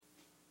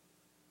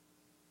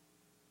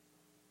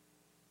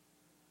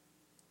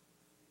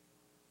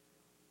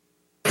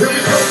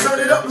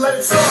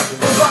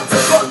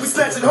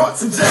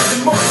hearts and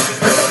jacking money.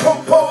 And the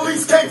punk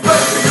police can't find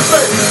me a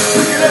baby.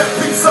 We can have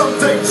peace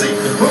someday, G.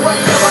 But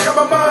right now I got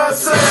my mind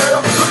set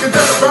up. Looking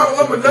down the barrel,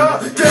 I'm gonna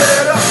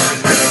get up.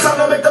 It's time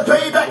to make the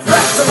payback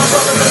fast. And my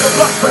brother in the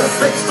block, better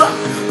stay strapped.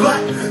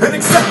 Black and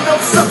accept no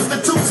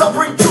substitutes. I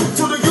bring truth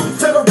to the youth,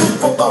 tear the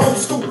roof of the whole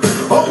school.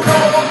 Hold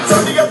on,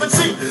 turn the other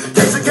cheek.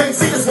 Case you can't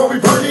see us while we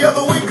burn the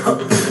other week.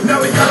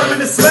 Now we got him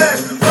in the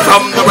smash.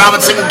 From the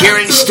Robinson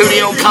Gearing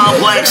Studio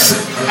Complex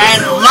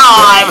and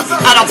live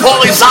out of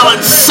Paulie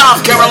Island,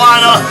 South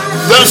Carolina,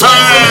 this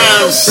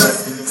is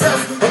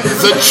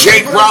the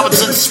Jake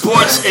Robinson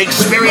Sports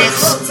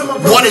Experience.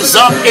 What is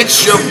up?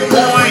 It's your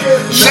boy,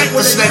 Jake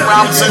the Snake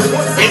Robinson.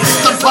 It's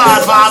the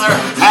Podfather,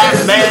 half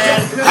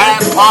man,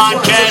 half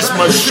podcast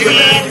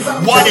machine.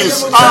 What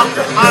is up?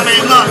 I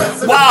mean,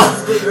 look, wow,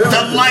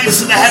 the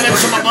lights in the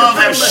heavens from above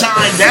have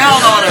shined down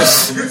on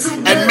us,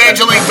 and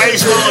Major League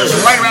Baseball is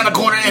right around the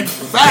corner. In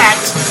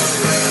fact,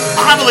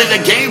 I believe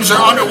the games are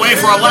underway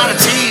for a lot of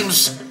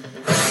teams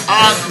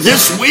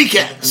this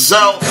weekend.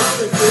 So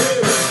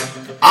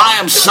I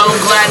am so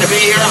glad to be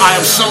here. I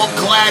am so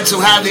glad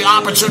to have the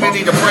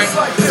opportunity to bring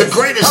the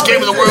greatest game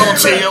of the world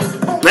to you.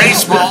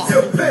 Baseball,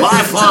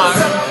 by far.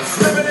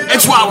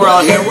 It's why we're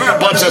all here. We're a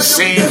bunch of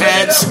same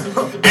heads.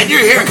 And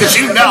you're here because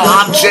you know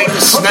I'm Jake the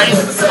Snake.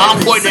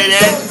 I'm putting it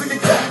in.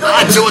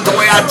 I do it the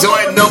way I do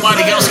it.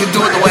 Nobody else can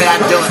do it the way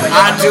I do it.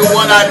 I do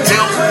what I do,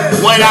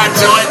 when I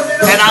do it,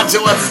 and I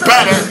do it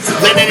better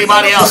than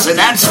anybody else. And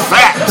that's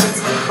fact.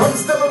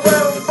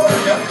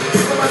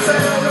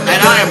 And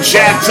I am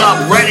jacked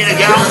up, ready to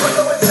go.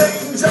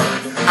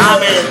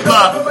 I mean,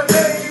 look,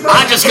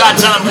 I just got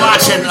done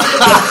watching.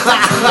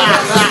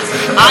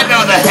 I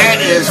know the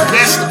head is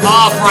pissed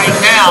off right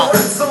now.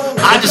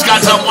 I just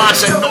got done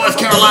watching North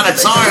Carolina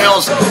Tar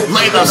Heels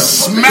lay the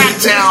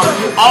smackdown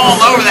all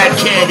over that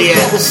kid,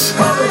 yes.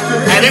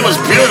 And it was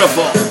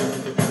beautiful.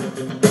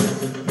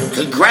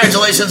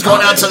 Congratulations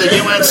going out to the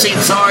UNC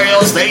Tar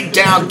Heels. They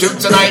downed Duke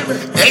tonight,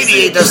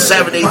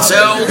 88-72.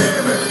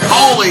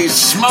 Holy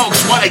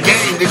smokes, what a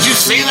game. Did you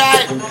see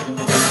that?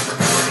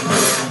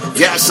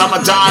 Yes, I'm a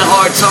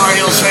diehard Tar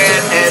Heels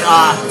fan, and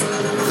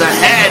the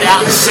head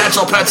out in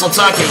Central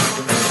Pennsylvania,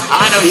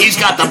 I know he's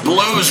got the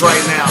blues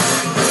right now.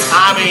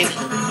 I mean,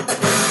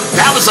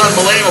 that was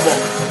unbelievable.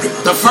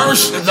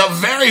 The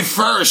very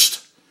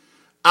first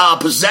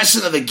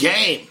possession of the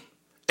game,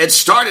 it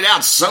started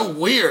out so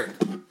weird.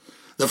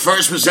 The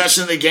first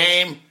possession of the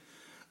game,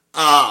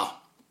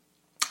 what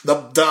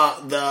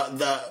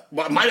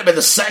might have been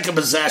the second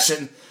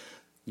possession,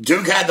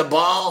 Duke had the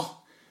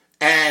ball,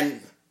 and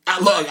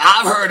look,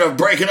 I've heard of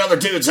breaking other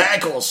dudes'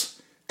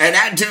 ankles, and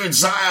that dude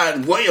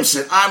Zion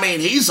Williamson, I mean,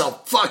 he's a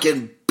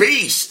fucking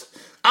beast.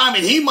 I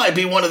mean, he might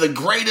be one of the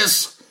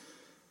greatest,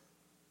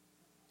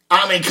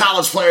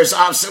 college players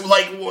I've seen.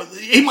 Like,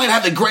 he might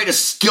have the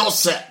greatest skill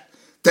set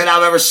that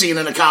I've ever seen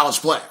in a college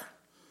player.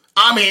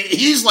 I mean,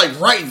 he's like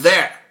right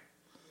there.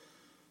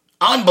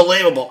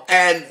 Unbelievable.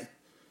 And,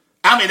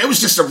 I mean, it was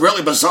just a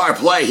really bizarre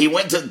play. He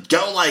went to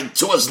go, like,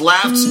 to his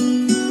left,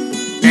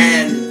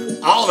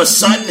 and all of a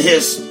sudden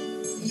his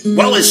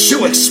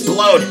shoe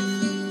exploded.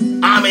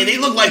 I mean, he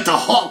looked like the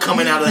Hulk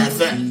coming out of that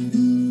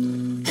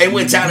thing. He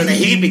went down in a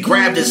heap, he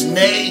grabbed his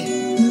knee,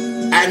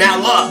 and now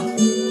look,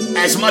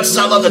 as much as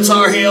I love the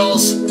Tar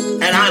Heels,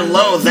 and I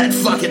loathe that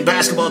fucking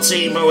basketball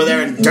team over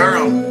there in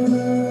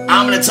Durham,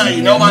 I'm going to tell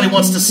you, nobody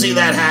wants to see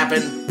that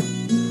happen.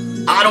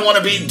 I don't want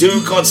to beat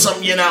Duke on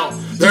some,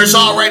 there's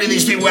already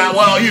these people out,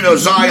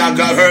 Zion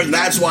got hurt and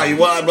that's why you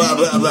won, blah,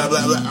 blah, blah,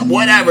 blah, blah.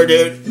 Whatever,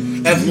 dude.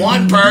 If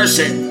one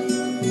person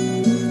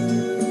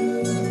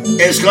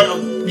is going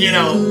to,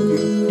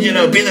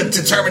 be the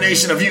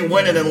determination of you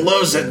winning and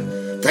losing,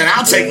 then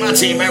I'll take my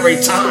team every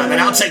time,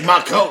 and I'll take my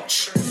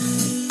coach.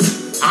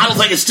 I don't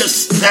think it's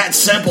just that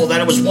simple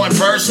that it was one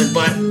person,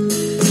 but,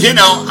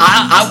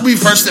 I'll be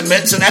first to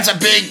admit, so that's a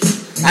big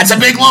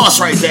loss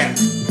right there.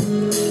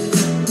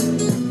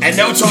 And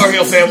no Tar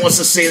Heel fan wants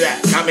to see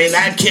that. I mean,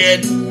 that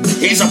kid,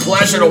 he's a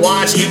pleasure to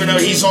watch, even though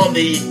he's on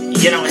the,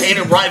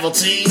 hated rival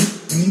team.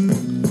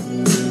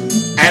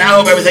 And I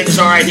hope everything is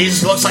all right. He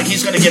looks like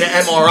he's going to get an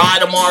MRI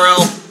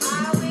tomorrow.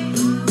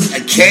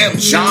 And Cam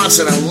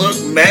Johnson and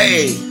Luke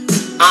May,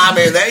 I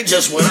mean, they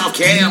just went off.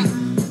 Cam,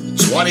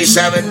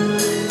 27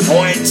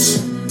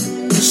 points,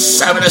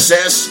 7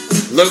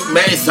 assists. Luke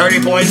May, 30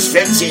 points,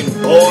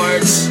 15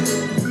 boards.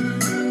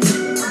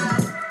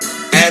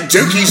 And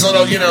Dookie's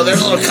little, their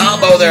little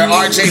combo there,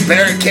 RJ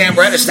Barrett, Cam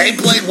Reddish, they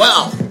played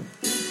well.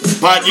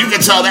 But you can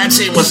tell that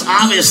team was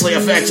obviously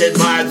affected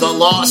by the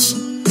loss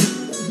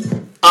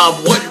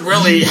of what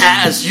really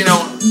has,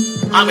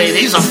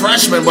 he's a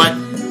freshman, but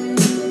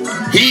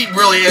he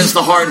really is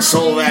the heart and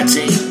soul of that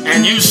team.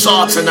 And you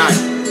saw tonight.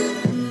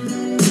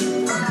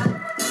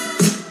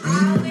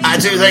 I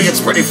do think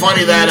it's pretty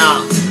funny that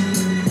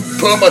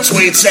Puma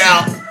tweets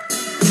out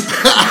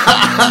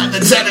the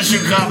tennis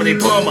shoe company,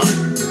 Puma.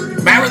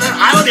 Remember that?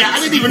 I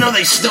didn't even know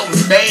they still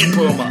made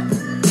Puma.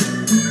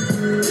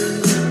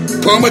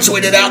 Puma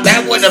tweeted out,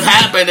 that wouldn't have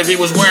happened if he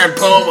was wearing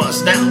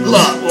Pumas. Now,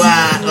 look,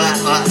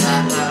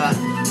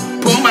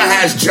 Puma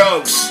has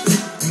jokes.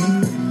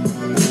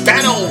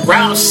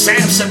 Ralph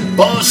Sampson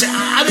bullshit.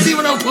 I didn't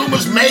even know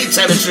Pumas made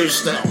tennis shoes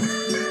still.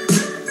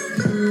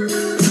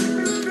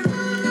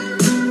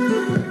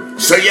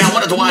 So yeah, I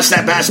wanted to watch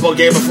that basketball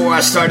game before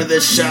I started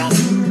this show.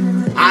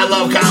 I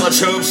love college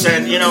hoops,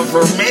 and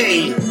for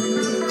me,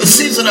 the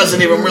season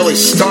doesn't even really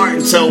start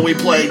until we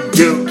play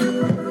Duke.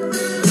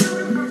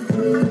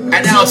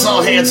 And now it's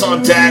all hands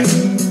on deck.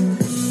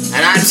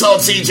 And I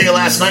told TJ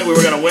last night we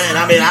were going to win.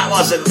 I mean, I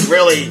wasn't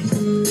really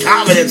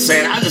confident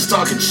saying, I was just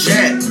talking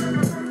shit.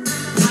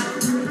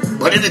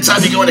 But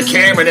anytime you go into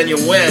Cameron and you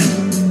win,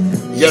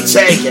 you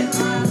take it.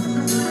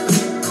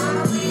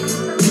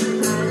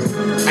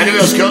 And it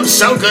feels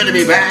so good to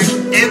be back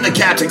in the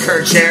Captain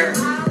Kirk chair.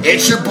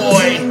 It's your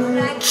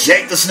boy,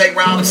 Jake the Snake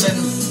Robinson,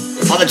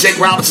 on the Jake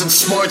Robinson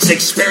Sports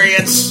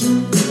Experience.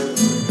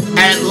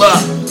 And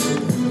look,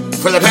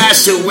 for the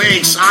past 2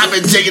 weeks, I've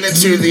been digging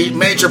into the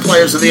major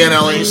players of the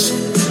NL East.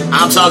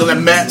 I'm talking the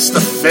Mets, the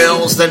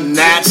Phils, the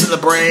Nats, and the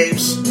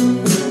Braves.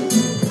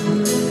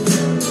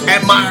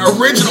 And my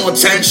original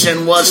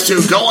intention was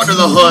to go under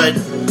the hood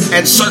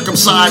and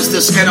circumcise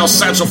this NL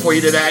Central for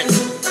you today.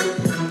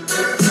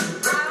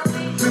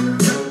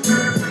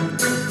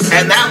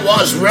 And that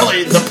was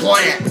really the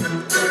plan.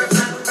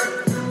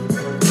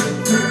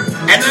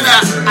 And then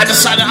I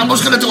decided I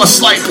was going to do a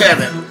slight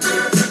pivot.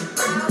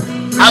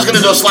 I was going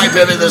to do a slight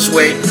pivot this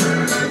week.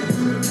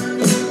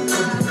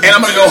 And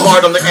I'm going to go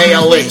hard on the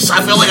AL East.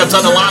 I feel like I've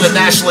done a lot of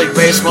National League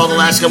Baseball the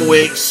last couple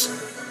weeks.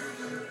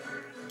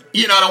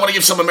 I want to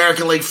give some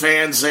American League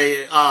fans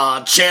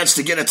a chance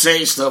to get a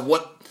taste of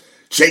what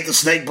Jake the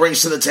Snake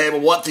brings to the table,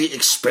 what the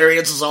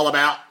experience is all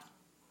about.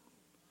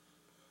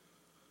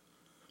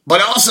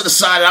 But I also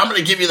decided I'm going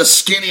to give you the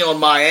skinny on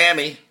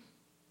Miami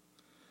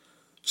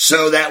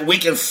so that we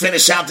can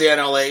finish out the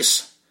NL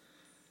East.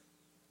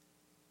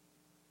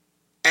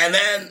 And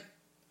then,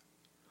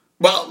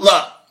 well,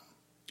 look,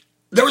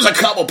 there was a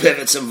couple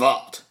pivots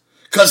involved.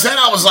 Because then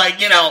I was like,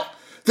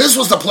 this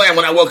was the plan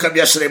when I woke up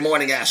yesterday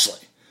morning, Ashley.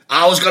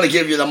 I was going to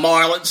give you the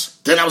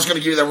Marlins, then I was going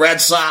to give you the Red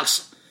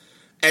Sox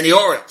and the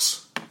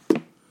Orioles.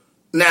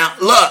 Now,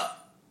 look,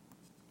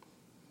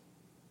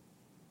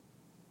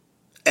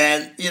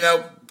 and,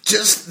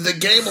 just the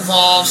game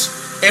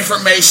evolves,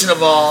 information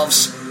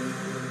evolves,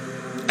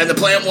 and the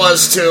plan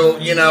was to,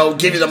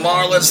 give you the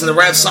Marlins and the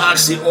Red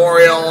Sox, the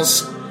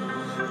Orioles.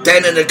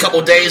 Then in a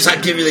couple days,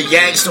 I'd give you the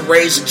Yanks, the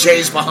Rays, and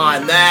Jays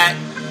behind that.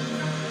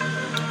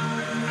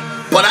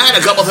 But I had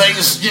a couple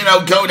things,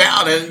 go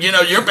down. And,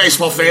 you're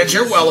baseball fans,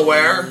 you're well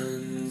aware.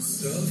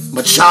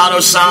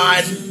 Machado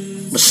signed.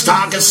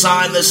 Moustakas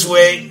signed this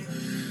week.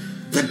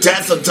 The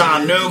death of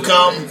Don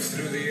Newcomb.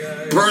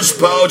 Bruce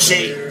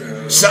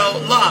Bochy.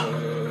 So,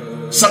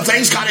 look, some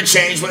things kind of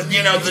changed. But,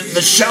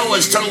 the show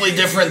is totally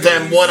different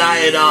than what I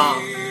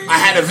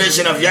had a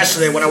vision of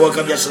yesterday when I woke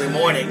up yesterday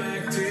morning.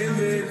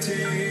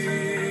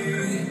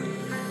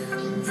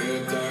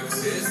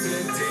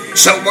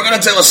 So we're going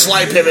to do a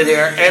slight pivot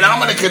here, and I'm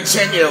going to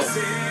continue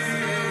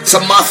to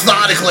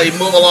methodically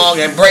move along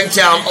and break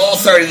down all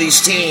 30 of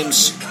these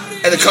teams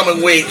in the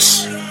coming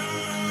weeks.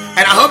 And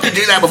I hope to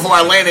do that before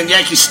I land in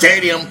Yankee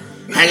Stadium,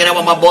 hanging out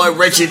with my boy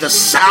Richie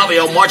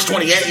DeSalvio, March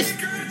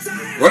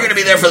 28th. We're going to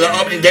be there for the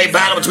opening day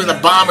battle between the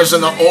Bombers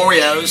and the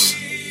Orioles.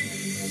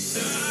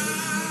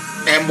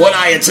 And what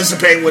I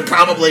anticipate would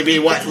probably be,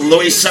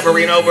 Luis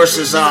Severino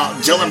versus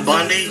Dylan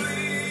Bundy?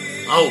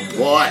 Oh,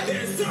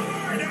 boy.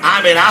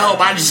 I mean, I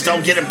hope I just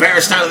don't get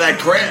embarrassed out of that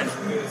crib.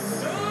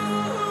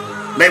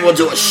 Maybe we'll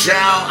do a show.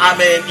 I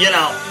mean,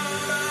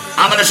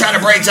 I'm going to try to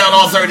break down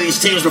all 30 of these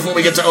teams before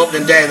we get to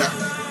opening day, though.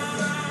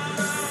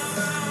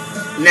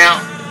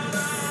 Now,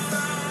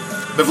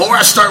 before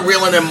I start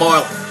reeling in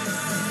Marlon,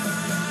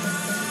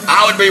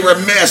 I would be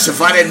remiss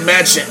if I didn't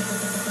mention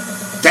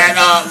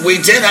that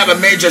we did have a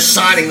major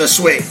signing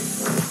this week.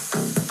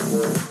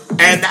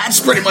 And that's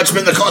pretty much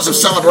been the cause of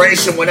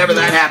celebration whenever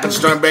that happens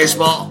during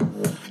baseball.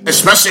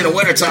 Especially in the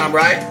wintertime,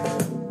 right?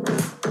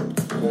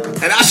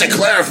 And I should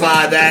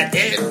clarify that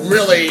it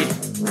really...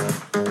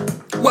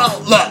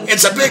 Well, look,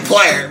 it's a big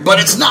player, but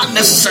it's not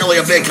necessarily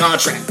a big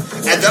contract.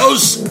 And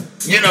those,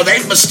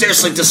 they've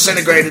mysteriously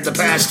disintegrated the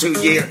past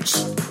 2 years.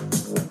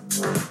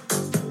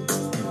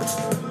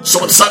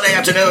 So on Sunday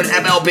afternoon,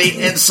 MLB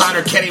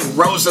insider Kenny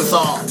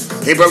Rosenthal,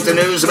 he broke the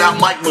news about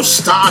Mike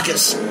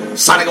Moustakas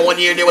signing a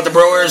 1-year deal with the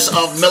Brewers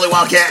of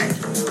Milwaukee.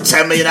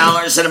 $10 million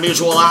and a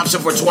mutual option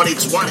for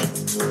 2020.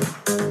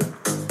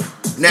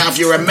 Now, if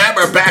you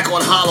remember back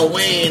on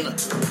Halloween,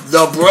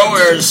 the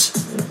Brewers,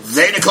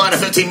 they declined a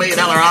 $15 million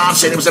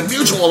option. It was a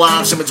mutual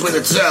option between the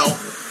two.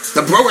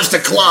 The Brewers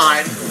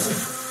declined,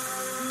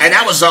 and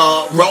that was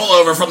a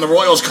rollover from the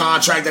Royals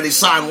contract that he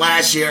signed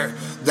last year,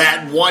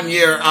 that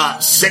 1-year,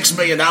 $6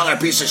 million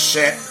piece of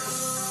shit.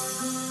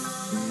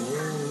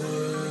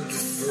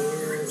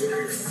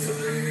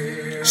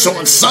 So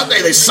on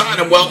Sunday, they signed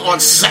him. Well,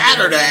 on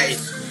Saturday,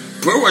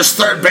 Brewers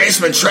third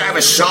baseman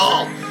Travis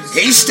Shaw,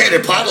 he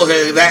stated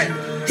publicly that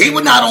he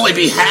would not only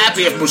be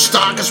happy if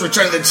Moustakas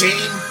returned to the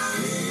team,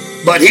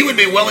 but he would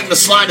be willing to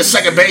slide to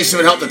second base to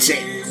help the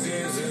team.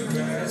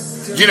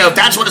 you know, if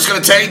that's what it's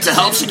going to take to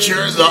help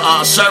secure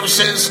the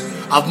services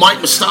of Mike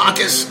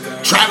Moustakas,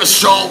 Travis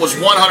Shaw was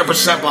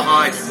 100%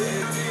 behind it.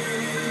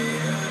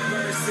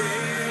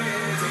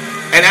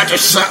 And after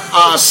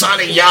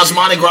signing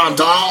Yasmani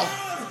Grandal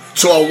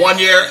to a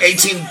one-year,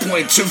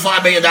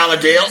 $18.25 million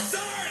deal,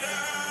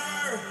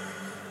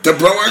 the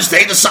Brewers,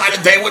 they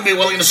decided they would be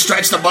willing to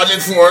stretch the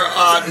budget for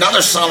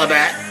another solid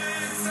bat,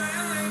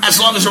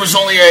 as long as there was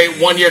only a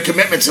one-year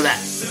commitment to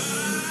that.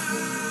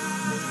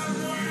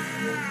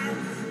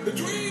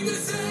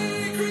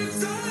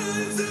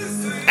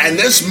 And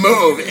this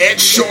move,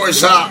 it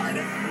shores up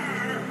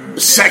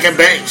second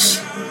base.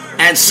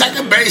 And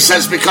second base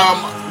has become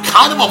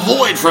kind of a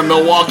void for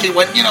Milwaukee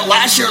when, you know,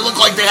 last year it looked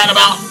like they had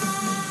about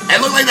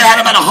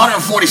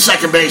 140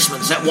 second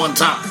basemen at one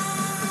time.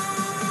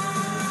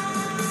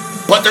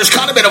 But there's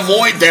kind of been a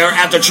void there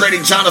after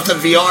trading Jonathan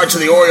Villar to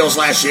the Orioles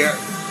last year.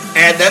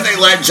 And then they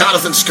let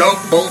Jonathan Scope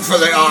bolt for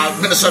the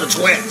Minnesota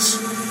Twins.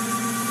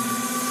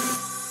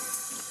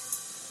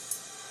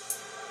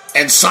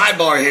 And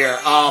sidebar here,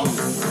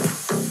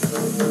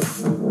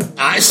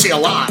 I see a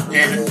lot,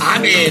 and I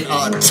mean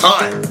a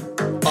ton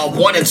of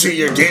 1- and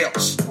 2-year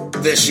deals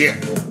this year.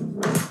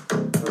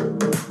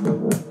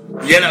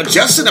 You know,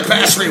 just in the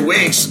past 3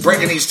 weeks,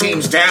 breaking these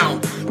teams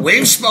down,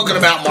 we've spoken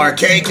about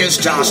Markakis,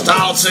 Josh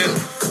Donaldson,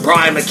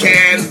 Brian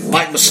McCann,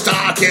 Mike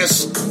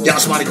Moustakas,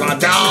 Yasmani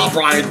Grandal,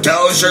 Brian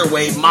Dozier,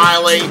 Wade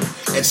Miley,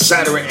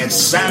 etc.,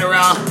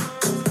 etc.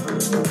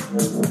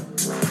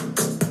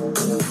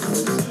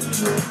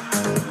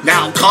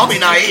 Now, call me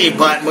naive,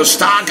 but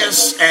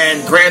Moustakas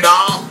and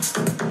Grandal,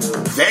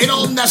 they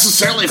don't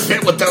necessarily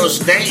fit with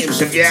those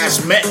names, if you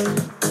ask me.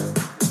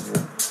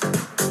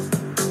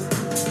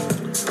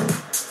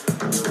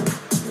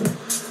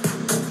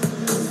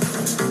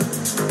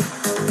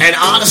 And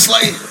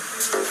honestly,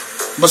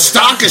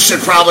 Moustakas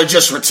should probably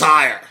just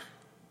retire.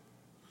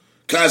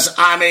 Because,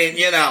 I mean,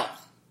 you know,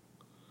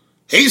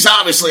 he's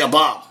obviously a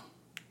bum.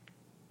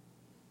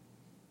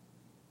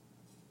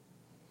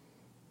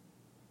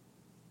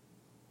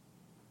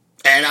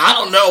 And I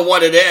don't know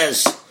what it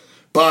is,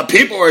 but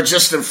people are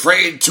just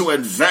afraid to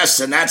invest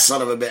in that son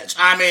of a bitch.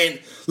 I mean,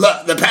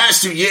 look, the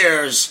past 2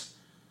 years,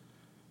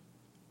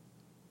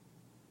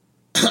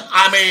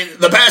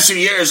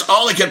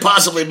 all it could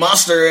possibly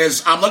muster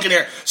is, I'm looking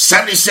here,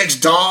 76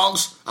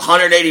 dogs,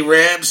 180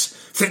 ribs,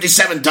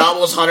 57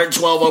 doubles,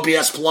 112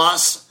 OPS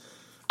plus.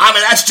 I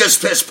mean, that's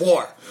just piss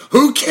poor.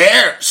 Who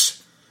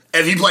cares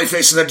if you play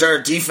face in the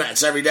dirt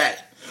defense every day?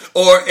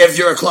 Or if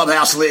you're a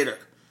clubhouse leader?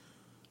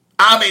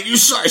 I mean, you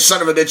sorry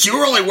son of a bitch. You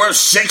were only worth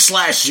 6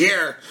 last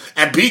year,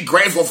 and be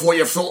grateful for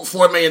your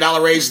 $4 million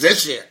raise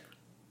this year.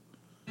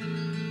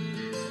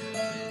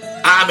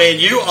 I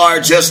mean, you are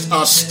just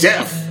a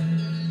stiff.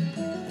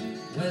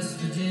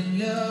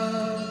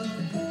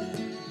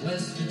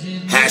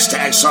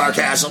 Hashtag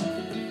sarcasm.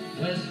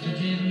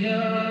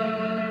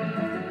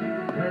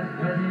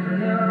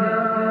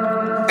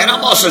 And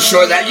I'm also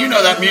sure that you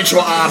know that mutual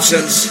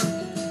options,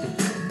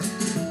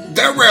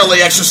 they're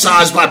rarely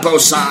exercised by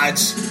both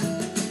sides.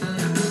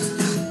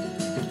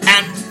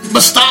 And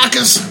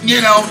Moustakas, you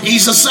know,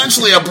 he's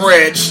essentially a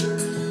bridge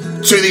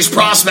to these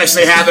prospects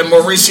they have in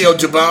Mauricio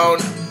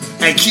Dubon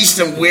and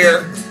Keaston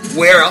Wera.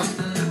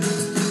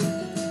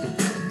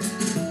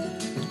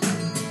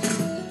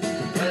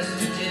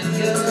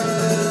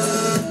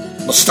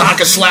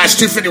 Moustakas slashed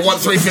 251,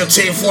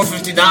 315,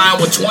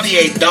 459 with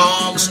 28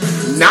 dogs,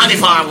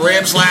 95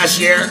 ribs last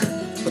year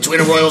between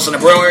the Royals and the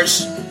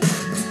Brewers.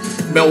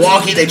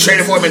 Milwaukee, they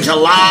traded for him in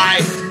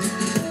July.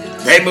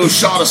 They moved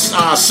Shaw to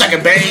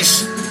second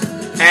base.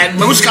 And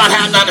Moose got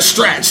out down the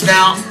stretch.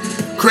 Now,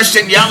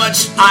 Christian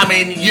Yelich, I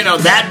mean, you know,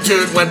 that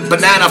dude went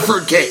banana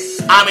fruitcake.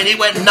 I mean, he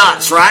went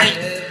nuts, right?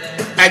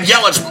 And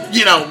Yelich,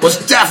 you know, was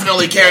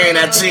definitely carrying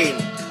that team.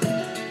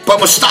 But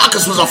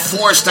Moustakas was a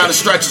force down the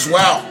stretch as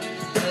well.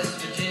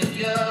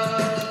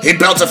 He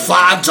belted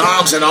 5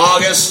 dogs in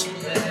August.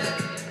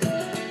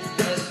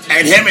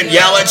 And him and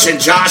Yelich and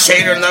Josh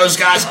Hader and those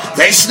guys,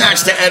 they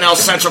snatched the NL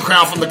Central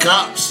crown from the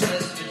Cubs.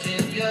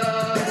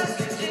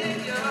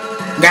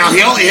 Now,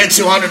 he only hit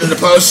 200 in the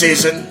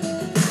postseason.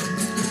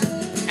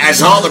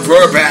 As all the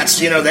Brewer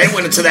bats, you know, they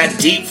went into that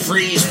deep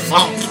freeze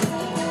funk.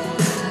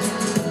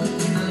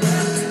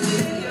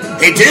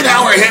 He did,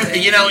 however,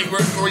 you know,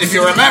 if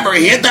you remember,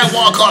 he hit that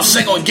walk-off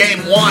single in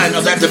Game 1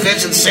 of that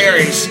division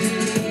series.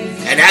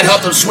 And that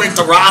helped him sweep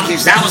the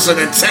Rockies. That was an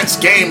intense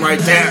game right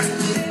there.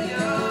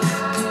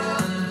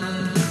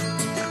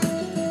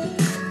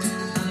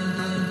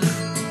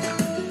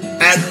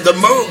 And the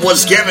move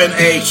was given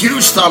a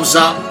huge thumbs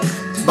up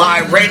by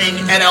reigning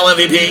NL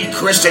MVP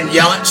Christian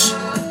Yelich,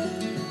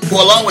 who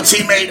along with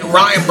teammate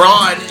Ryan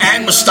Braun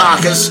and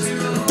Moustakas,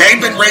 they've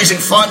been raising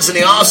funds in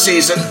the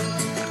offseason,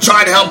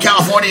 trying to help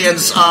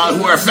Californians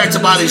who are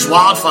affected by these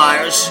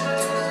wildfires.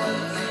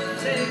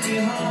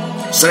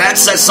 So that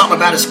says something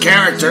about his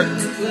character.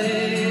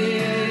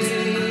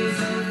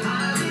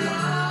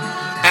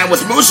 And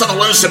with Moose on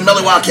the loose in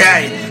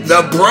Milwaukee,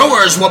 the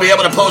Brewers will be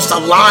able to post a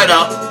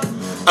lineup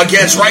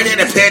against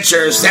right-handed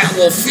pitchers that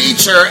will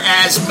feature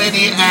as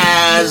many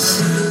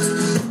as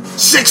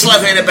 6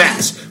 left-handed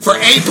bats for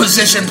 8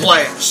 position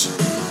players.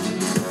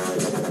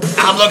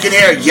 I'm looking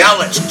here: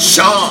 Yelich,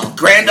 Shaw,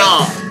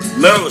 Grandal,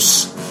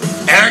 Moose,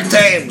 Eric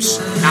Thames,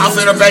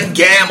 outfielder Ben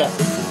Gamble.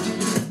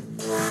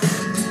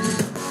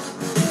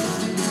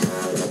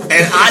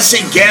 And I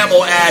see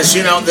Gamble as,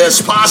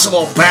 this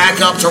possible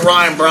backup to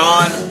Ryan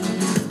Braun.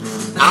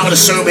 I would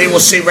assume he will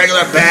see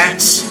regular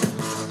bats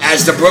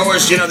as the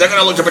Brewers, they're going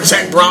to look to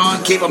protect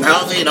Braun, keep him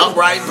healthy and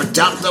upright,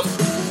 productive.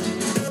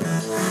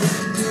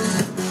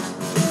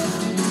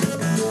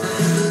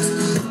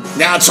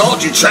 Now, I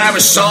told you,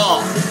 Travis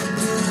Shaw,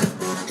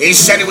 he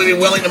said he would be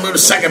willing to move to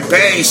second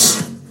base,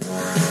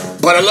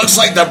 but it looks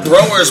like the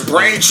Brewers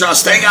brain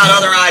trust, they got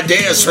other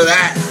ideas for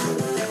that.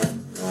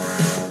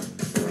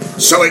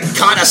 So it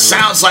kind of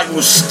sounds like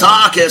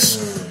Moustakas,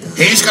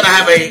 he's going to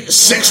have a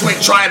 6-week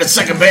tryout at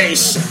second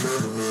base,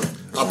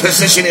 a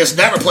position he has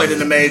never played in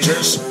the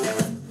majors.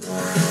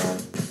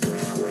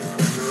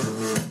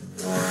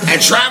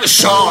 And Travis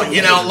Shaw,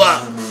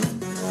 look,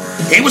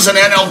 he was an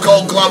NL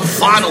Gold Glove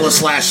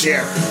finalist last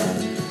year.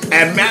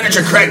 And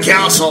manager Craig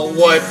Counsell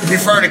would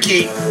prefer to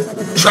keep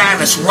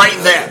Travis right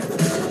there.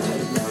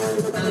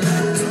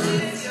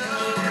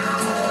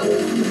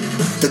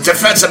 The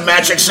defensive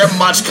metrics are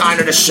much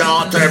kinder to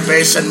Shaw, third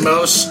base, and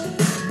Moose.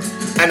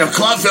 And the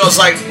club feels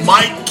like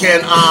Mike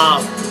can,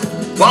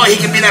 he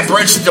can be that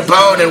bridge to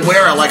DeBone and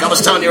Wera, like I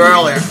was telling you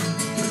earlier.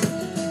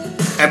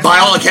 And by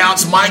all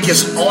accounts, Mike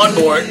is on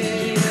board,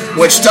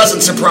 which doesn't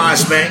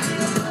surprise me.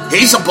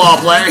 He's a ball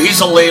player. He's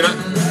a leader.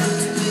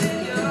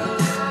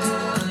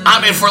 I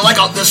mean, for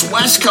this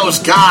West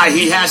Coast guy,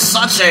 he has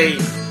such a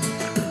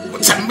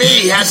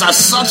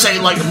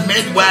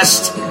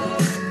Midwest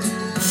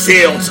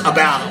field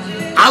about him.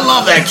 I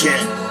love that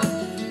kid.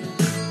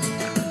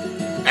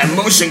 And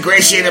Moose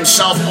ingratiated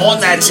himself on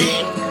that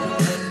team.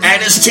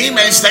 And his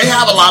teammates, they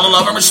have a lot of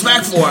love and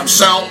respect for him.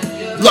 So,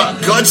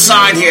 look, good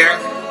sign here.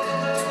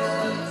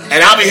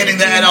 And I'll be hitting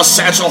the NL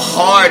Central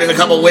hard in a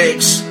couple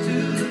weeks.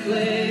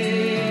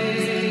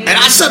 And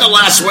I said it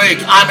last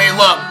week. I mean,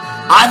 look,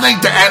 I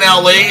think the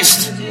NL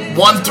East,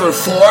 1 through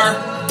 4,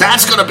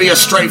 that's going to be a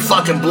straight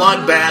fucking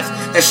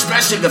bloodbath,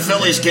 especially if the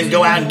Phillies can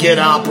go out and get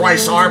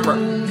Bryce Harper.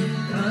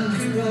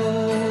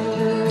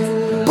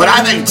 But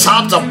I think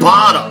top to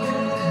bottom,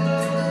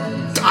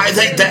 I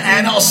think the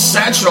NL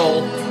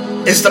Central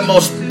is the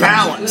most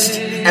balanced.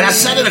 And I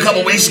said it a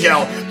couple weeks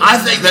ago, I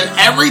think that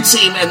every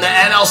team in the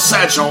NL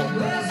Central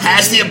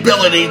has the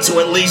ability to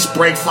at least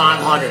break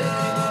 500.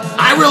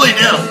 I really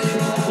do.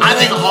 I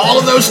think all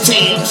of those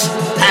teams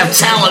have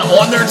talent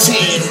on their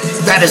team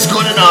that is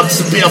good enough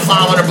to be a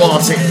 500 ball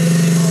team.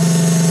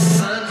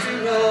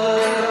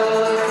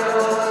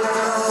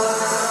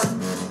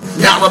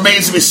 Now it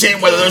remains to be seen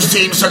whether those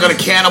teams are going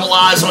to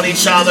cannibalize on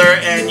each other,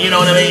 and you know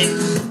what I mean?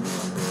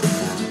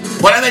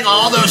 But I think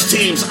all those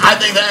teams, I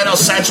think the NL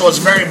Central is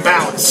very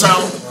balanced. So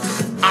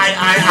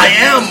I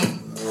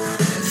am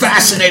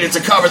fascinated to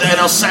cover the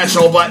NL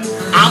Central, but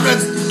I'm going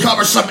to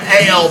cover some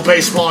AL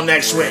baseball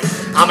next week.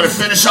 I'm going to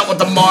finish up with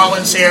the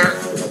Marlins here,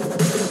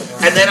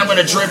 and then I'm going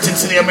to drift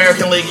into the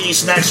American League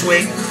East next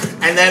week,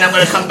 and then I'm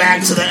going to come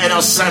back to the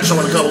NL Central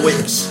in a couple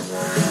weeks.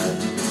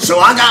 So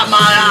I got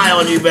my eye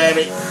on you,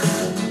 baby.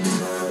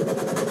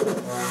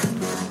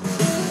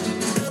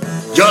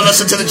 You're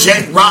listening to the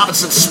Jake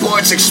Robinson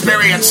Sports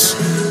Experience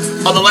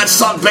on the Let's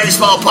Talk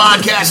Baseball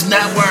Podcast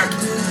Network.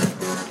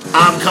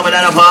 I'm coming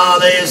out of all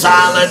these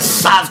islands,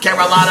 South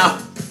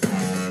Carolina.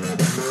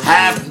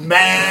 Half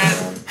man,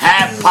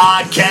 half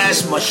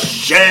podcast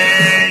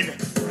machine.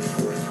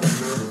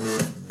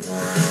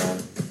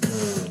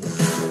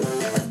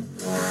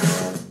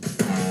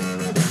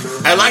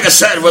 And like I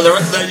said, with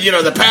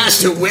the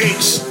past 2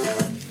 weeks,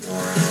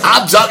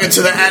 I've dug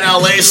into the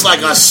NL East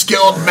like a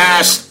skilled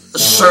mass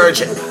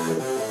surgeon.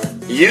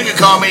 You can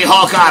call me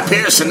Hawkeye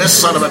Pearson, this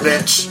son of a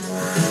bitch.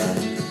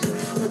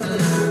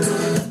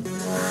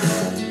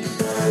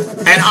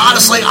 And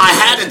honestly, I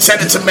had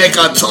intended to make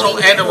a total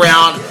end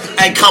around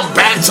and come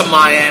back to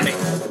Miami,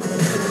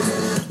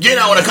 in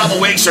a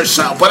couple weeks or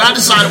so. But I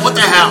decided, what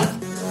the hell?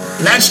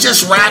 Let's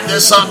just wrap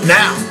this up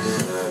now.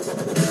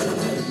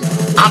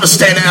 I'm going to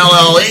stay in the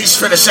LL East,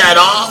 finish that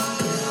off.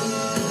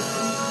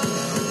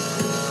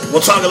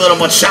 We'll talk a little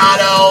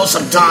Machado,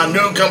 some Don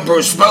Newcomb,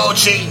 Bruce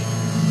Bochy.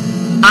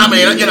 I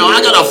mean, I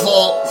got a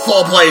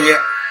full plate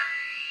here.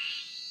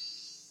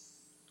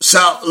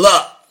 So,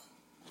 look.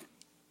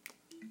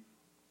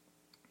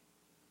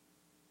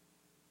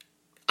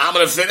 I'm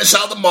going to finish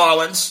out the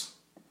Marlins.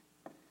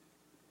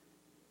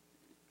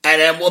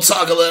 And then we'll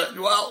talk a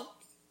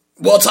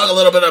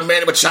little bit of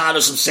Manny Machado,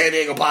 some San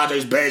Diego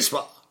Padres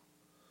baseball.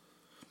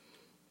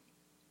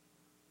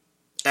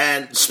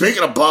 And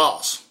speaking of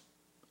balls,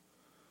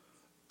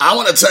 I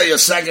want to tell you a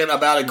second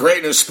about a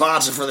great new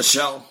sponsor for the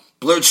show.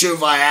 Blue Chew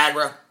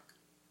Viagra.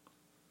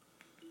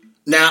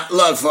 Now,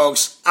 look,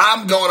 folks,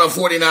 I'm going on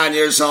 49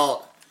 years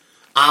old.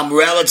 I'm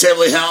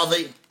relatively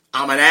healthy.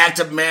 I'm an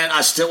active man.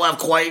 I still have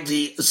quite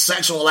the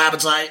sexual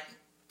appetite.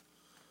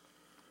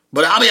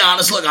 But I'll be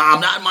honest, look,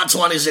 I'm not in my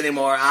 20s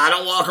anymore. I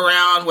don't walk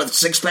around with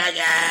six-pack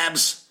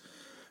abs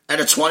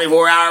and a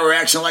 24-hour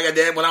erection like I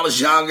did when I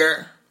was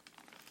younger.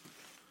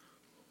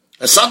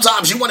 And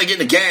sometimes you want to get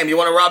in the game. You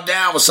want to rub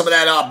down with some of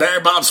that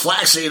Barry Bonds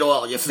flaxseed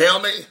oil. You feel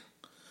me?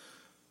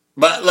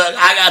 But look,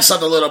 I got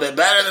something a little bit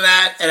better than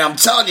that, and I'm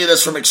telling you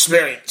this from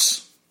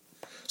experience.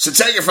 So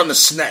take it from the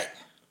snake.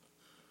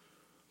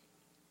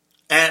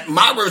 And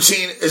my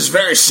routine is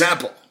very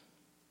simple.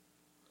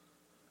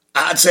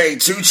 I'd say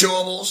 2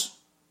 chewables,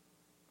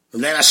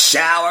 and then a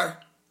shower,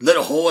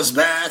 little horse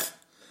bath,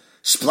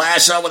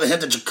 splash on with a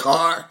hint of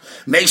Jacquard,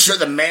 make sure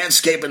the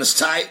manscaping is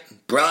tight,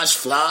 brush,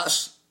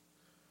 floss,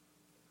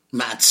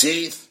 my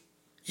teeth,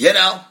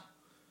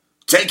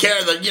 take care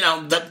of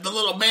the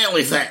little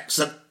manly things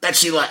that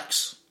she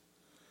likes.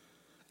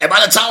 And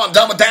by the time I'm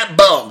done with that,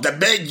 boom, the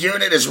big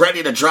unit is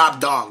ready to drop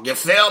dong. You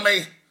feel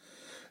me?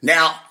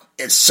 Now,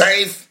 it's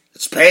safe,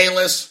 it's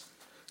painless,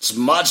 it's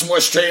much more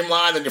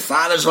streamlined than your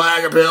father's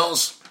Viagra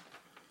pills.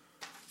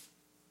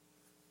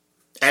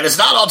 And it's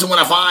not often when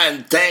I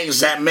find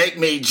things that make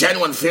me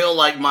genuine feel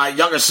like my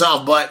younger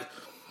self, but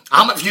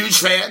I'm a huge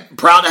fan.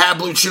 Proud to have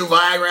Blue Chew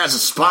Viagra as a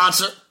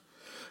sponsor.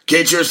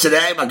 Get yours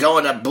today by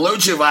going to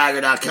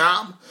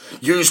BlueChewViagra.com.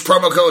 Use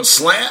promo code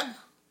SLAM.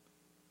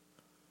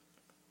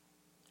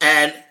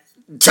 And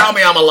tell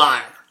me I'm a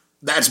liar.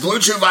 That's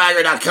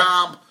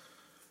BlueChewViagra.com.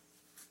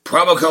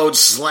 Promo code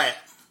SLAM.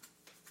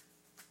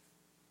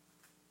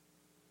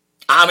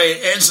 I mean,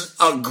 it's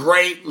a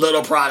great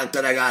little product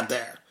that I got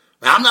there.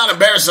 I'm not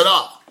embarrassed at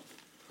all.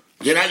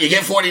 You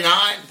get 49.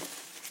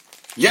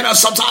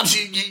 Sometimes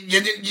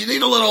you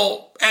need a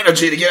little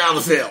energy to get out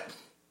of the field.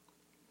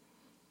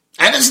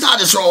 And it's not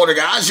just for older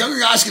guys. Younger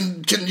guys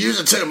can use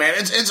it too, man.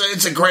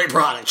 It's a great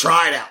product.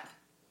 Try it out.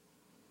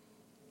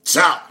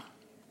 So,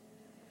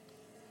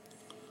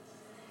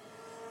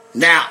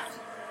 now,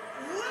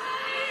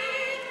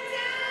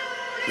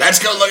 let's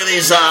go look at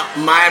these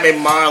Miami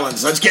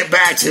Marlins. Let's get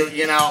back to,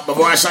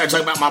 before I started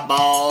talking about my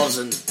balls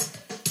and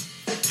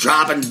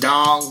dropping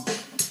dong.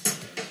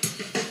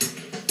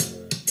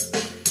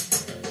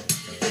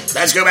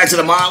 Let's go back to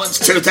the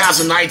Marlins,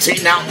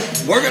 2019. Now,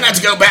 we're going to have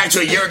to go back to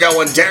a year ago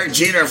when Derek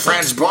Jeter and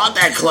friends bought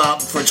that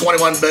club for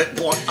 $2.1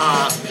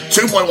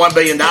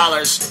 billion.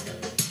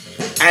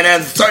 And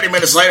then 30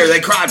 minutes later, they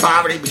cried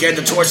poverty, began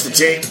to torch the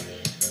team.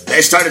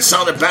 They started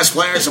selling their best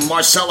players in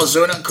Marcell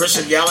Ozuna,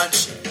 Christian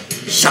Yelich,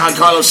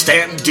 Giancarlo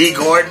Stanton, D.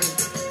 Gordon.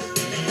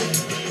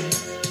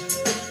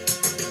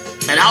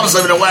 And I was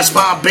living in West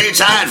Palm Beach.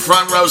 I had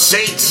front row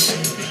seats.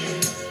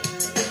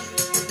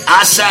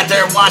 I sat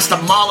there and watched the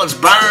Marlins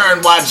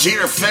burn while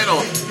Jeter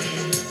fiddled.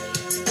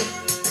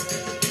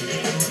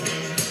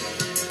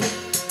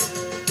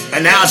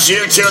 And now it's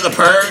year 2 of the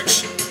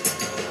purge.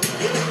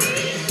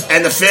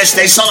 And the Fish,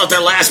 they sold out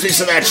their last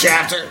piece of that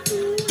chapter.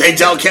 They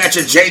don't catch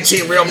a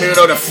JT Real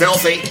Muto to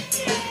filthy.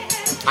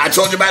 I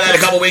told you about that a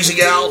couple weeks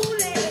ago.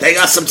 They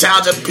got some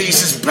talented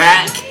pieces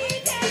back.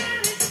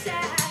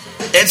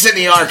 It's in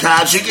the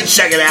archives. You can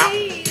check it out.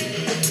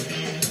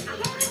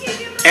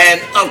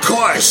 And, of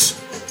course,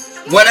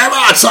 whenever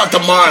I talk to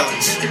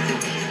Marlins,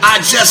 I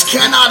just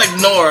cannot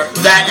ignore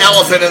that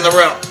elephant in the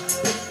room.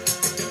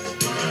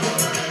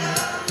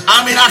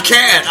 I mean, I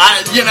can't.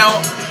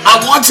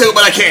 I want to,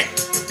 but I can't.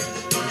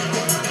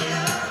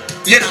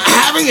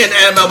 Having an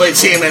MLB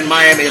team in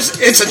Miami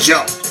it's a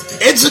joke.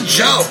 It's a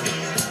joke.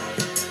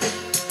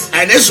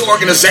 And this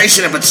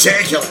organization in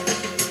particular.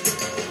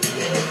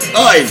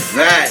 Oy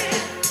vey.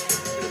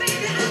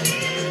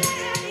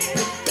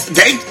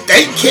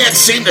 They can't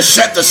seem to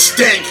shut the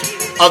stink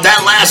of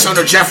that last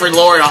owner, Jeffrey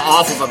Loria,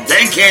 off of them.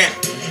 They can't.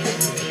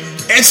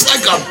 It's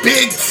like a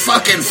big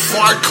fucking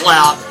fart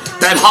cloud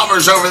that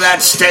hovers over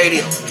that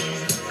stadium.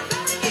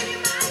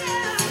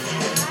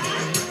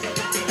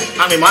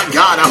 I mean, my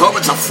God, I hope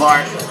it's a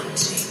fart.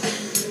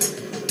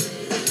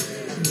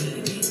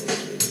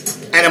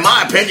 And in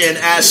my opinion,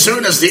 as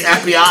soon as the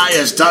FBI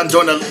is done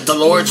doing the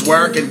Lord's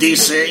work in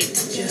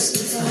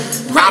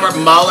D.C., Robert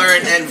Mueller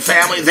and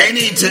family, they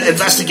need to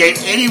investigate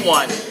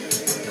anyone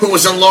who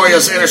was in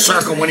Loria's inner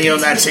circle when he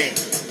owned that team.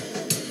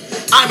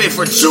 I mean,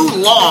 for too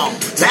long,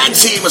 that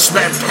team has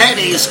spent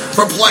pennies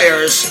for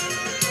players,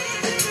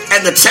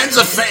 and the tens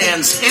of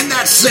fans in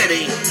that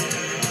city,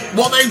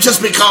 well, they've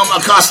just become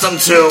accustomed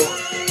to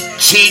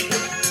cheap,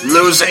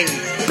 losing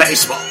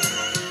baseball.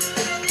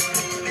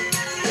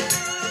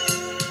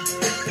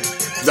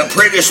 The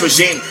previous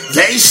regime,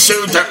 they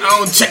sued their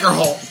own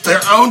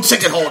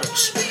ticket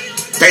holders.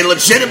 They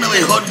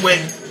legitimately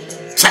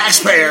hoodwinked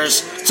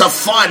taxpayers to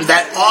fund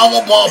that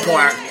awful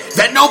ballpark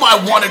that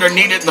nobody wanted or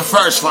needed in the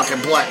first fucking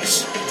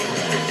place.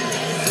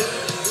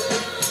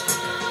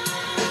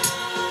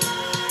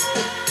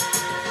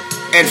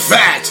 In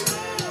fact,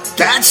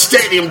 that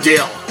stadium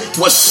deal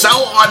was so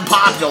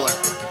unpopular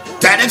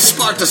that it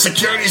sparked the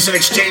Securities and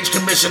Exchange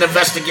Commission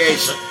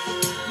investigation.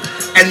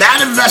 And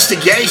that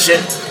investigation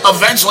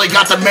eventually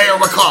got the mayor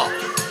recalled.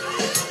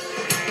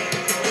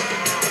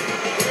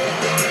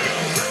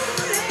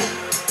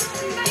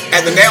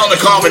 And the nail in the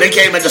coffin, it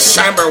came in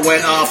December when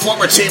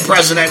former team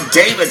president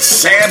David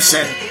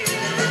Sampson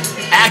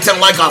acting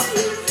like a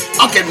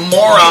fucking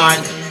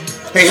moron.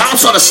 He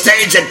hops on a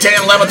stage at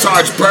Dan Le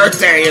Batard's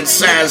birthday and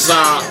says,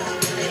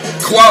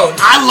 quote,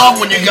 I love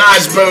when you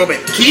guys boo me.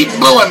 Keep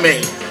booing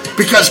me.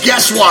 Because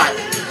guess what?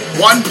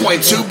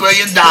 $1.2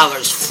 billion.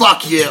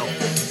 Fuck you.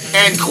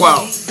 End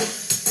quote.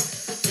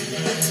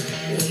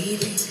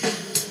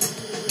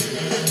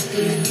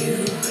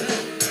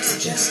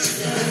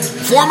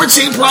 Former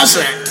team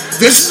president.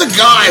 This is a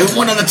guy who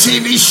went on the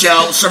TV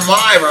show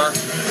Survivor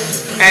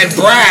and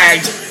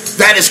bragged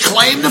that his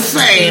claim to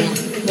fame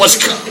was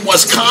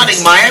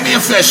conning Miami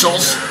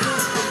officials,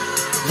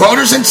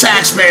 voters, and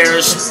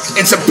taxpayers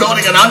into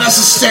building an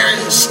unnecessary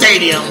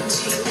stadium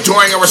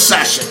during a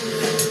recession.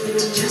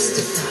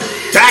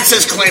 That's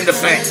his claim to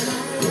fame.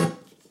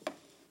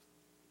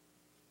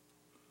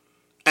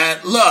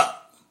 And look,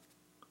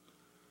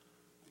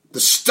 the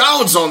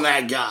Stones on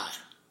that guy.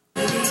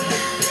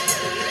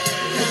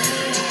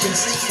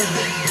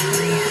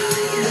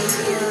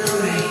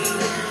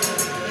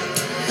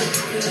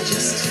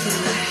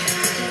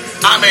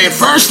 I mean,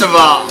 first of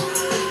all,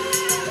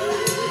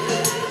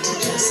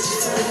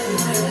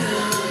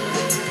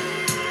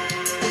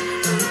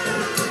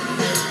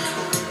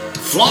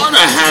 Florida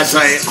has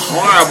a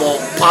horrible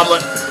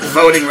public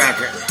voting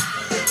record.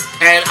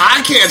 And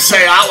I can't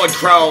say I would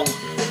crow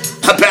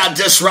about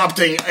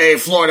disrupting a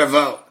Florida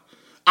vote.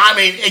 I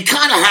mean, it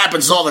kind of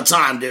happens all the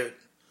time, dude.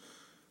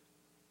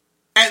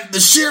 And the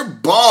sheer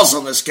balls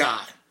on this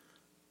guy,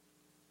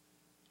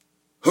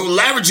 who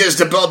leverages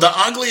to build the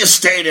ugliest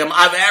stadium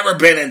I've ever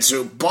been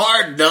into,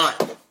 bar none.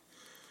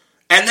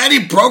 And then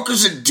he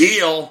brokers a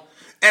deal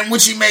in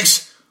which he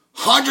makes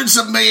hundreds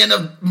of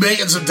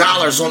millions of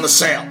dollars on the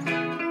sale.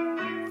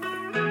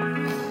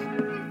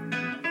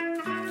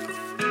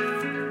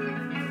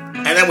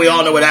 And then we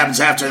all know what happens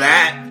after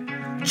that.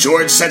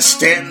 George sent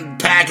Stanton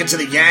packing to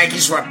the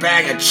Yankees for a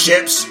bag of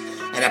chips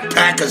and a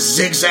pack of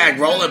zigzag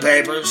rolling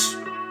papers.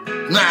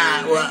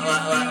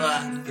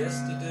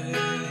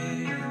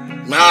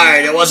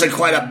 Alright, it wasn't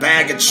quite a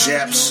bag of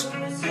chips.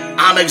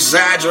 I'm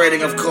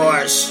exaggerating, of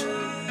course.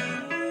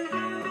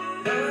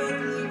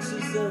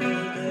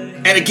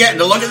 And again,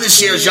 to look at this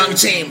year's young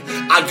team,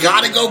 I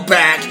gotta go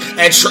back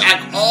and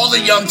track all the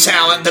young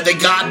talent that they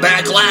got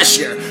back last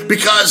year.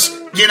 Because,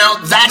 you know,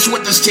 that's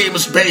what this team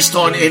was based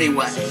on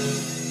anyway.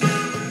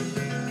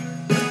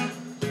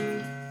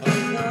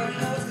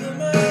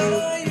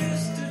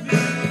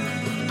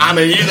 I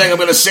mean, you think I'm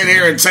going to sit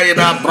here and tell you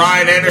about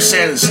Brian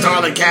Anderson and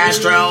Starlin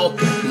Castro,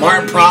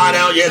 Martin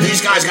Prado? Yeah,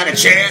 these guys got a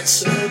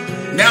chance?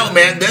 No,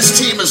 man, this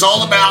team is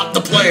all about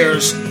the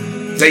players,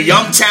 the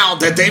young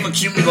talent that they've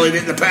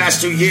accumulated in the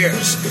past 2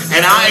 years.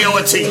 And I owe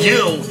it to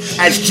you,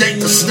 as Jake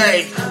the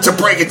Snake, to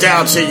break it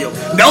down to you.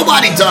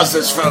 Nobody does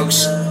this,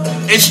 folks.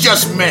 It's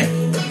just me.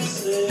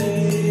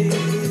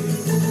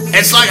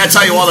 It's like I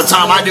tell you all the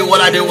time, I do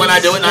what I do when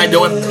I do it, and I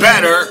do it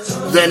better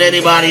than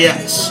anybody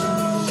else.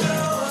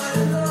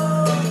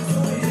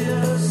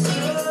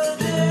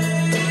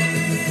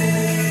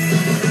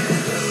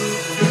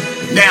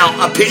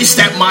 Now, a piece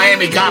that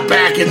Miami got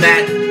back in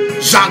that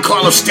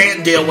Giancarlo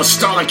Stanton deal was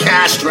Starlin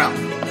Castro.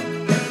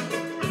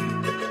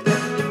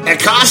 And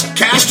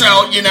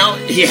Castro, you know,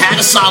 he had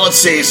a solid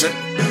season.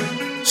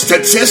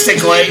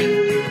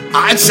 Statistically,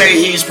 I'd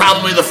say he's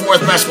probably the fourth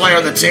best player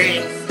on the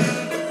team.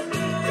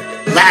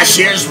 Last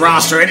year's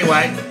roster,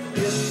 anyway.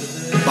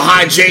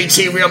 Behind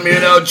JT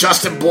Realmuto,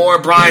 Justin Bour,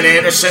 Brian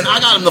Anderson. I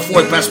got him the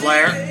fourth best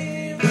player.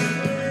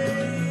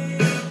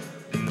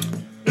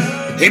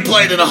 He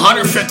played in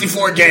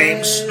 154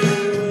 games,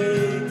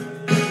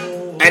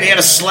 and he had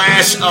a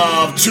slash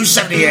of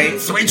 278,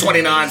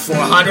 329,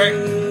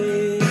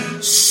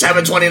 400,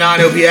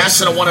 729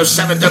 OPS, and a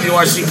 107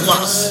 WRC+.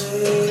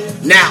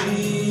 Now,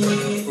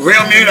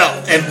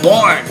 Realmuto and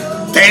Bourne,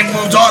 they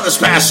moved on this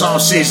past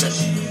offseason,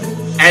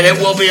 and it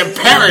will be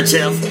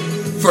imperative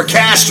for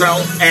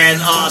Castro and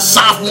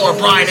sophomore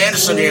Brian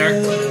Anderson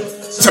here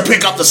to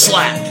pick up the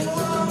slack.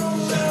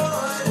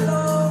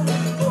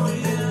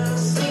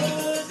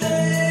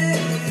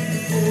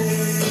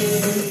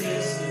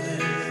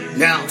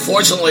 Now,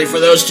 fortunately for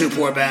those two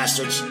poor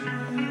bastards,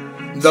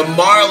 the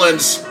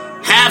Marlins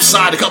have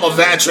signed a couple of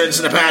veterans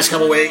in the past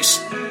couple weeks.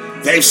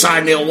 They've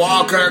signed Neil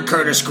Walker,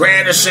 Curtis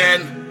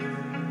Granderson.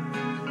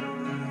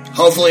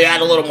 Hopefully add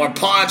a little more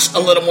punch, a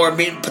little more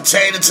meat and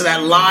potato to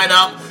that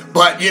lineup.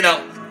 But, you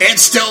know, it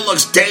still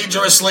looks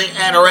dangerously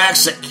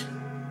anorexic.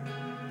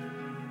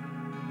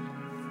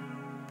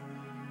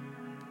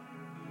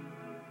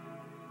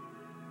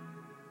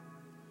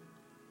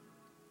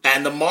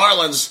 And the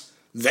Marlins,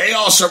 they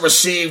also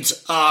received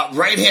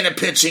right-handed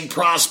pitching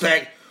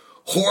prospect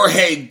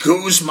Jorge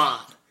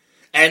Guzman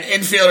and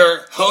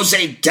infielder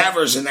Jose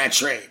Devers in that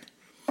trade.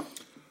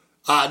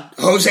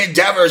 Jose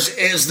Devers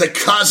is the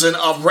cousin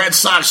of Red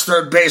Sox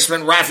third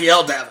baseman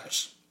Rafael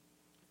Devers.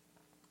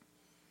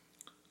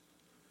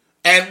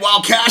 And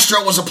while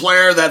Castro was a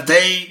player that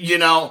they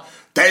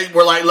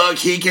were like, look,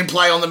 he can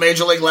play on the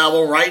major league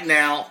level right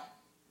now.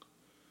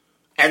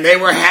 And they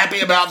were happy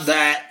about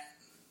that.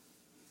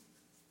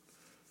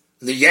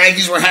 The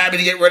Yankees were happy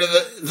to get rid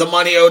of the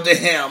money owed to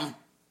him.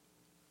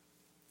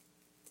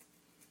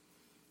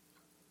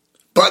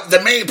 But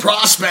the main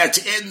prospect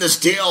in this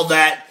deal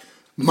that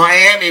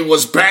Miami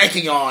was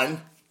banking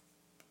on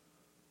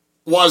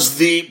was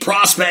the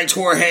prospect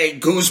Jorge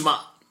Guzman.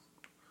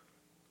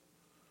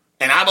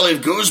 And I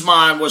believe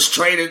Guzman was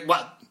traded,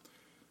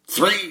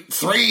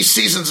 three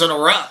seasons in a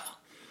row.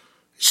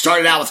 He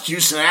started out with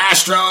Houston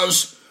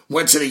Astros,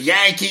 went to the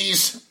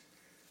Yankees,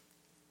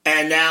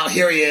 and now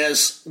here he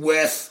is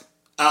with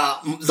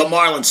the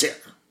Marlins here.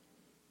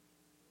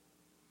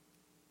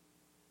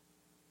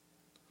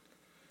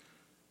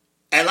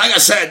 And like I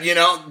said,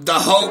 the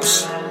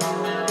hopes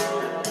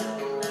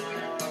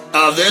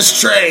of this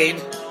trade,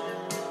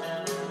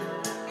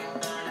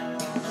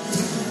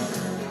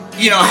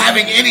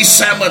 having any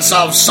semblance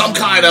of some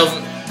kind of,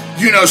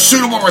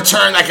 suitable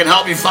return that can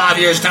help you 5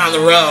 years down the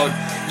road,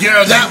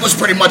 that was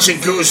pretty much in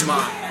Guzman.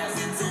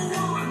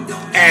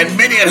 And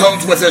many had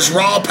hoped with his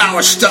raw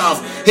power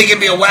stuff, he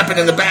could be a weapon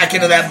in the back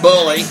end of that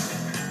bully.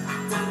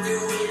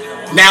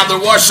 Now, there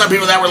were some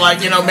people that were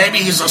like, maybe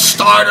he's a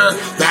starter.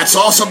 That's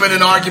also been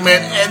an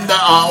argument in the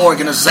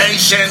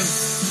organization.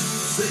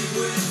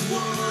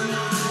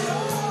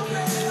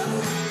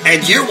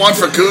 And year one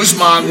for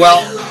Guzman,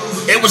 well,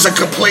 it was a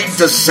complete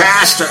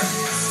disaster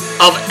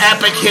of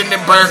epic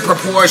Hindenburg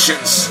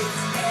proportions.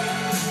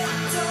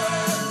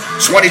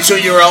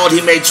 22-year-old,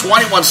 he made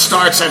 21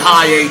 starts at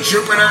High A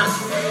Jupiter.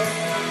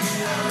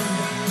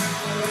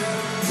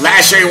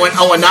 Last year he went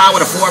 0-9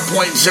 with a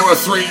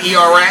 4.03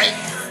 ERA.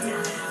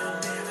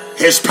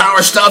 His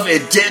power stuff,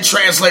 it did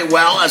translate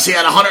well as he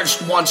had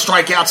 101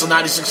 strikeouts and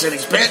 96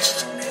 innings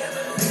pitched.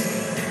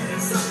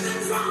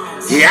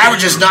 He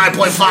averages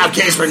 9.5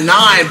 Ks per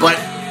 9, but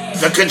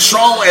the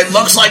control, it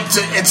looks like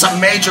it's a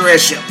major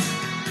issue.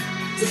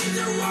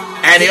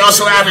 And he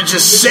also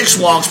averages 6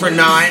 walks per 9,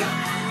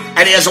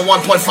 and he has a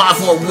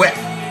 1.54 whip.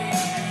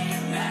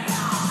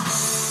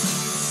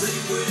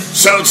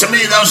 So to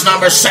me, those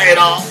numbers say it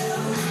all.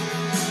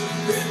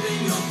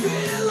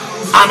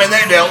 I mean,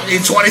 they do.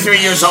 He's 23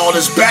 years old.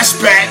 His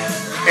best bet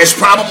is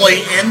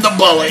probably in the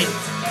bully.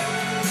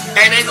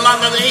 And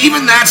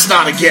even that's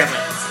not a given.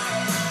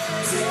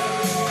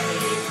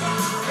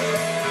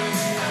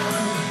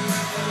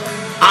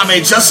 I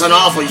mean, just an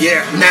awful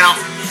year. Now,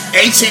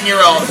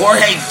 18-year-old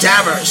Jorge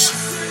Devers.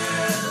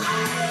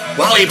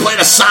 Well, he played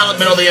a solid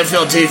middle of the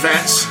infield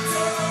defense.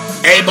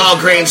 A-ball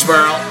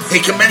Greensboro. He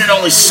committed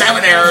only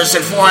 7 errors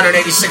in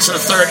 486 and a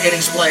third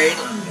innings played.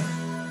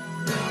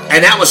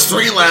 And that was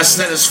 3 less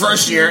than his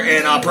first year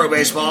in pro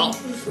baseball,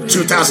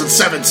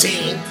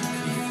 2017.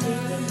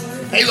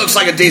 He looks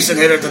like a decent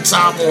hitter at the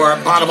top or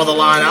bottom of the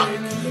lineup.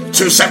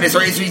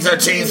 273,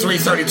 313,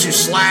 332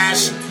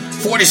 slash,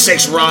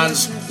 46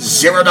 runs,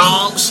 0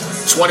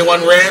 dogs,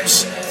 21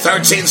 ribs,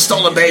 13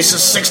 stolen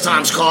bases, 6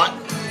 times caught,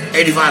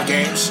 85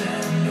 games.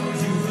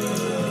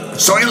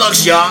 So he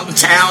looks young,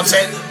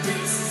 talented.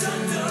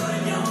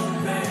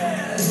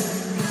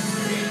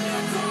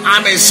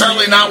 I mean,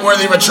 certainly not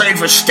worthy of a trade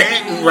for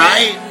Stanton,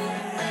 right?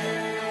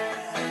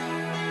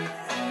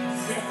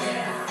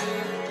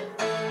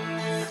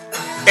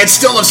 It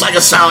still looks like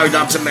a salary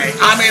dump to me.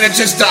 I mean, it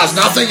just does.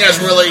 Nothing has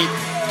really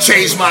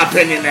changed my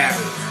opinion there.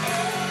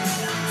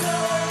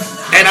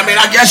 And I mean,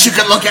 I guess you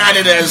could look at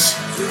it as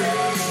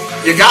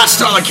you got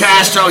Starlin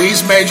Castro,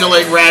 he's major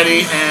league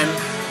ready, and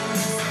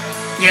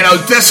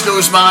this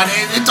Guzman,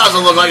 it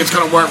doesn't look like it's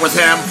going to work with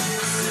him.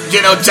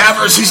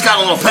 Devers, he's got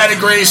a little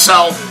pedigree,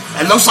 so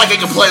it looks like he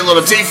can play a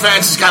little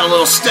defense. He's got a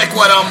little stick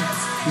with him,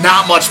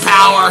 not much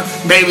power.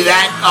 Maybe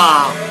that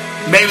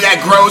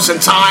grows in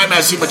time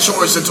as he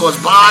matures into his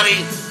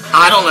body.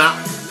 I don't know.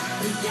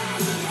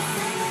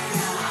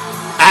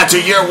 After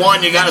year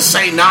one, you got to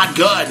say not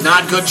good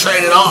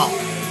trade at all.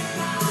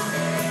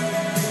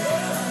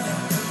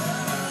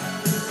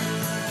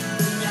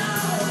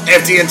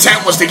 If the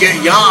intent was to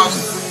get young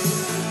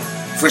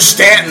for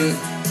Stanton,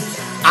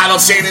 I don't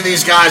see any of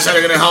these guys that are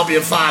going to help you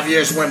in 5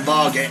 years win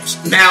ball games.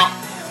 Now,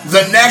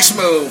 the next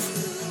move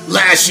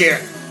last year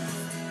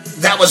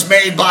that was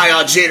made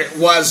by Jeter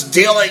was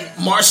dealing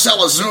Marcell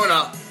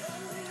Ozuna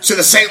to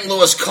the St.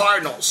 Louis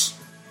Cardinals.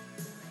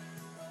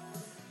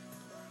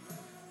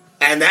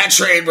 And that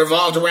trade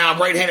revolved around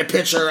right-handed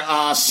pitcher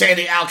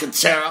Sandy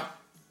Alcantara.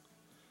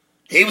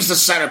 He was the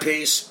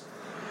centerpiece.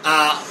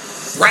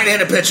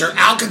 Right-handed pitcher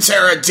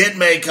Alcantara did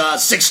make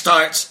 6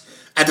 starts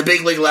at the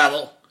big league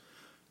level.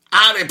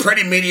 I mean,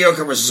 pretty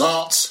mediocre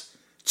results.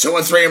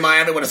 2-3 in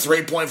Miami with a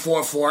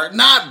 3.44.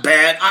 Not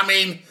bad. I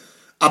mean,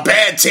 a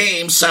bad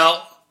team,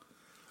 so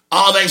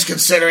all things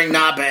considering,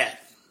 not bad.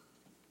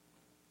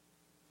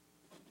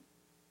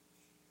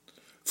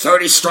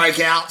 30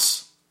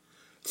 strikeouts,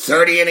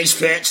 30 innings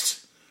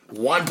pitched,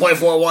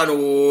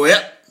 1.41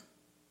 whip.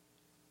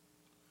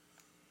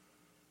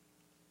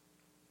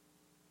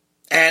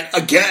 And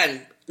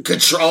again,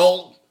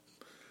 control,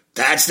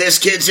 that's this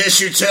kid's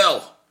issue too.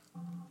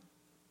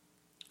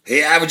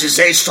 He averages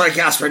 8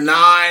 strikeouts per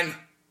 9.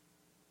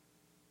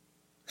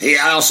 He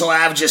also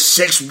averages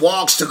 6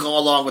 walks to go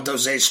along with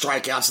those 8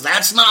 strikeouts.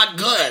 That's not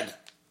good.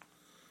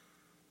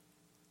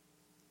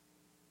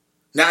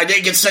 Now, he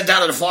did get sent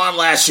down to the farm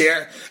last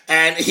year,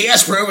 and he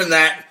has proven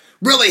that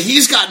Really,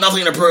 he's got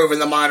nothing to prove in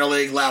the minor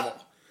league level.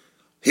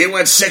 He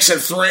went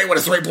 6-3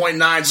 with a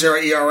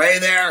 3.90 ERA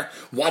there,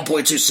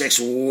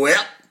 1.26 whip.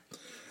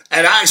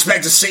 And I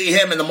expect to see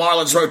him in the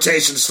Marlins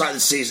rotation to start the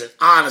season,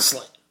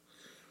 honestly.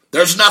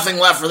 There's nothing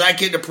left for that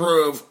kid to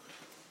prove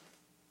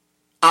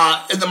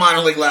in the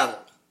minor league level.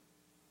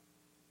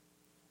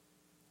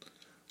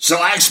 So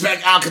I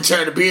expect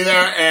Alcantara to be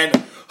there, and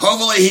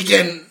hopefully he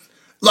can...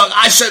 Look,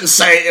 I shouldn't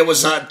say it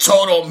was a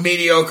total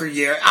mediocre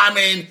year. I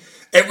mean,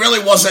 it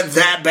really wasn't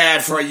that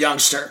bad for a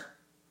youngster.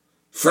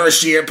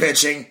 First year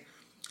pitching,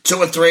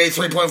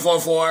 2-3,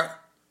 3.44.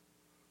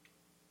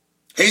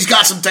 He's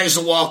got some things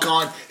to walk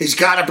on. He's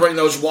got to bring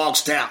those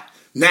walks down.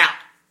 Now,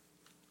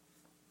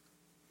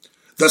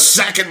 the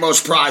second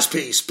most prized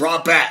piece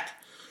brought back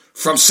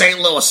from St.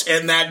 Louis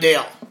in that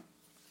deal.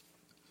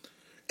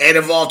 It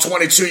involved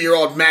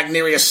 22-year-old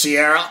Magneuris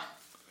Sierra,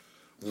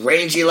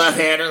 rangy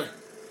left-hander.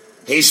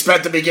 He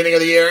spent the beginning of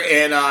the year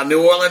in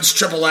New Orleans,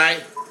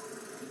 AAA.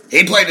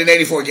 He played in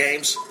 84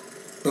 games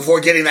before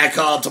getting that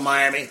call up to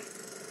Miami.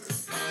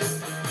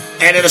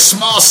 And in a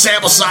small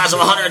sample size of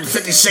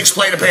 156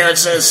 plate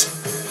appearances,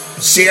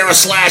 Sierra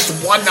slashed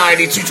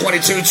 190,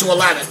 222,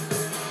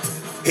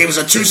 211. He was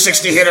a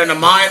 260 hitter in the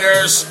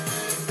minors,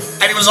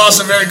 and he was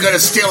also very good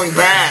at stealing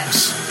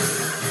bags.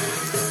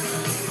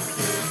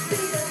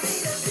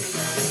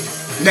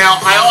 Now,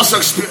 I also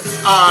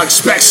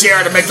expect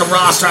Sierra to make the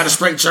roster out of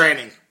spring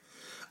training.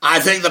 I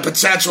think the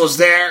potential is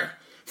there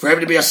for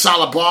him to be a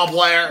solid ball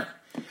player,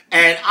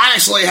 and I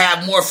actually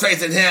have more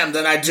faith in him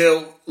than I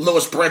do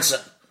Lewis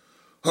Brinson,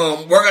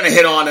 whom we're going to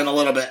hit on in a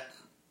little bit.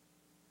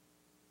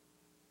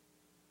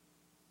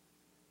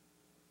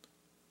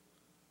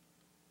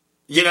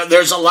 You know,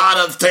 there's a lot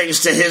of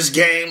things to his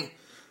game.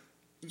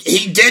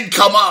 He did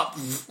come up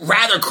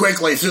rather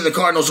quickly through the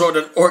Cardinals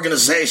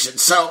organization.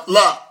 So,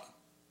 look,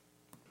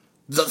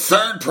 the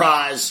third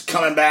prize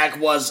coming back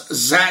was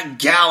Zach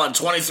Gallen,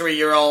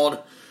 23-year-old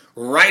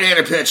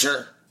right-handed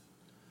pitcher.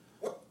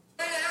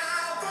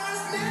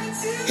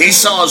 He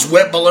saw his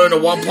whip balloon to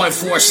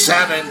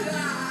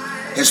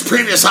 1.47. His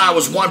previous high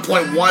was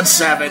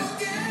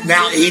 1.17.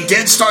 Now, he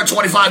did start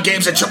 25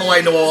 games at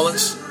AAA New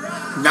Orleans,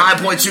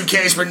 9.2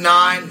 Ks per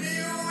 9.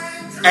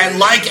 And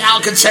like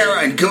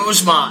Alcantara and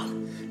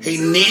Guzman, he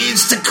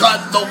needs to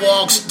cut the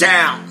walks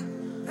down.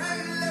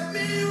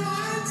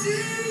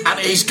 I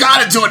mean, he's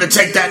got to do it to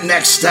take that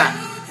next step.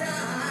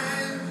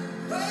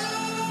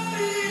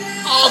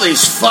 All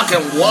these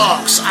fucking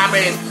walks. I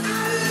mean,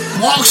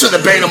 walks are the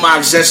bane of my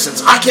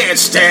existence. I can't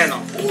stand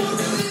them.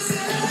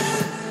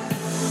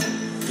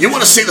 You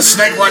want to see the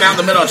snake run out in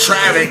the middle of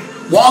traffic?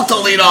 Walk the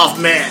leadoff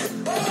man.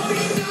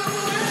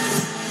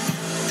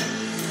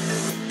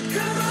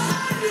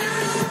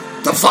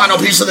 The final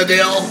piece of the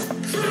deal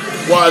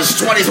was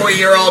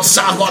 23-year-old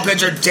southpaw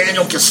pitcher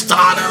Daniel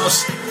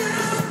Castanos.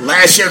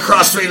 Last year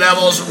crossed 3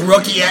 levels,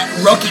 rookie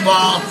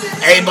ball,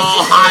 A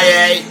ball, high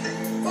A.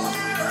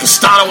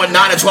 Castano went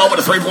 9-12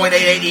 with a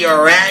 3.88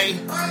 ERA.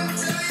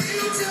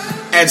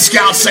 And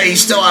scouts say he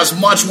still has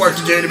much work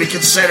to do to be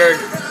considered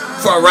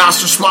for a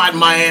roster spot in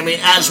Miami,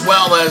 as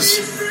well as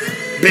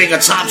being a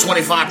top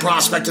 25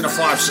 prospect in the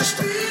farm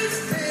system.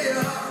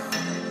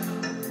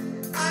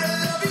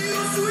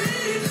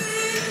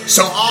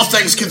 So all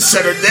things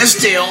considered, this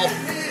deal,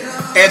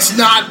 it is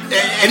not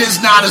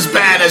as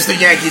bad as the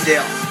Yankee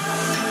deal.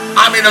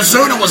 I mean,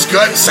 Ozuna was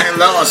good in St.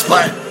 Louis,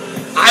 but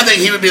I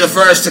think he would be the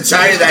first to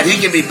tell you that he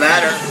can be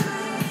better.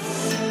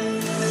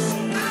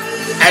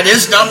 And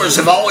his numbers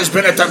have always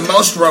been at their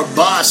most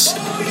robust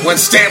when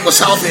Stan was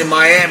healthy in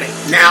Miami.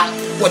 Now,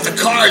 with the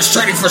Cards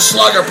trading for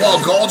slugger Paul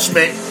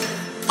Goldschmidt,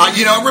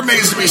 it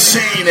remains to be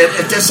seen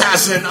if this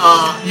has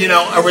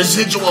a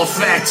residual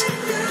effect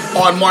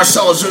on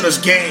Marcell Ozuna's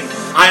game.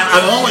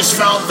 I've always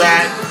felt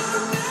that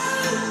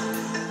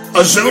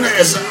Ozuna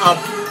is a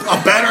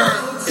better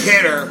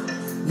hitter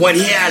when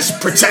he has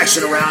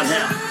protection around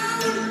him.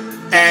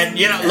 And,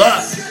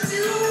 look,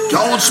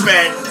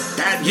 Goldschmidt,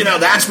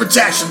 that's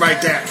protection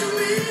right there.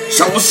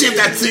 So we'll see if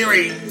that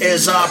theory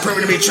is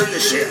proven to be true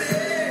this year.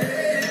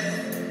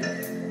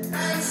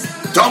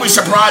 Don't be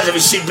surprised if you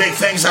see big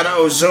things out of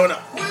Ozuna,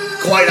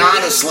 quite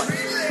honestly.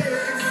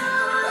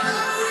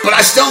 But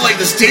I still think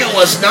this deal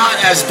is not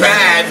as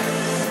bad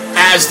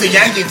as the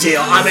Yankee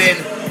deal. I mean,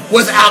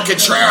 with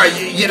Alcantara,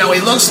 he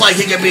looks like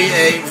he can be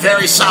a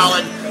very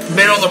solid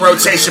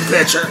middle-of-the-rotation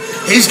pitcher.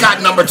 He's got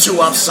number 2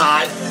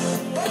 upside.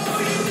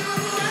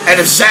 And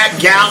if Zach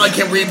Gallen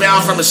can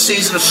rebound from a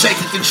season of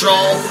shaky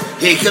control,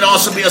 he could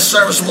also be a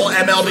serviceable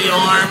MLB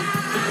arm.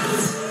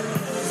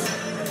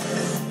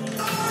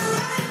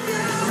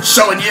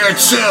 So in year 2,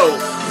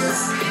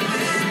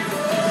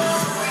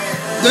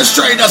 this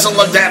trade doesn't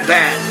look that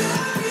bad.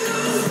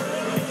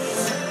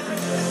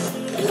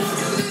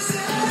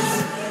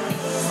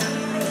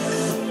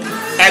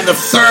 And the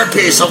third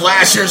piece of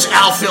last year's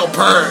outfield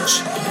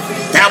purge,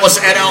 that was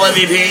NL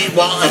MVP,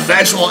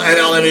 eventual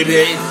NL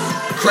MVP,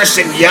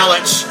 Christian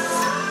Yelich.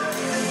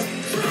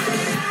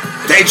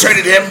 They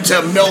traded him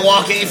to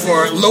Milwaukee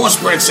for Lewis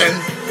Brinson,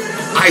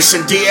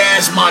 Isan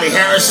Diaz, Monty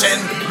Harrison,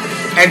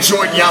 and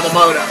Jordan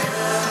Yamamoto.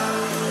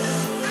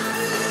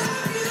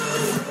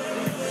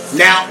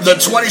 Now, the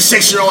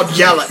 26-year-old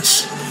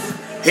Yelich,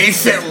 he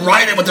fit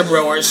right in with the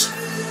Brewers.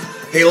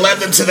 He led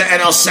them to the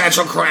NL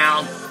Central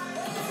crown.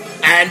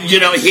 And,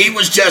 he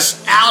was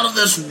just out of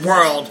this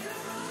world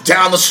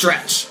down the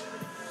stretch.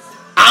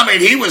 I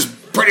mean, he was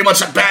pretty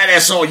much a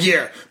badass all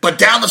year. But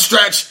down the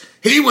stretch,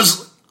 he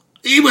was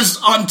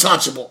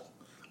untouchable.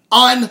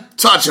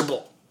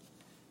 Untouchable.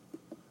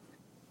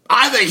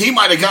 I think he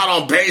might have got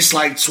on base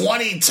like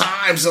 20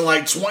 times and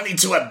like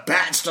 22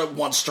 at-bats to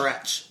one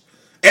stretch.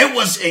 It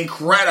was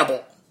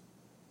incredible.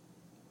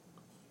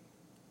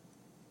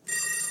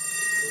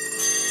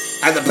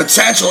 And the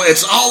potential,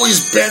 it's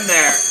always been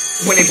there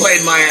when he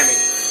played Miami.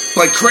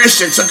 But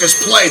Christian took his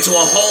play to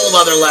a whole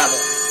other level.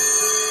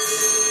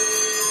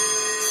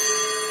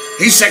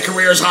 He set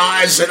career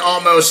highs and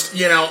almost,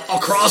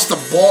 across the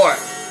board.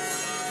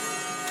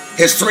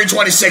 His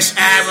 .326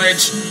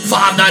 average,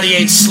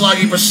 .598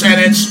 slugging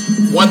percentage,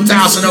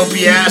 1,000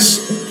 OPS,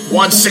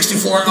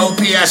 164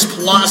 OPS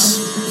plus.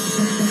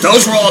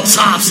 Those were all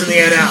tops in the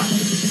NL.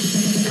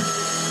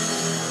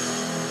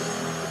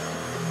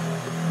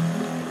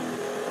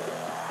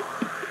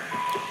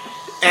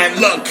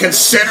 And look,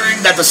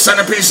 considering that the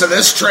centerpiece of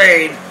this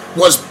trade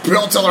was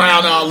built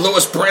around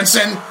Lewis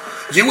Brinson,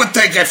 you would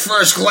think at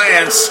first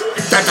glance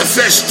that the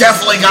Fish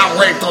definitely got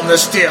raped on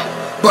this deal.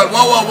 But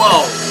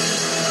whoa.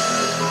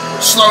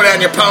 Slow down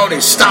your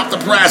ponies. Stop the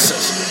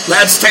presses.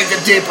 Let's take a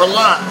deeper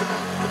look.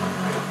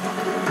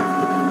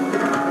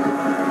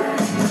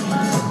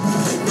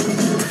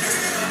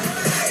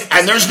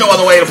 And there's no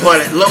other way to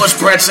put it. Lewis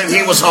Brinson,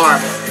 he was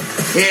horrible.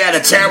 He had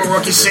a terrible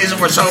rookie season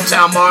for his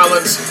hometown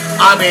Marlins.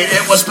 I mean,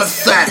 it was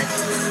pathetic.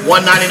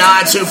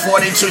 199,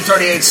 240,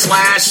 238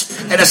 slash,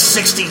 and a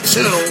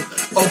 62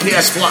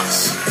 OPS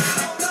plus.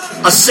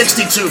 A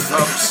 62,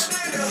 folks.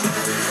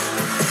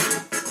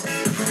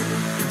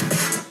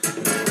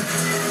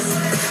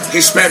 He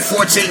spent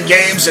 14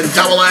 games in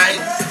AA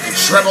and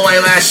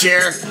AAA last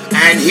year,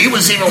 and he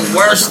was even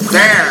worse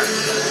there.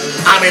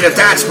 I mean, if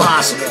that's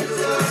possible.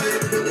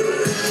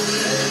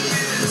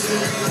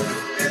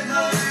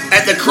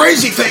 And the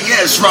crazy thing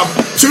is, from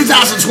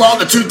 2012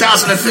 to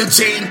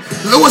 2015,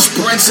 Lewis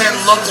Brinson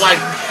looked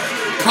like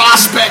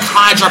prospect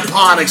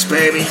hydroponics,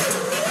 baby.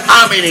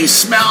 I mean, he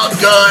smelled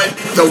good,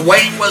 the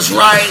weight was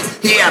right,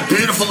 he had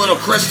beautiful little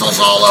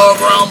crystals all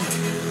over him.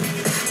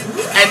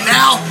 And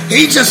now,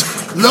 he just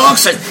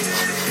looks and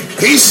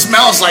he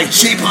smells like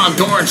cheap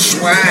Honduran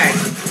swag.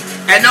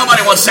 And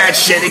nobody wants that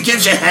shit. It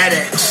gives you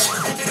headaches.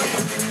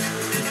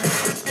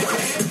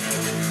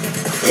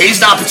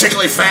 He's not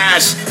particularly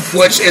fast,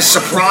 which is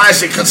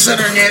surprising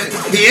considering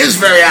he is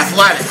very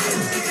athletic.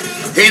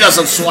 He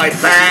doesn't swipe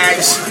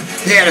bags.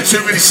 He had a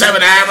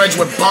 257 average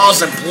with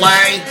balls in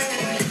play.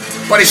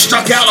 But he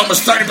struck out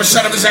almost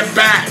 30% of his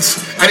at-bats.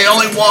 And he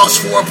only walks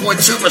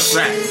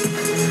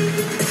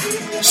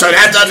 4.2%. So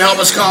that doesn't help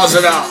his cause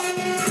at all.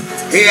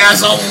 He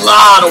has a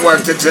lot of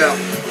work to do.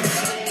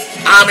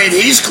 I mean,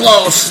 he's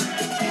close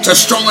to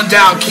strolling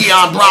down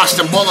Keon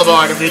Broxton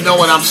Boulevard, if you know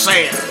what I'm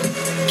saying.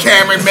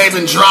 Cameron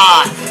Maben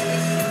Drive.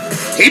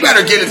 He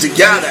better get it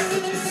together.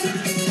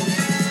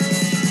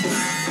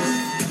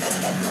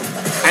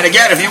 And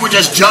again, if you were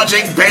just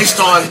judging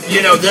based on,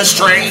 this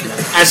trade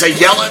as a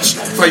Yelich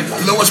for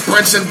Lewis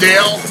Brinson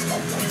deal,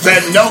 then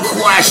no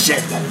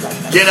question,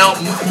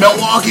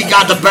 Milwaukee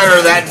got the better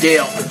of that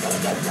deal.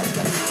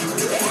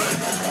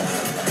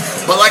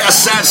 But like I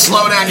said,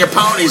 slow down your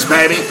ponies,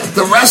 baby.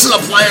 The rest of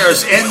the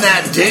players in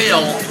that deal,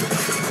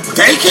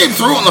 they came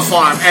through on the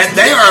farm, and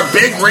they are a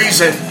big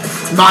reason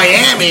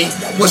Miami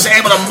was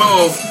able to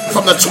move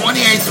from the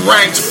 28th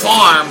ranked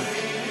farm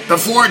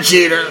before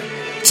Jeter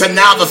to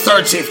now the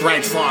 13th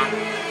ranked farm.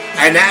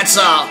 And that's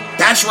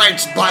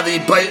ranked by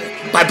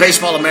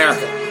Baseball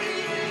America.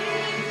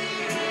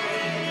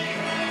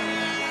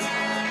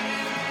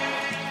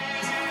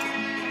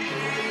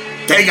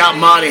 They got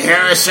Monty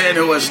Harrison,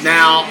 who is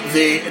now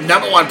the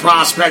number one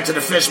prospect in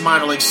the Fish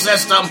minor league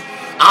system.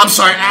 I'm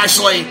sorry,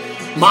 actually,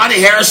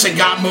 Monty Harrison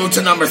got moved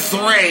to number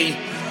 3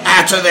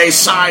 after they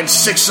traded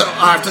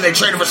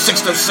for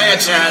Sixto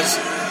Sanchez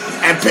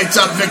and picked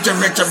up Victor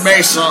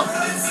Mesa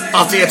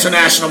off the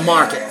international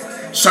market.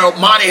 So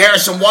Monty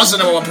Harrison was the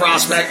number one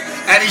prospect,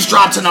 and he's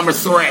dropped to number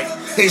 3.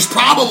 He's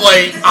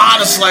probably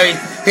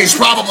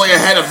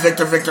ahead of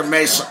Victor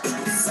Mesa.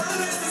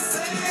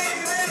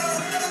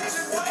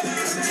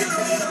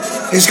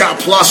 He's got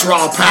plus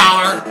raw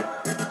power.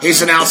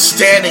 He's an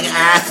outstanding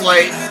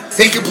athlete.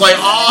 He can play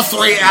all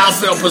 3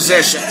 outfield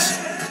positions.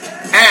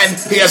 And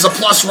he has a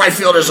plus right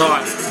fielder's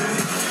arm.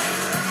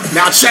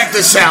 Now check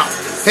this out.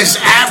 His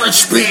average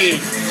speed,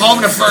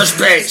 home to first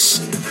base,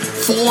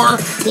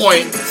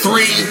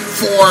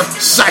 4.34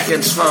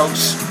 seconds,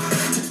 folks.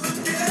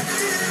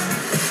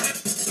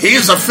 He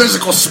is a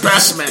physical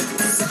specimen.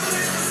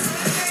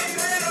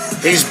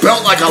 He's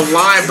built like a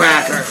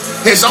linebacker.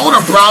 His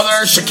older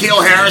brother,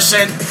 Shaquille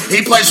Harrison,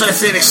 he plays for the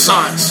Phoenix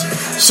Suns.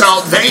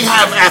 So they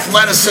have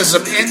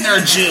athleticism in their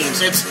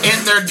genes. It's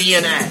in their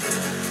DNA.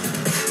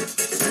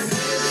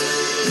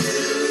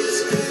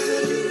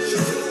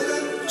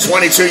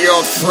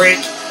 .22-year-old freak.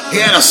 He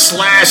had a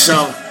slash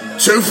of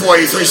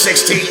 240,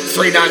 316,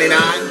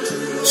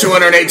 399,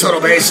 208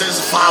 total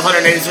bases,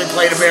 583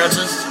 plate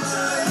appearances,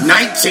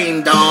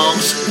 19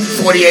 dogs,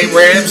 48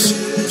 ribs,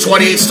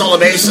 28 stolen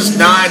bases,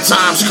 9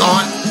 times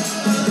caught.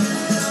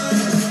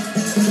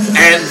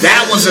 And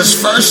that was his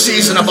first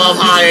season above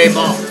high A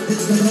ball.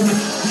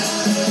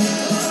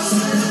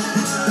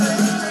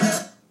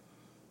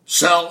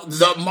 So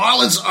the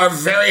Marlins are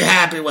very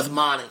happy with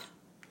Monty.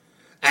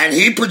 And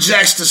he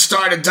projects to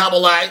start at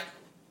Double-A.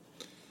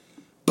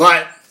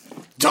 But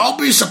don't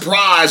be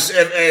surprised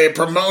if a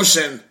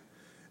promotion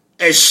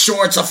is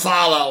sure to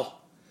follow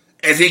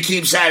if he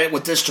keeps at it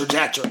with this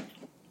trajectory.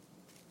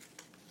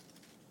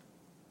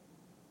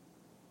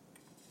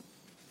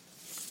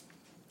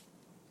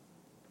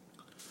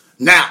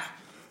 Now,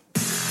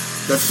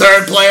 the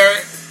third player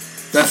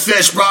the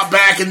Fish brought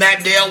back in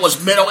that deal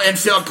was middle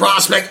infield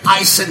prospect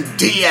Isan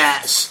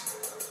Diaz.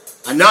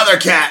 Another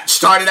cat,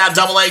 started out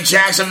Double-A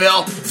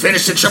Jacksonville,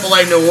 finished in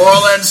Triple-A New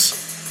Orleans.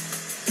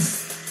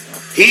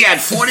 He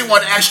had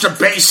 41 extra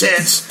base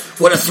hits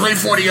with a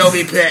 340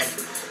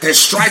 OBP. His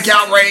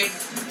strikeout rate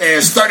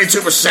is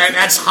 32%.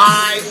 That's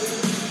high.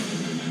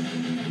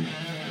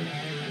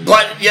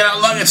 But,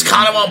 look, it's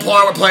kind of on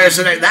par with players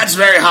today. That's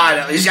very high,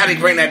 though. He's got to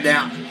bring that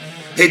down.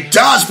 He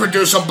does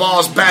produce some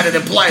balls batted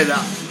in play,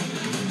 though.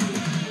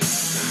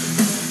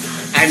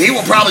 And he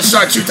will probably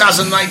start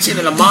 2019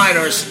 in the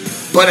minors.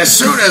 But as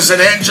soon as an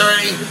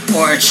injury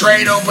or a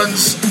trade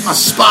opens a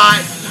spot,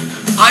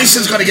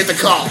 Ison's going to get the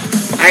call.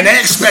 And they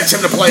expect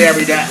him to play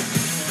every day.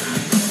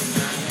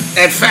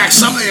 In fact,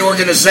 some of the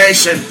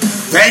organization,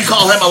 they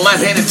call him a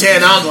left-handed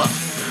Dan Uggla.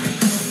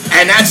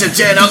 And that's if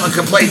Dan Uggla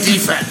can play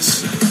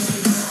defense.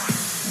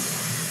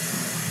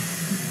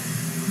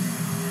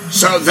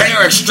 So they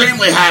are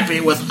extremely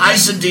happy with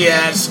Isan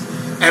Diaz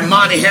and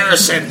Monty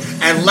Harrison.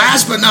 And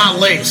last but not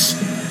least,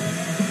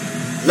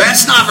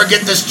 let's not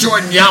forget this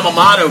Jordan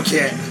Yamamoto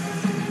kid.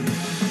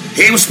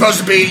 He was supposed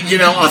to be,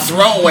 a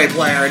throwaway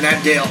player in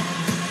that deal.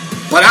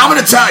 But I'm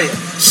going to tell you,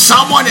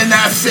 someone in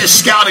that Fish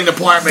scouting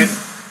department,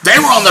 they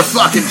were on their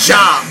fucking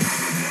job.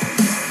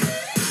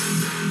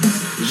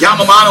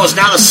 Yamamoto is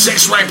now the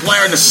 6th-ranked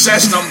player in the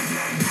system.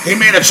 He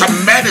made a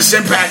tremendous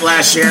impact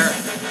last year.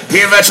 He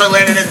eventually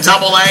landed in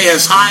Double-A,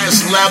 his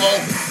highest level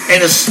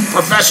in his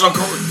professional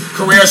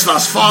careers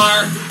thus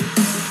far.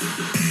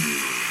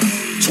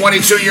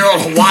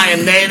 22-year-old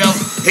Hawaiian native.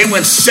 He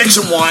went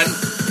 6-1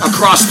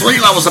 across 3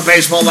 levels of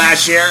baseball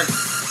last year,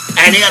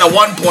 and he had a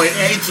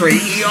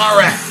 1.83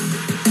 ERA.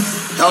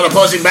 Held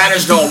opposing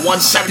batters to a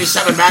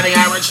 177 batting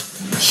average,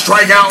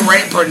 strikeout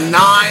rate per 9,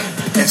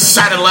 and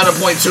sat at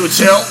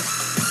 11.22,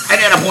 and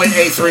he had a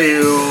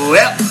 .83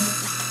 whip.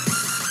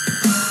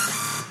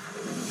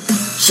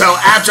 So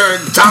after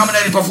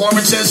dominating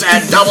performances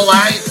at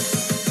Double-A,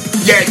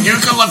 you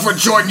can look for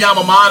Jordan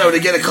Yamamoto to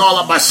get a call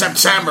up by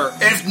September,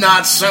 if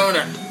not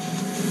sooner.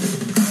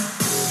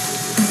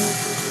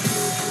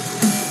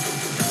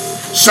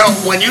 So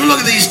when you look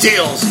at these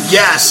deals,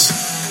 yes,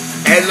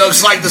 it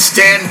looks like the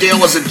Stanton deal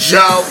was a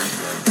joke.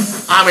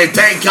 I mean,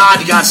 thank God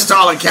you got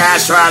Starlin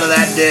Castro out of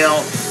that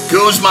deal.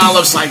 Guzman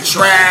looks like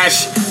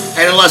trash.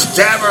 And unless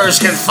Devers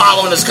can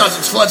follow in his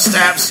cousin's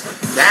footsteps,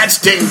 that's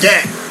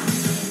ding-ding.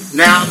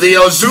 Now, the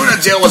Ozuna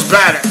deal was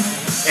better.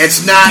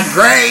 It's not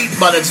great,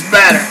 but it's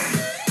better.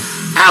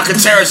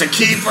 Alcantara's a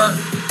keeper.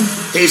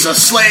 He's a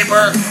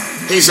sleeper.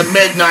 He's a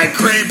midnight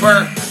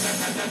creeper.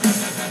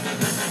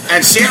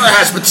 And Sierra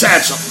has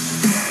potential.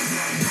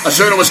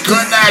 Ozuna was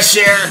good last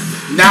year.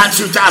 Not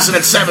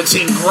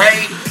 2017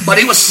 great, but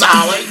he was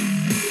solid.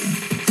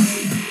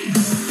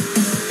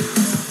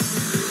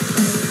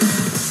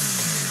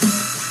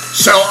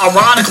 So,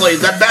 ironically,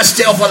 the best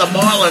deal for the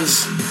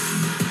Marlins,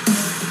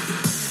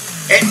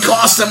 it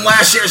cost them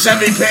last year's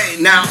MVP.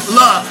 Now,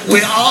 look,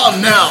 we all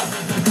know,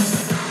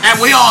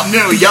 and we all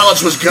knew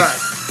Yelich was good.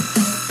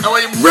 I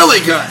mean, really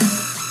good.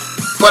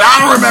 But I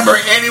don't remember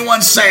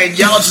anyone saying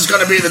Yelich is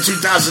going to be the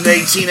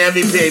 2018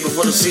 MVP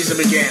before the season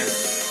began.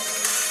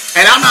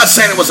 And I'm not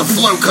saying it was a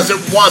fluke, because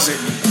it wasn't.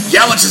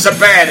 Yelich is a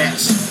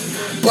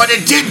badass. But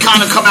it did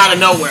kind of come out of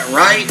nowhere,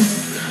 right?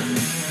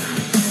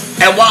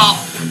 And while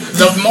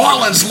the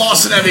Marlins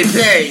lost an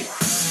MVP,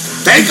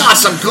 they got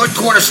some good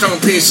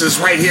cornerstone pieces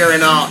right here in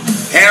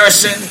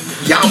Harrison,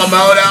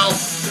 Yamamoto.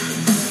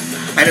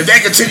 And if they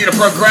continue to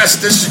progress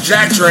this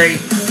trajectory,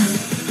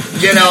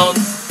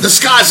 the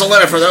sky's the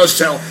limit for those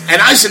two.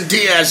 And Isan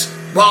Diaz,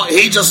 well,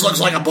 he just looks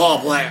like a ball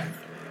player.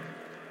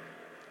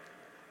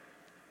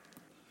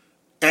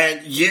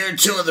 And year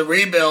 2 of the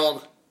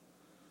rebuild,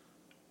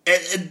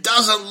 it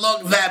doesn't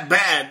look that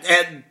bad.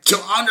 And to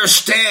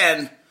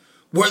understand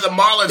where the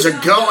Marlins are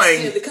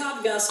going,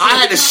 I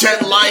had to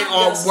shed light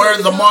on where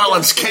the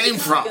Marlins came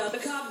from.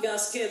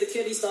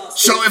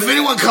 So if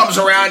anyone comes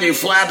around you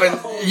flapping,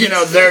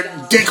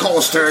 their dick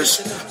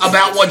holsters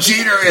about what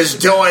Jeter is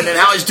doing and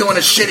how he's doing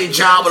a shitty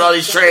job with all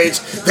these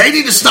trades, they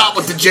need to stop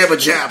with the jibba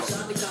jabba.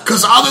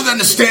 Because other than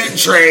the Stanton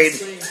trade,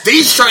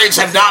 these trades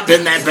have not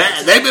been that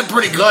bad. They've been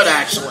pretty good,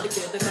 actually.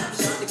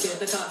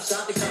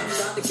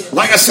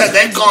 Like I said,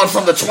 they've gone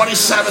from the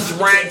 27th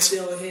ranked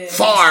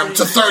farm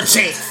to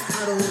 13th.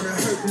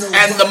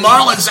 And the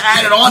Marlins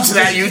added on to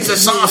that youth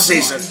this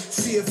offseason.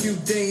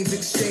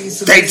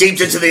 They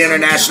deeped into the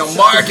international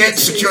market,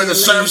 secured the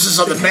services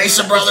of the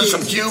Mesa brothers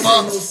from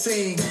Cuba.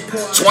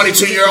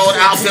 22-year-old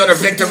outfielder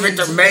Victor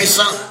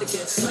Mesa.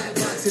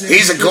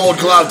 He's a Gold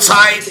Glove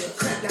type.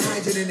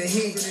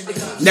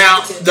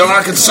 Now, there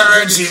are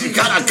concerns. He's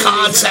got a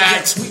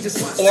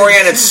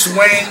contact-oriented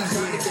swing.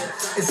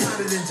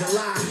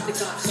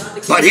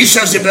 But he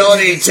shows the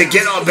ability to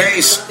get on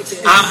base.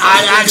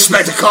 I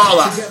expect a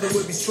call-up.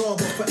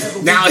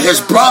 Now,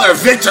 his brother,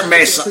 Victor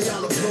Mesa,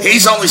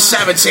 he's only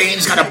 17.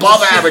 He's got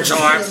above-average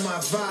arm.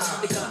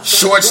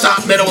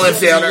 Shortstop, middle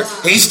infielder.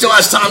 He still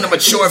has time to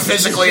mature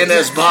physically into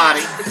his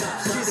body.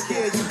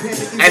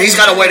 And he's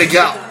got a way to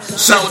go.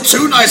 So,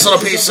 two nice little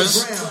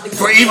pieces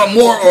for even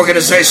more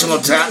organizational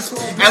depth.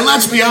 And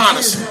let's be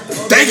honest,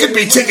 they could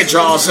be ticket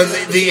draws in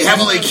the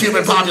heavily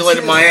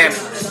Cuban-populated Miami.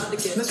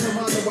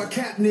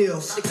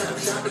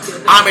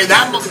 I mean,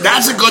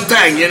 that's a good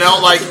thing, you know,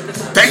 like,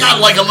 they got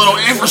like a little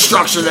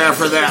infrastructure there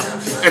for them.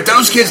 If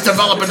those kids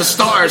develop into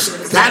stars,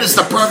 that is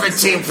the perfect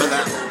team for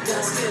them.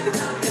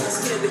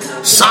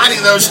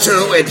 Signing those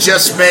two, it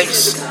just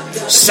makes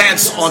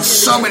sense on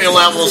so many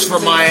levels for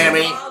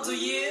Miami.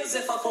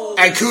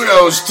 And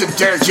kudos to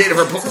Derek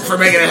Jeter for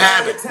making it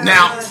happen.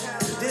 Now,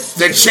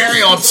 the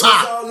cherry on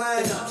top,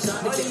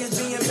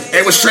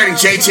 it was trading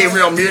JT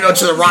Realmuto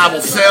to the rival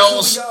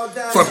Phils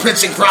for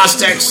pitching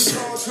prospects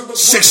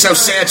Sixto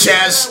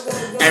Sanchez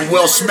and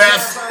Will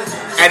Smith.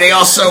 And they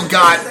also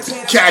got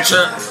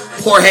catcher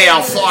Jorge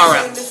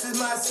Alfaro.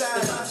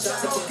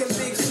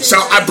 So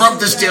I broke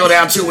this deal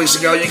down 2 weeks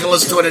ago. You can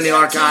listen to it in the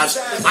archives.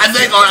 I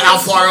think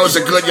Alfaro is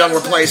a good young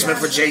replacement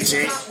for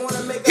JT.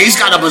 He's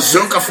got a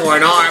bazooka for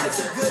an arm.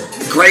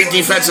 Great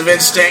defensive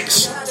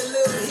instincts.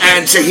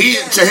 And to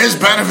his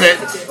benefit,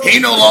 he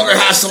no longer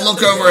has to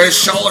look over his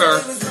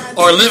shoulder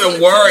or live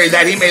in worry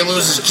that he may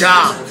lose his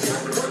job.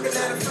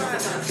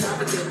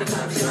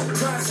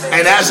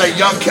 And as a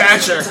young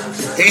catcher,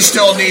 he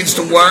still needs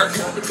to work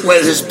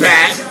with his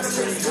bat.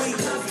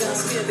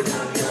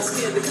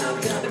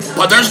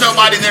 But there's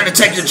nobody there to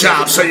take your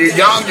job. So you're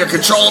young, you're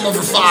controllable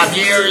for 5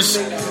 years,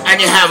 and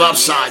you have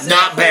upside.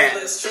 Not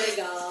bad.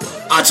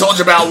 I told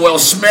you about Will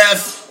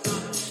Smith.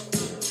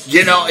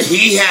 You know,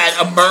 he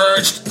had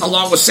emerged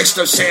along with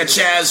Sixto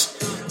Sanchez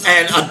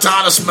and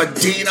Adonis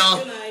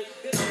Medina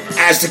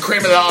as the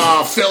cream of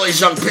the Phillies'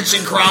 young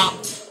pitching crop.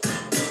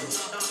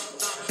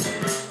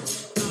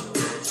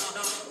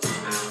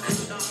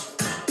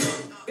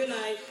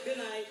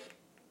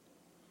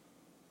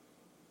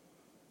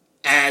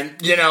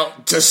 And, you know,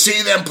 to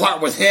see them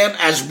part with him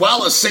as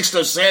well as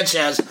Sixto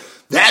Sanchez,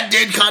 that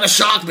did kind of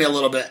shock me a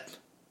little bit.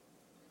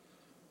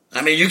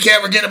 I mean, you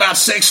can't forget about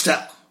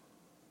Sixto.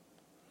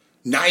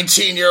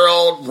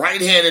 19-year-old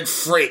right-handed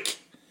freak.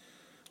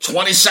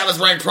 27th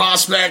ranked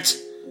prospect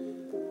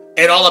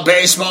in all of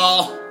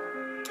baseball.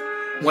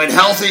 When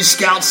healthy,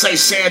 scouts say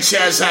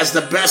Sanchez has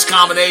the best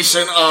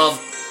combination of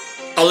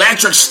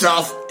electric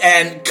stuff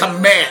and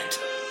command.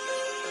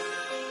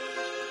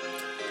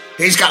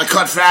 He's got a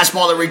cut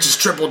fastball that reaches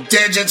triple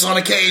digits on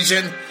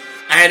occasion.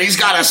 And he's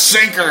got a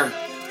sinker.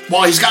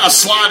 Well, he's got a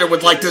slider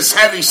with like this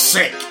heavy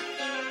sink.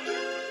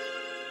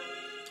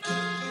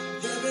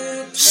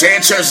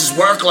 Sanchez's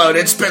workload,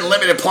 it's been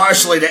limited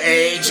partially to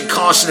age and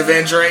caution of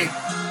injury.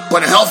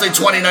 But a healthy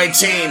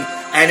 2019,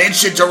 and it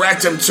should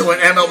direct him to an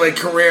MLB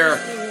career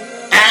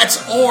at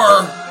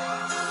or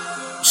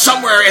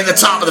somewhere in the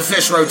top of the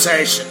Fish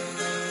rotation.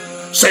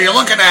 So you're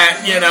looking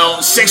at, you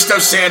know,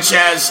 Sixto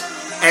Sanchez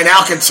and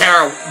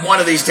Alcantara one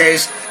of these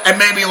days, and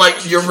maybe like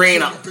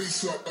Urena.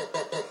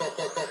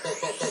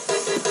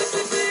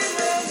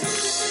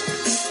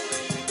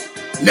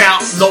 Now,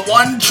 the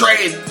one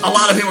trade a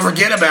lot of people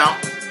forget about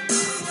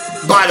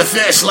by the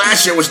Fish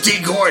last year was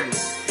Dee Gordon.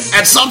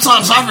 And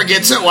sometimes I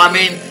forget too. I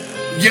mean,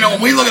 you know,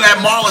 when we look at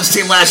that Marlins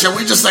team last year,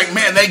 we just think,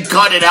 man, they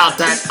gutted out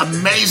that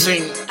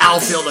amazing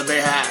outfield that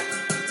they had.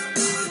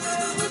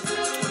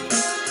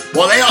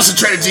 Well, they also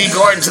traded Dee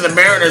Gordon to the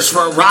Mariners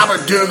for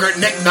Robert Dugert,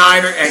 Nick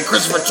Neidert, and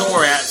Christopher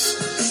Torres.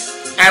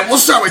 And we'll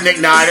start with Nick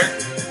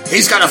Neidert.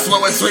 He's got a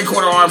fluid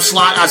three-quarter arm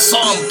slot. I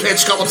saw him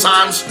pitch a couple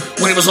times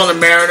when he was on the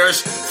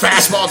Mariners.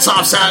 Fastball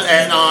tops out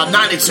at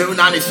 92,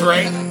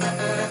 93.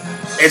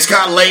 It's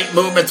got late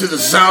movement through the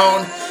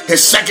zone.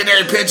 His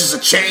secondary pitch is a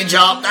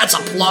changeup. That's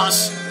a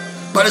plus.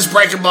 But his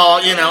breaking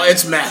ball, you know,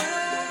 it's meh.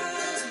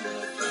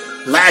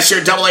 Last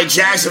year, AA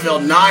Jacksonville,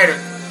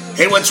 Neidert.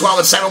 He went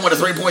 12-7 with a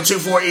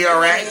 3.24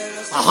 ERA,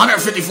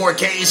 154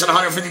 Ks and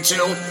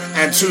 152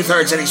 and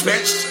 2/3 innings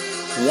pitched,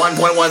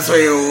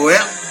 1.13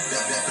 whip.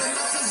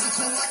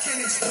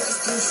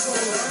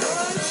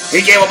 He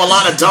gave him a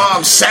lot of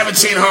dogs,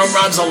 17 home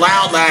runs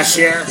allowed last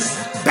year.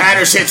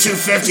 Batters hit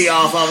 250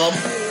 off of him.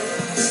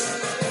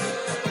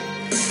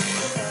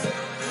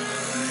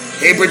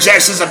 He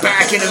projects as a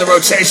back into the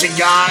rotation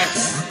guy.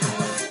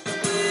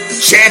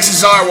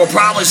 Chances are we'll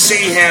probably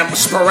see him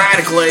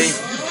sporadically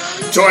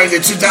during the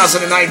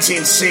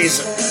 2019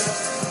 season.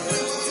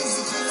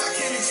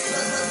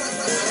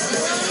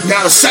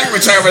 Now, the second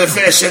return for the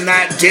Fish in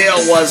that deal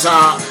was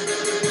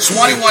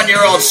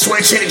 21-year-old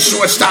switch-hitting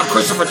shortstop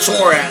Christopher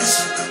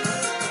Torres.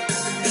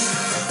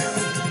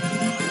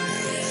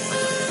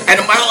 And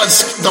the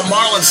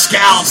Marlins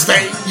scouts,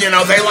 they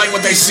like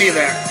what they see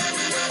there.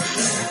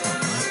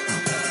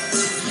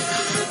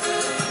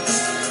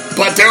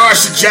 But there are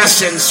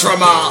suggestions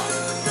from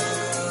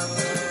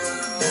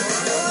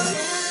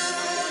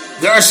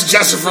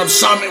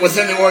some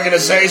within the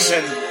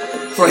organization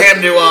for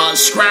him to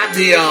scrap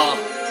the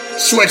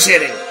switch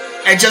hitting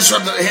and just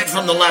hit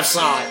from the left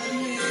side.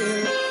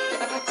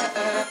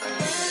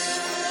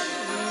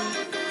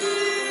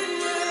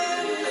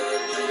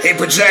 He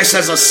projects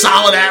as a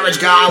solid average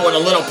guy with a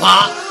little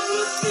pop.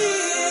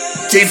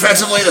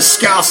 Defensively, the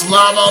scouts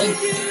love him.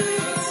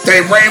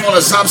 They rave on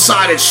his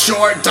upside at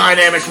short,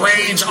 dynamic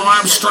range,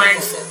 arm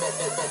strength,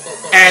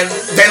 and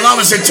they love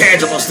his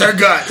intangibles. They're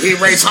good. He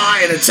rates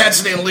high in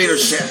intensity and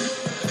leadership.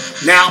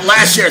 Now,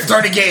 last year,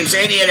 30 games,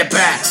 88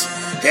 at-bats.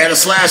 He had a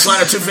slash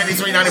line of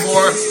 253,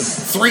 94,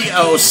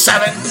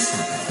 307.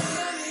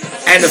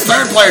 And the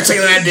third player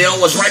taking that deal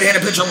was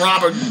right-handed pitcher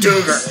Robert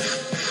Duger.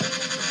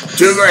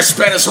 Duger has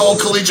spent his whole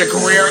collegiate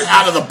career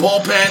out of the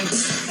bullpen,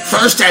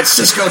 first at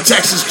Cisco,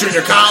 Texas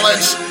Junior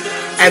College,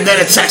 and then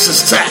at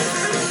Texas Tech.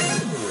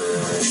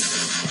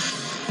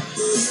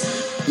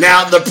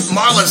 Now, the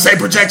Marlins, they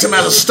project him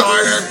as a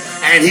starter,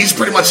 and he's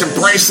pretty much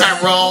embraced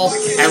that role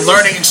and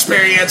learning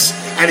experience,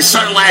 and he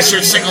started last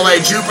year at Single-A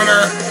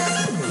Jupiter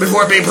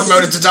before being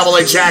promoted to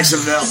Double-A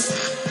Jacksonville.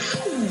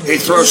 He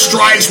throws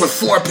strikes with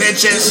 4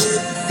 pitches.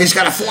 He's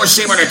got a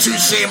 4-seamer and a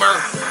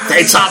 2-seamer.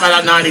 They top out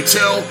at 92.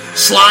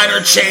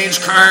 Slider,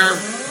 change, curve.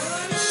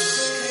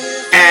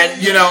 And,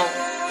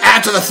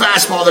 after the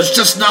fastball, there's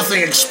just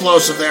nothing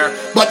explosive there.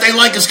 But they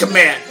like his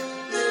command.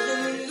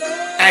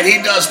 And he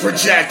does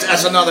project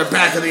as another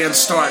back-of-the-end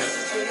starter.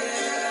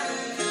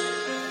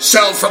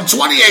 So, from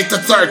 28th to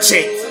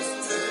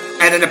 13th,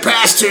 and in the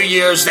past 2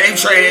 years, they've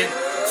traded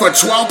for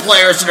 12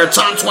 players in their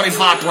top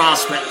 25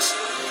 prospects.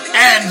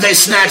 And they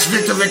snatched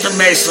Victor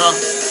Mesa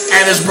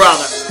and his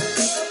brother.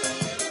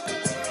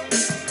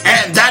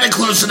 And that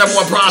includes the number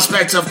 1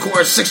 prospect, of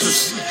course,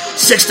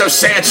 Sixto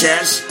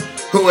Sanchez,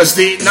 who is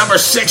the number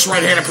 6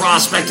 right-handed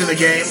prospect in the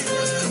game,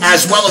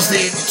 as well as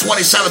the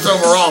 27th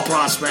overall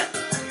prospect.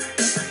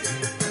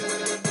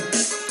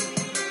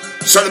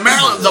 So the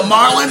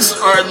Marlins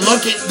are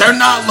looking, they're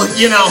not, they've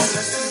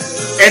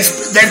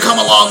come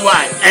a long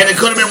way. And it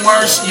could have been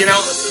worse,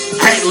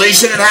 Hey, at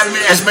least you didn't have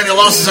as many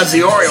losses as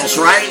the Orioles,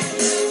 right?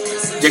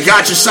 You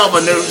got yourself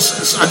a new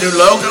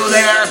logo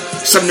there,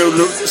 some new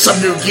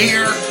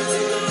gear.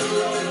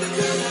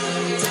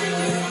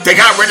 They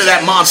got rid of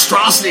that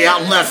monstrosity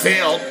out in left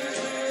field.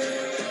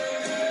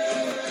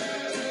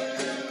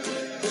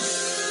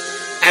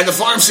 And the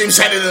farm seems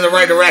headed in the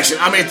right direction.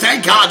 I mean,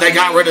 thank God they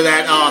got rid of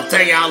that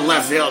thing out in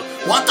left field.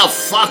 What the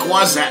fuck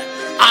was that?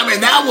 I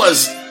mean, that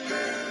was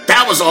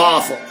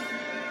awful.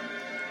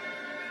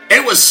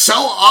 It was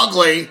so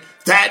ugly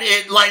that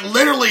it,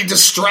 literally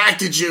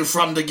distracted you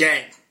from the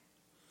game.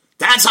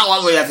 That's how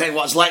ugly that thing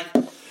was.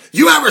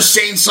 You ever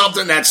seen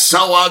something that's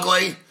so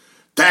ugly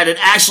that it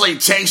actually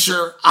takes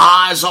your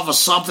eyes off of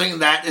something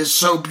that is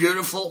so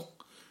beautiful?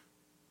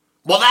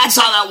 Well, that's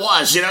how that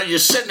was. You're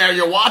sitting there,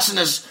 you're watching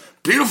this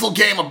beautiful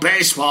game of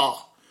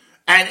baseball,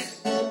 and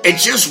it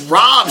just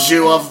robs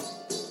you of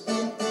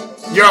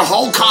your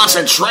whole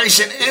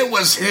concentration. It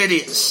was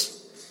hideous.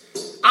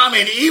 I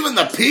mean, even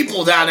the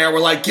people down there were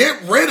like,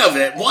 get rid of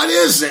it. What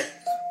is it?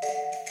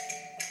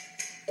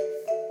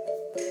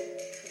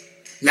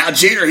 Now,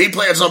 Jeter, he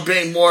plans on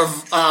being more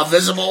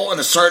visible and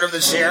assertive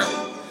this year.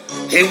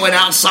 He went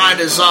outside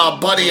his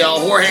buddy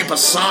Jorge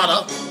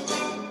Posada.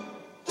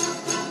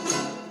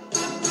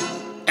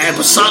 And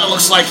Posada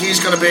looks like he's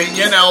going to be,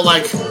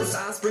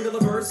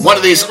 one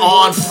of these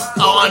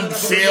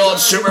on-field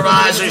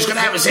supervisors. He's going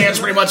to have his hands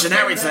pretty much in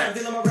everything.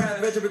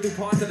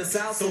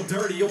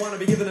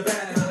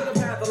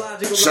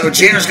 So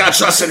Jeter's got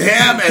trust in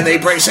him, and they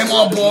brings him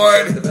on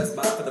board.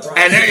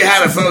 And there you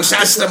have it, folks.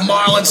 That's the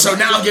Marlins. So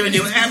now I'm giving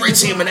you every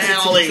team in the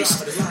NL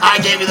East. I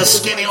gave you the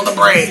Skinny on the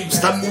Braves,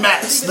 the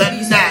Mets, the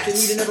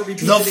Nats,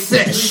 the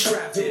Fish.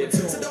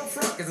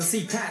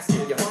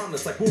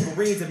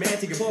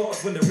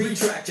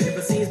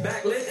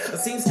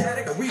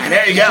 And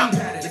there you go.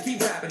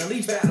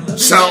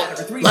 So,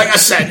 like I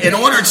said, in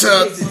order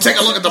to take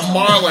a look at the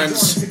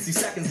Marlins,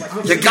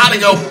 you got to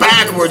go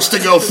backwards to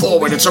go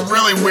forward. It's a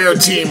really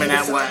weird team in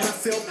that way.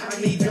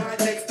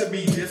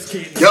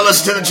 You're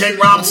listening to the Jake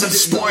Robinson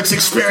Sports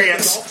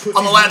Experience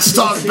on the Let's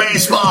Talk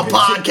Baseball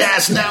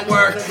Podcast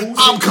Network.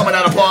 I'm coming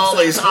out of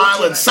Pawleys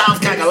Island, South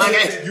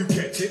Kakalaki.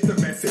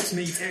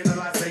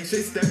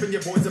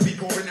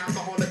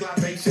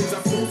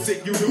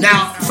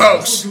 Now,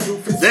 folks,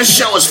 this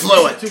show is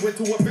fluid.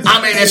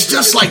 I mean, it's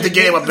just like the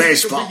game of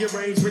baseball.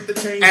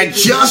 And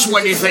just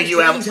when you think you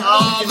have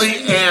all the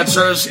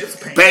answers,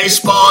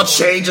 baseball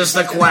changes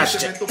the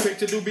question.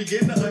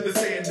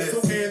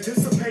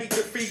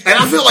 And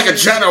I feel like a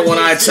general when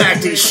I attack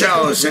these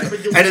shows. And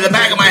in the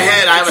back of my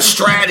head, I have a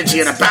strategy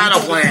and a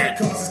battle plan.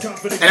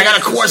 And I got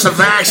a course of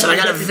action. I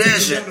got a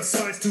vision.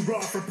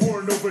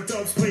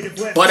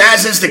 But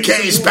as is the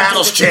case,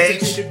 battles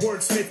change,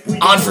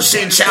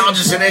 unforeseen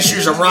challenges and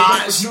issues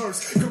arise,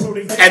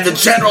 and the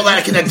general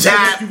that can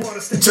adapt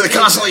to the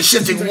constantly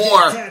shifting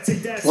war,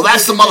 well,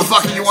 that's the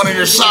motherfucker you want on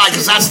your side,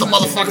 because that's the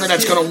motherfucker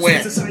that's going to win.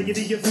 And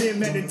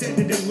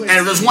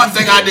if there's one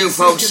thing I do,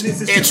 folks,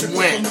 it's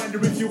win.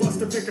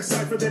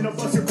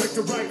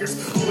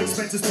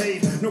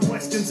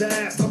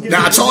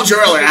 Now, I told you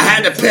earlier, I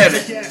had to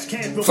pivot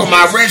from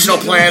my original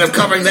plan of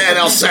covering the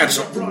NL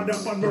Central.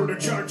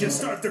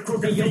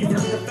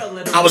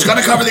 I was going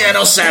to cover the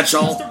NL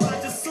Central,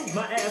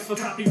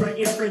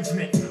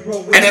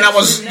 and then I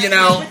was, and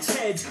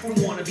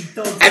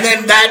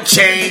then that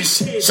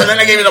changed, so then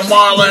I gave you the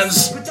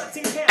Marlins,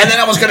 and then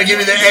I was going to give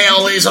you the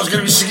AL East, I was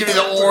going to give you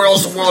the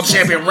Orioles, the world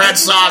champion Red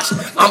Sox.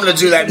 I'm going to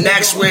do that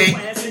next week.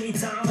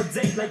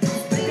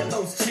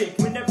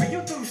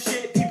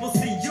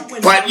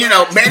 But,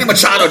 Manny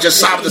Machado just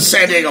signed with the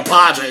San Diego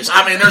Padres.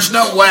 I mean, there's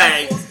no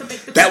way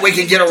that we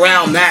can get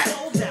around that.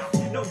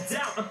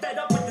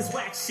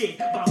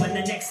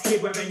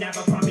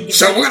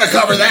 So we're going to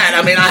cover that.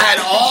 I mean, I had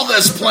all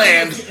this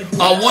planned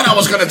on what I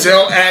was going to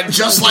do, and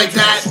just like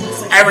that,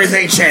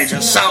 everything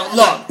changes. So,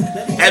 look,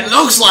 it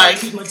looks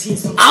like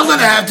I'm going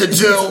to have to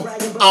do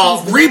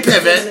a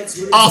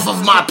repivot off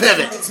of my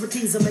pivot.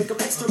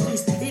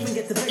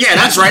 Yeah,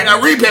 that's right. I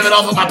repivot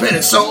off of my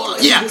pivot. So,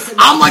 yeah,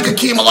 I'm like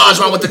Hakeem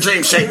Olajuwon with the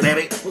dream shake,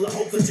 baby.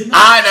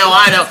 I know.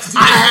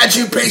 I had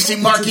you pasty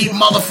marquee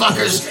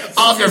motherfuckers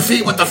off your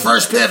feet with the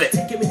first pivot.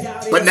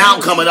 But now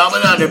I'm coming up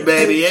and under,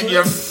 baby, in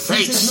your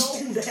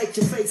face. And I'm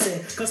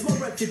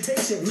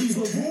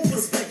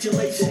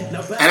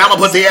going to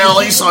put the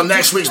AL East on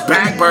next week's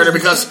back burner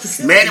because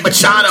Manny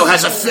Machado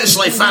has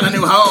officially found a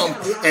new home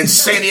in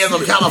San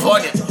Diego,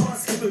 California.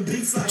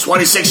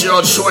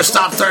 26-year-old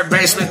shortstop third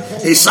baseman.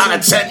 He signed a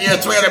 10-year,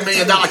 $300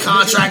 million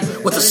contract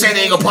with the San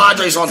Diego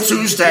Padres on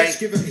Tuesday.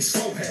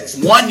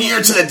 1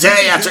 year to the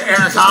day after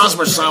Eric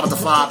Hosmer signed with the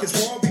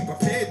Fathers.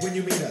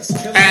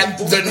 And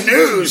the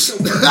news,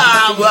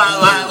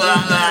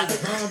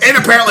 it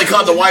apparently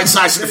caught the White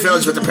Sox and the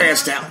Phillies with their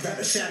pants down.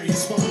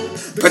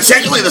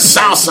 Particularly the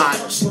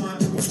Southsiders.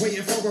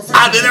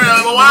 I didn't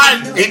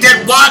what? He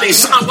did what? He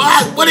signed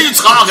what? What are you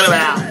talking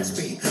about?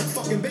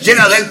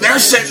 They're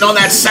sitting on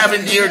that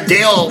 7-year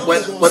deal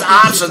with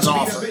options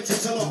offered.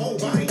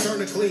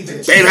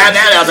 They've had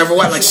that out there for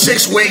like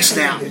 6 weeks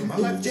now.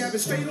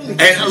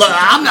 And look,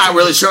 I'm not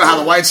really sure how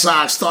the White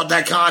Sox thought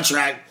that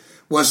contract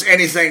was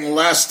anything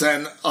less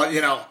than,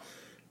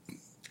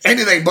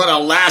 anything but a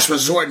last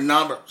resort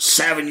number.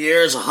 7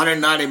 years,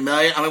 $190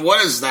 million. I mean,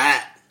 what is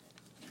that?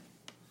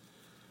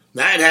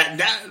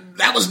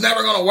 That was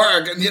never going to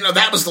work.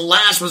 That was the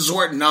last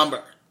resort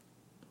number.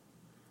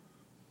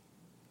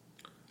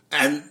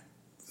 And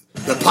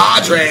the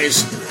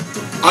Padres,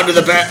 under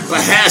the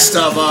behest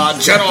of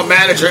General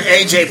Manager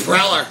A.J.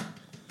 Preller,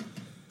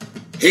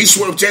 he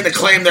swooped in to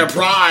claim their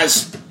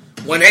prize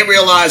when they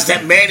realized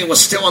that Manny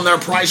was still in their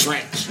price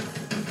range.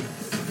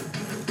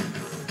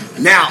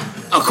 Now,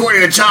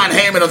 according to John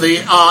Heyman of the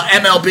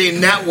MLB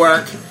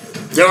Network,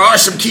 there are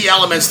some key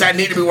elements that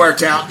need to be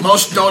worked out,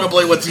 most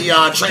notably with the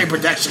trade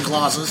protection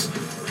clauses.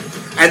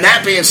 And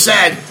that being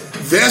said,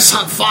 this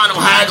final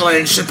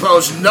haggling should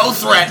pose no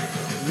threat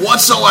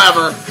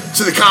whatsoever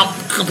to the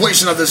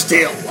completion of this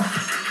deal.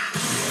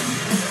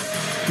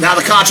 Now,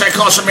 the contract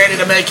calls for Manny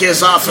to make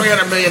his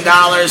 $300 million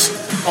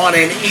on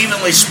an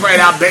evenly spread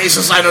out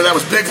basis. I know that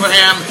was big for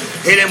him.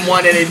 He didn't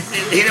want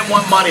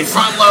money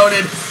front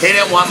loaded. He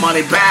didn't want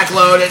money back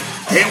loaded.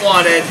 He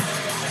wanted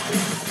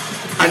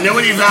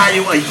annuity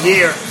value a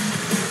year.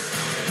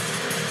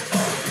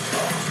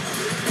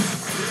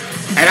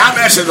 And I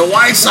mentioned the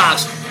White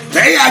Sox.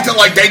 They acted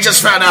like they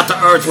just found out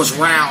the earth was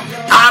round.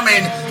 I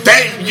mean,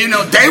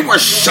 they were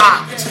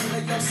shocked.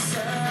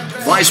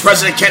 Vice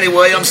President Kenny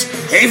Williams,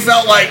 he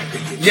felt like,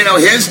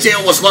 his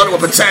deal was loaded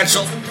with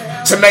potential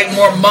to make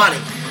more money.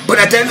 But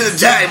at the end of the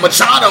day,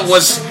 Machado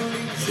was,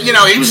 he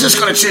was just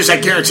going to choose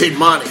that guaranteed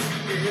money.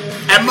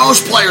 And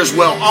most players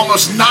will.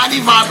 Almost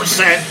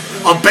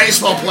 95% of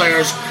baseball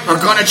players are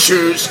going to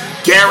choose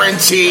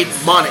guaranteed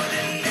money.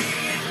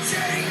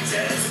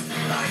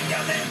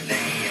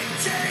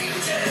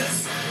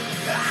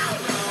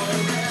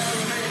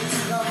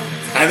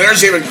 And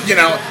there's even,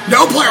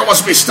 no player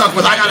wants to be stuck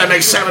with, I got to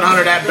make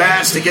 700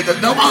 at-bats to get the...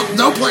 No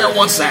player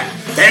wants that.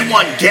 They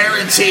want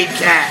guaranteed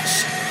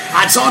cash.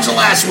 I told you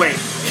last week,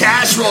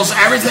 cash rolls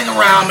everything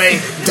around me,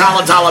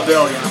 dollar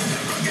bill,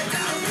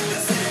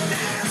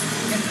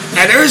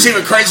 And there's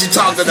even crazy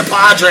talk that the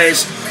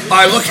Padres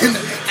are looking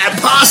at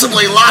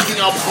possibly locking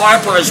up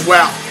Harper as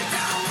well.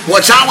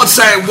 Which I would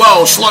say,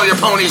 whoa, slow your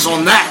ponies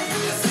on that.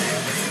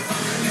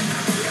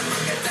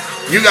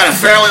 You got a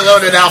fairly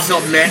loaded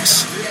outfield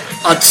mix,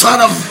 a ton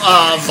of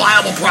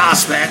viable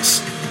prospects,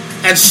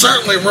 and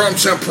certainly room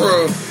to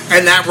improve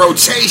in that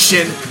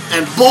rotation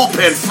and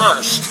bullpen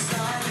first.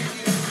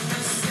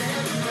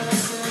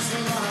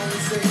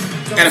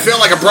 And I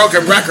feel like a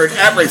broken record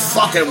every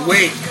fucking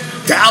week.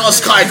 Dallas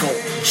Keuchel,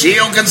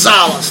 Gio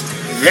Gonzalez,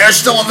 they're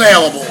still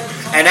available.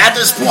 And at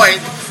this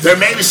point, there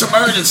may be some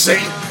urgency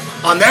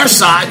on their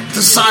side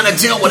to sign a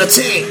deal with a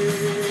team.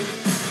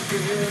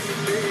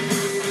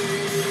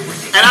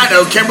 And I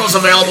know Kimbrel's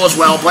available as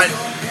well, but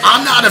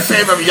I'm not in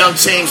favor of young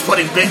teams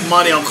putting big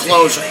money on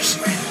closers.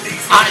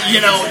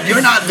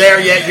 You're not there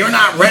yet. You're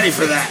not ready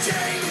for that.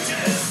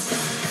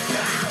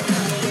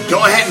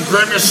 Go ahead and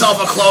groom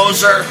yourself a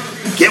closer.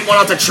 Get one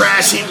off the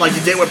trash heap like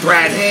you did with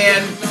Brad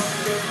Hand.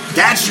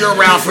 That's your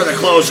route for the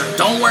closer.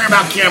 Don't worry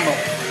about Kimbrel.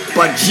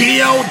 But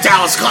Gio,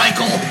 Dallas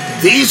Keuchel,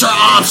 these are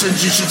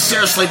options you should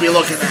seriously be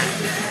looking at.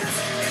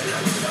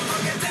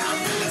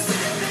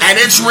 And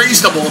it's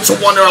reasonable to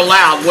wonder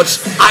aloud, which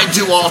I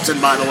do often,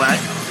 by the way.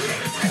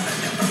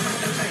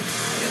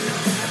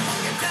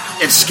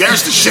 It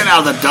scares the shit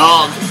out of the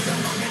dog.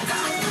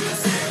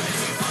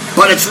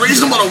 But it's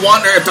reasonable to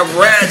wonder if the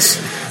Reds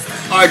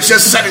are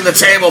just setting the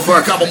table for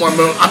a couple more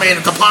moves. I mean,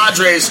 if the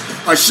Padres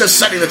are just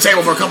setting the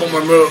table for a couple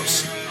more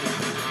moves.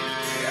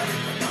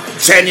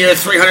 10-year,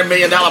 $300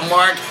 million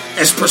mark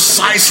is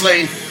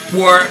precisely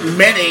where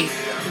many,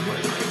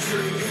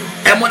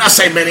 and when I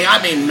say many, I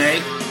mean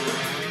me.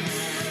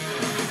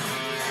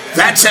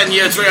 That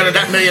 10-year,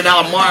 $300 million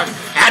mark,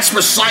 that's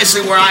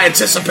precisely where I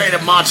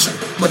anticipated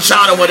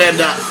Machado would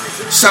end up.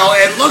 So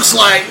it looks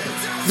like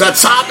the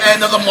top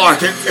end of the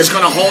market is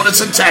going to hold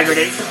its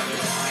integrity.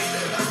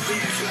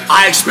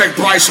 I expect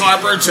Bryce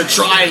Harper to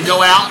try and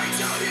go out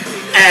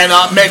and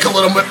make a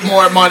little bit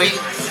more money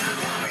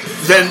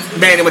than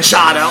Manny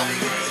Machado.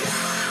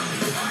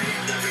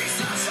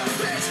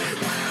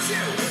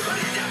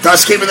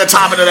 Thus keeping the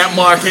top end of that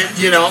market,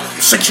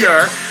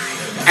 secure.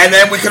 And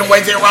then we can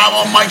wait the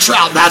arrival of Mike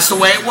Trout. That's the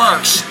way it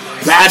works.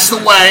 That's the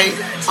way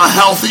a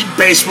healthy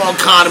baseball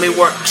economy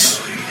works.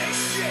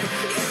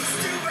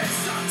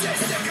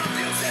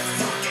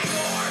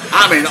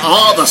 I mean,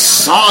 all the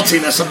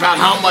saltiness about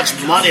how much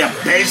money a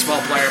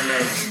baseball player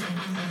makes.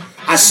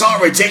 I saw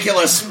a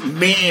ridiculous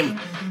meme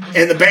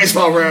in the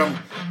baseball room.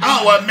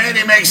 Oh, well,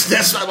 Manny makes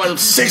this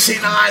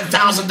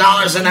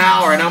 $69,000 an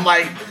hour. And I'm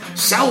like,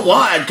 so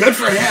what? Good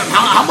for him.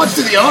 How much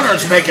do the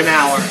owners make an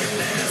hour?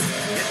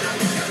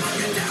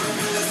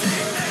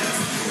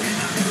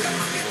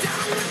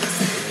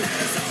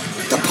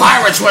 The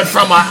Pirates went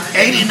from a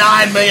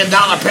 $89 million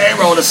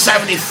payroll to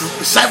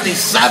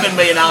 $77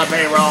 million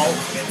payroll.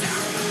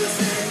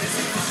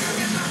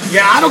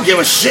 Yeah, I don't give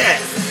a shit.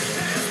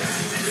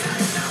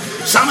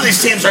 Some of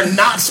these teams are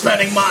not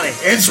spending money.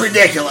 It's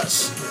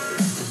ridiculous.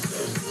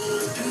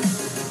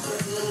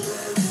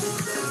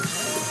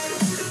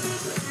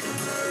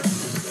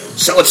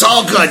 So it's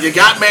all good. You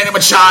got Manny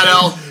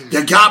Machado.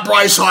 You got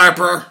Bryce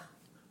Harper.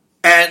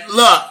 And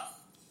look.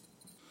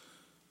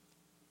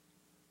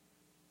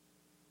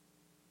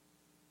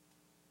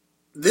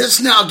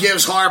 This now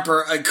gives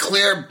Harper a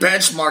clear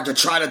benchmark to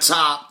try to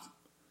top.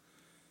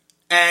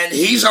 And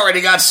he's already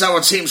got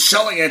several teams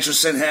showing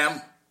interest in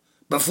him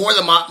before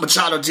the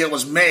Machado deal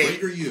was made.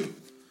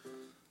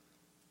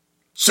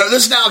 So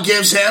this now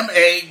gives him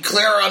a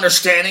clearer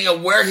understanding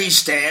of where he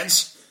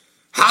stands,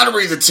 how to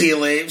read the tea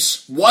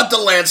leaves, what the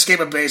landscape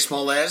of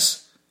baseball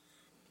is.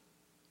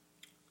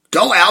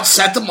 Go out,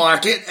 set the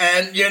market,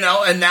 and,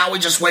 and now we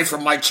just wait for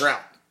Mike Trout.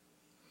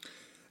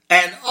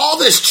 And all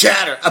this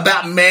chatter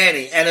about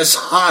Manny and his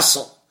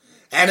hustle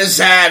and his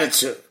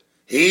attitude.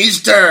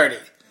 He's dirty.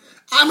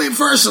 I mean,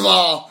 first of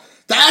all,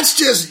 that's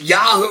just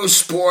Yahoo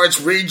Sports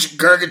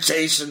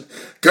regurgitation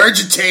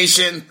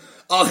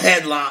of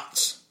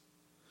headlines.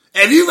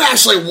 If you've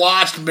actually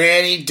watched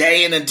Manny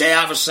day in and day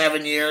out for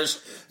 7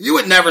 years, you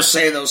would never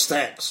say those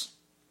things.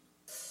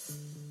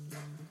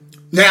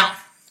 Now,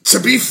 to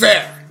be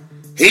fair,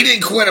 he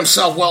didn't quit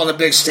himself well on the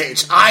big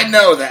stage. I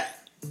know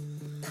that.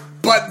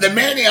 But the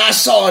Manny I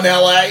saw in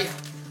L.A.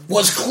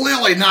 was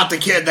clearly not the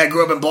kid that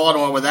grew up in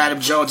Baltimore with Adam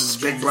Jones as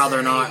his big brother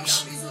in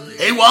arms.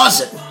 He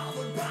wasn't.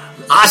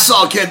 I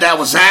saw a kid that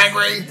was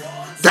angry,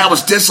 that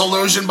was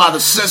disillusioned by the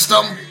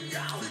system,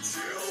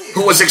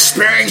 who was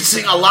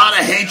experiencing a lot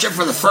of hatred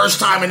for the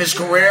first time in his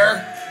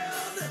career.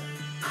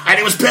 And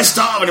he was pissed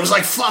off, and he was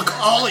like, fuck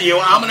all of you,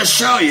 I'm going to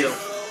show you.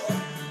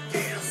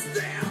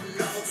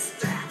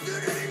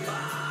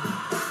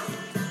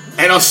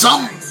 And on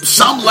some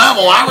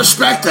level, I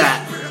respect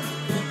that.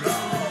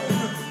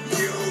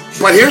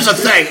 But here's the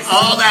thing,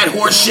 all that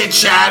horseshit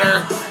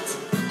chatter,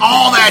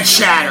 all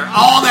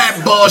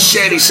that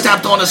bullshit, he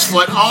stepped on his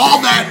foot, all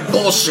that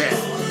bullshit,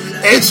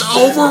 it's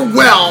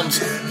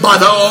overwhelmed by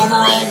the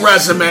overall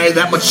resume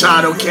that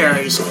Machado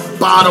carries.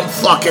 Bottom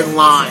fucking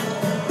line.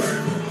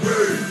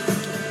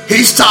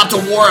 He's topped a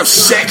WAR of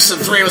 6 in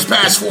 3 of his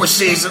past 4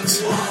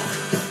 seasons.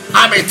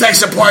 I mean,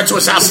 thanks in part to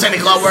his outstanding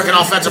glove work and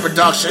offensive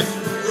production.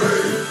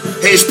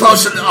 He's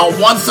posted a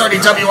 130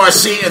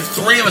 WRC in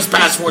 3 of his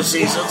past 4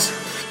 seasons.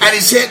 And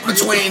he's hit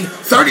between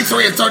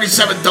 33 and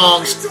 37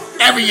 dongs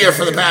every year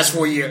for the past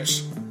 4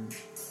 years.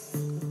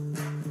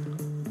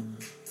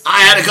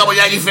 I had a couple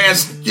Yankee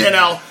fans,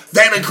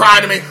 they've been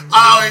crying to me,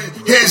 oh,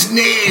 his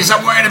knees,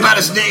 I'm worried about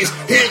his knees.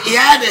 He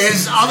had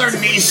his other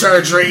knee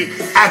surgery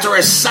after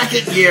his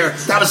second year.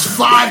 That was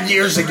 5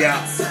 years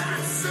ago.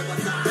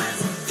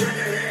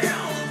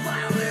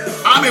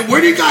 I I mean,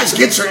 where do you guys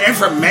get your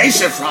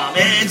information from?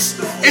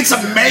 It's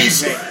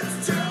amazing.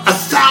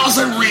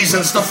 1,000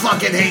 reasons to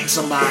fucking hate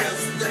somebody.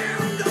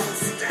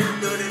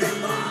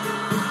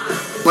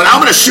 But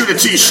I'm gonna shoot it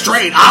to you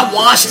straight. I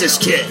watched this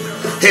kid.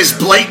 His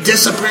plate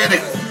discipline,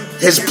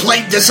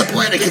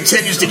 it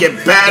continues to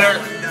get better.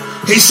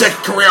 He set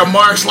career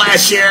marks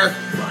last year.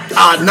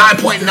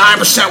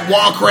 9.9%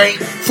 walk rate,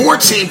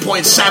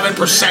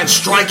 14.7%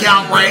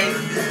 strikeout rate.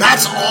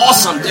 That's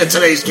awesome in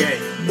today's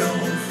game.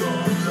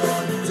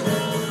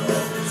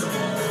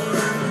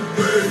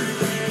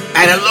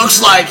 And it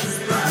looks like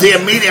the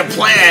immediate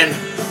plan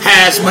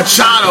has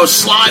Machado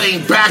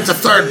sliding back to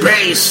third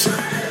base.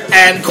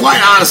 And quite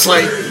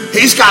honestly,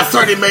 he's got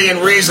 30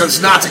 million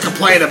reasons not to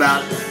complain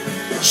about it.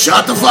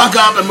 Shut the fuck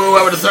up and move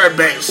over to third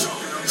base.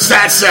 It's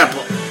that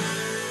simple.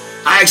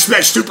 I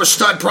expect super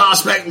stud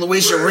prospect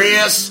Luis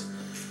Urias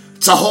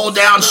to hold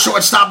down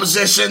shortstop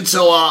position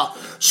till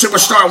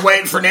superstar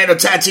Wade Fernando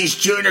Tatis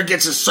Jr.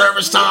 gets his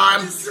service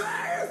time.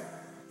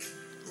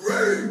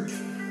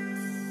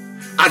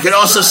 I could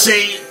also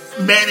see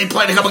Manny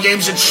playing a couple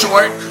games in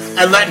short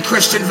and letting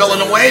Christian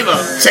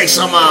Villanueva take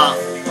some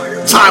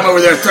time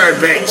over their third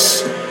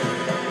base.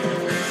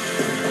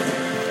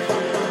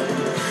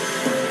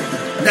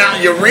 Now,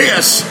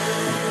 Urias,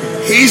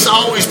 he's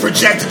always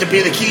projected to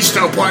be the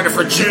keystone partner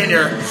for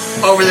Junior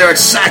over there at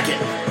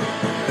second.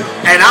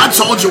 And I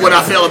told you what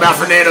I feel about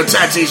Fernando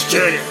Tatis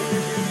Jr.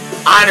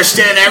 I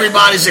understand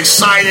everybody's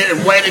excited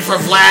and waiting for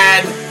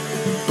Vlad,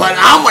 but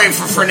I'm waiting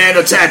for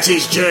Fernando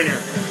Tatis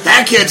Jr.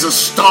 That kid's a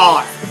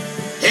star.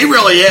 He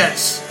really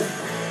is.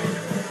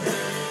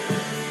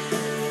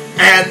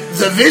 And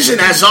the vision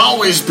has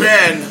always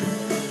been,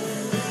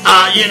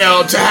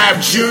 to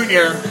have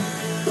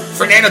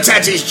Fernando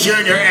Tatis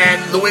Jr.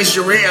 and Luis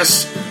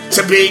Urias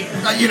to be,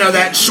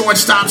 that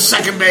shortstop,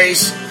 second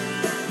base,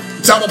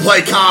 double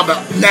play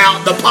combo.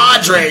 Now, the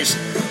Padres,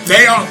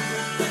 they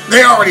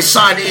already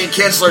signed Ian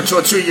Kinsler to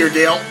a 2-year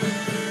deal.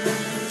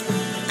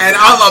 And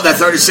I love that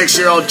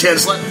 36-year-old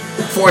Kinsler.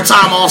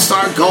 4-time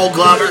All-Star, Gold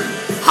Glover,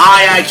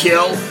 high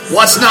IQ.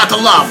 What's not to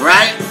love,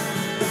 right?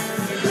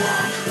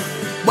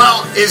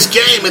 Well, his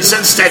game is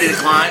in steady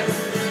decline.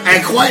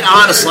 And quite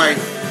honestly,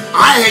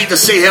 I hate to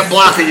see him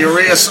block a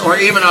Urias or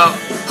even a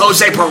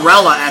Jose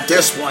Pirela at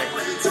this point.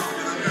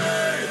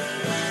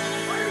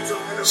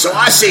 So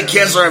I see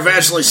Kinsler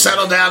eventually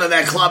settle down in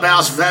that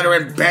clubhouse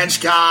veteran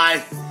bench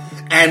guy,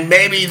 and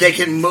maybe they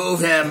can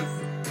move him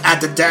at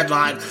the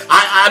deadline.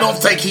 I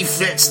don't think he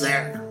fits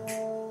there.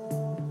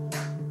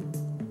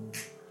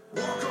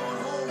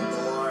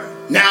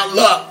 Now,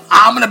 look,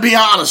 I'm going to be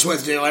honest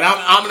with you, and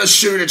I'm going to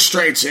shoot it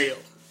straight to you.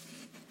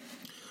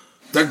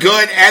 The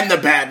good and the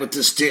bad with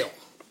this deal.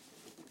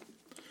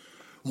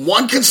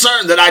 One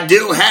concern that I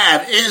do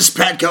have is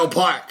Petco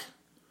Park.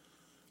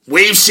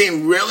 We've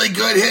seen really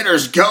good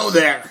hitters go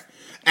there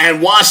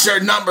and watch their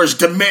numbers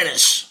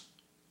diminish.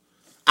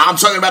 I'm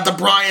talking about the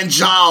Brian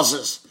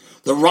Gileses,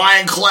 the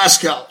Ryan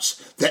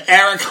Kleskos, the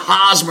Eric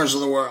Hosmers of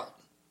the world.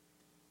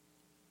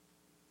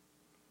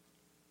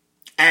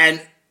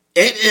 And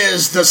it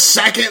is the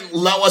second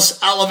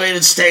lowest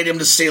elevated stadium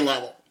to sea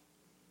level.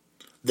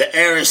 The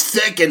air is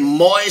thick and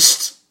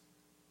moist.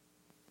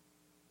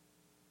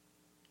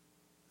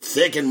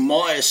 Thick and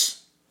moist.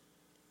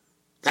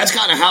 That's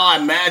kind of how I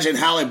imagine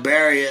Halle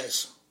Berry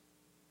is.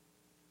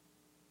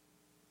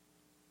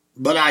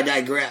 But I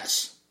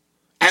digress.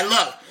 And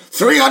look,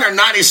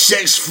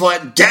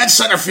 396-foot dead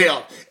center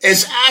field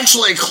is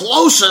actually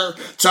closer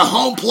to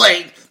home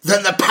plate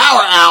than the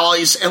power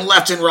alleys in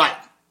left and right.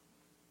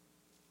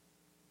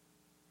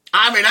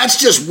 I mean,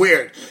 that's just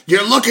weird.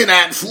 You're looking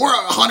at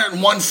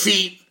 401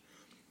 feet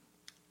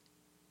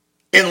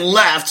in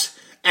left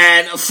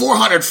and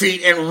 400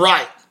 feet in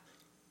right.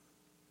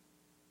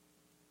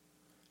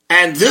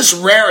 And this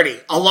rarity,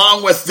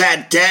 along with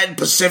that dead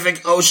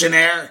Pacific Ocean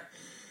air,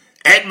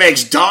 it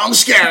makes dong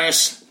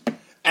scarce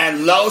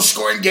and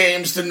low-scoring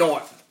games the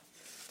norm.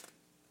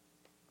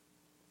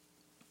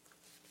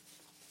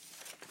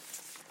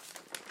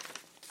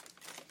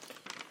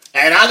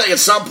 And I think at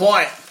some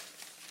point,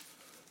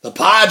 the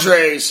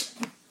Padres,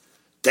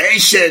 they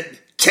should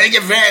take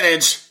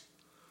advantage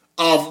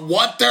of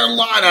what their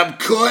lineup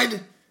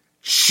could,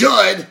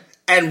 should,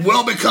 and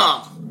will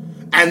become.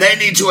 And they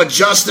need to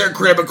adjust their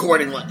crib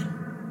accordingly.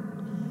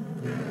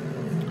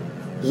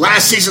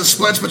 Last season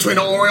splits between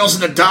the Orioles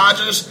and the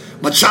Dodgers.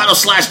 Machado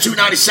slashed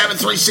 297,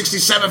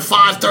 367,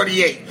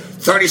 538.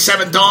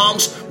 37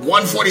 dongs,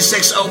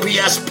 146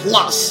 OPS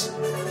plus.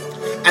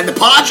 And the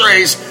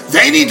Padres,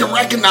 they need to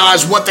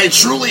recognize what they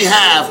truly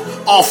have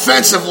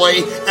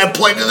offensively and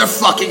play to their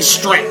fucking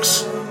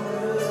strengths.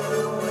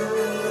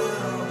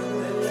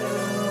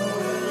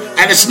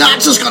 And it's not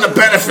just going to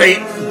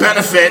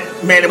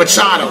benefit Manny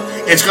Machado.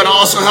 It's going to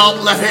also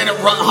help left-handed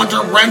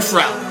Hunter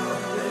Renfroe.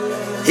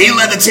 He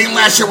led the team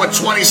last year with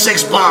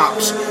 26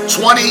 bombs.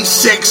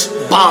 26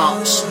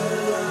 bombs.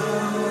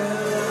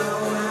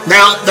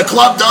 Now, the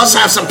club does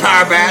have some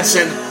power bats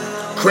in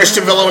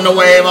Christian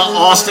Villanueva,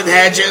 Austin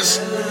Hedges,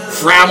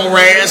 Framil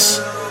Reyes,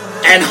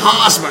 and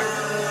Hosmer.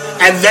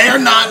 And they're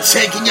not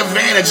taking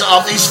advantage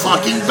of these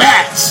fucking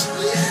bats.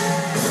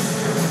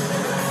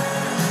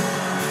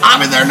 I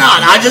mean, they're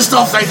not. I just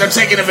don't think they're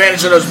taking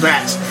advantage of those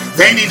bats.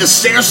 They need to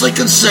seriously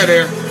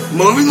consider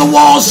moving the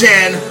walls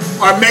in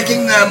or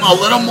making them a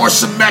little more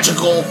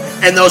symmetrical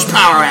in those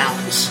power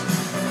alleys.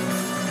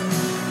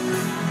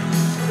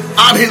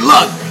 I mean,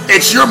 look,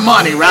 it's your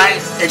money,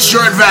 right? It's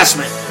your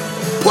investment.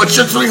 Put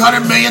your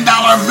 $300 million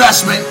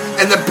investment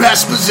in the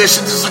best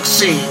position to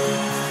succeed.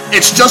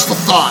 It's just a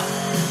thought.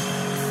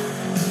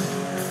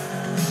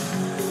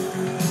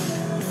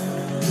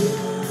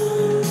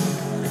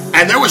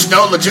 And there was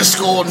no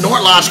logistical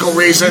nor logical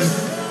reason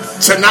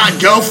to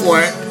not go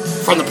for it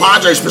from the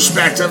Padres'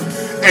 perspective,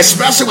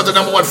 especially with the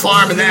number one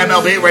farm in the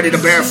MLB ready to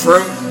bear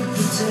fruit.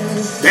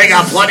 They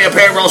got plenty of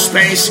payroll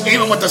space,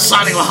 even with the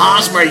signing of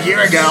Hosmer a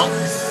year ago.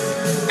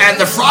 And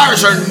the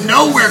Friars are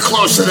nowhere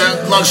close to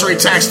the luxury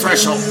tax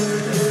threshold.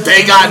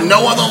 They got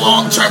no other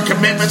long-term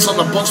commitments on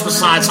the books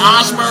besides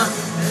Hosmer.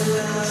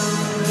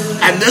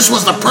 And this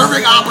was the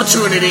perfect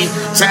opportunity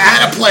to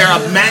add a player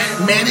of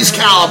Manny's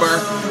caliber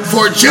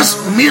for just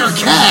mere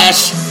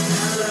cash.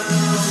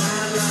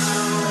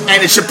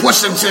 And it should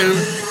push them to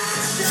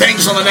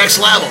things on the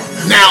next level.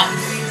 Now,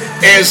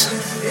 is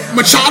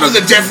Machado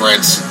the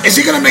difference? Is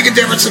he going to make a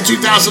difference in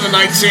 2019?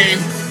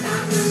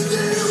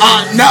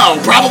 No,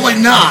 probably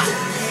not.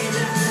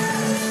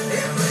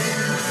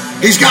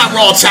 He's got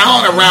raw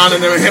talent around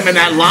him in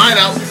that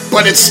lineup,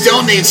 but it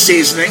still needs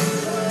seasoning.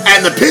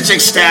 And the pitching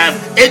staff,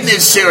 it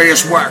needs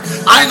serious work.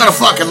 I ain't going to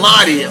fucking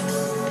lie to you.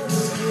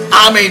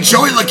 I mean,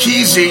 Joey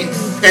Lucchesi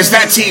is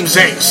that team's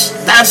ace.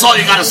 That's all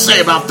you got to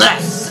say about that.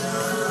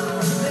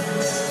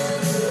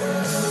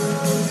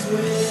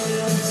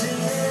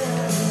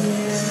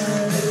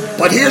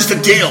 But here's the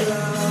deal.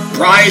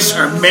 Bryce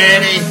or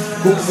Manny,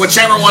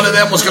 whichever one of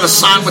them was going to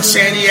sign with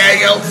San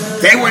Diego,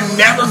 they were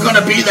never going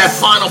to be that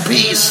final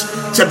piece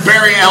to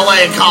bury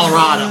LA and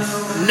Colorado.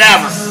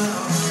 Never.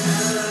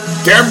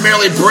 They're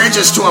merely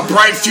bridges to a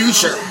bright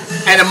future.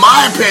 And in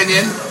my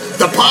opinion,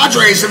 the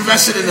Padres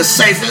invested in the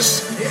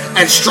safest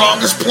and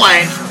strongest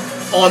plank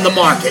on the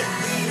market.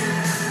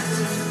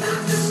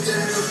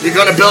 You're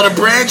going to build a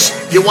bridge,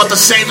 you want the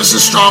safest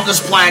and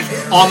strongest plank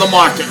on the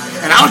market.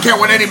 And I don't care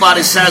what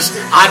anybody says,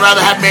 I'd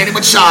rather have Manny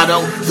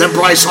Machado than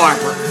Bryce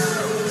Harper.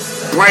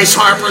 Bryce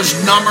Harper's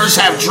numbers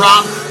have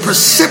dropped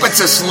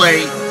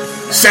precipitously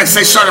since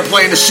they started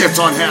playing the shift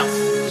on him.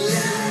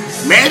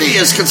 Manny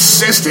is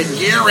consistent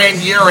year in,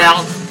 year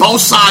out,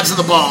 both sides of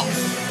the ball.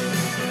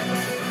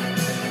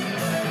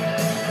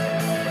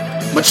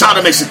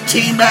 Machado makes the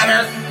team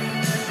better,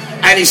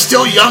 and he's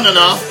still young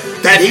enough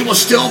that he will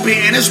still be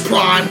in his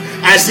prime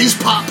as these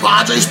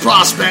Padres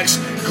prospects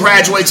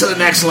graduate to the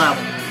next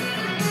level.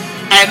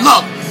 And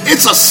look,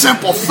 it's a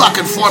simple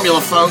fucking formula,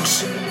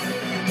 folks.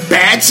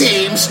 Bad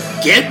teams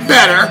get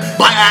better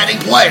by adding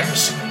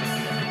players.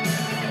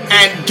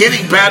 And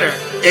getting better,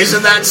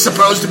 isn't that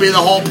supposed to be the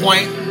whole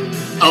point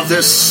of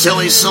this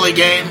silly, silly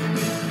game?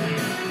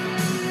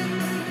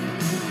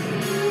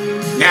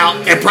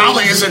 Now, it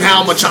probably isn't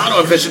how Machado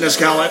envisioned this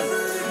going.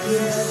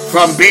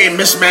 From being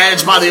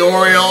mismanaged by the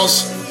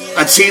Orioles,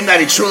 a team that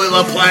he truly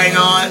loved playing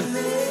on,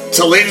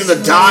 to leading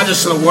the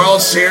Dodgers to the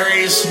World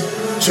Series,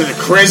 to the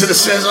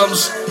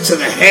criticisms, to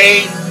the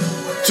hate,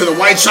 to the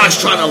White Sox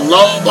trying to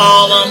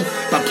lowball him,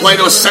 but play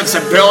to his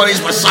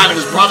sensibilities by signing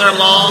his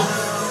brother-in-law,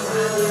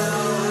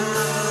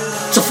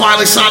 to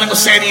finally signing with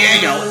San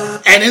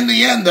Diego. And in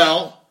the end,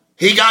 though,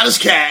 he got his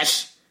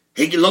cash.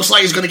 He looks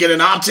like he's going to get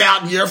an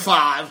opt-out in year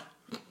 5.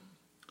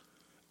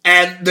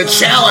 And the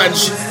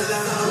challenge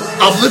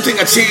of lifting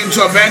a team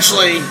to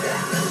eventually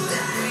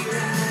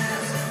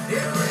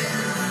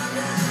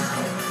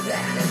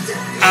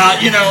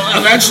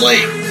eventually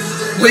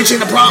reaching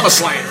the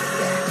promised land.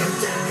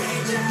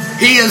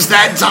 He is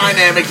that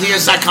dynamic. He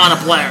is that kind of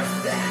player.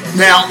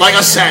 Now, like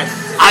I said,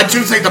 I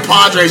do think the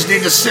Padres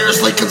need to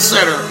seriously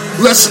consider,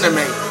 listen to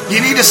me,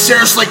 you need to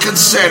seriously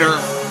consider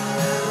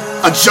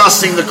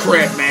adjusting the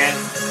crib, man.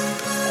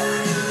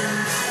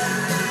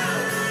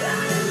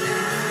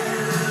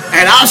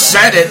 And I've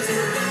said it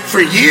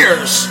for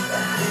years.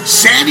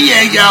 San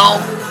Diego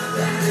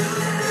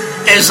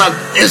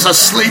is a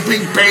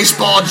sleeping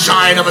baseball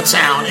giant of a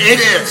town. It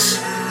is.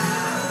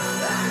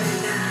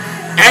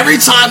 Every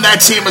time that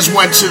team has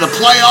went to the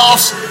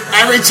playoffs,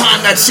 every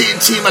time that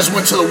team has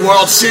went to the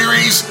World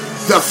Series,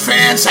 the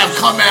fans have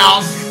come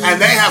out,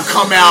 and they have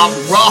come out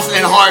rough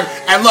and hard.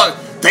 And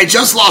look, they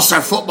just lost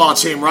their football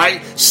team,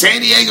 right?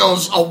 San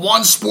Diego's a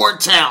one-sport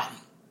town.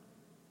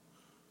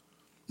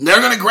 They're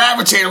going to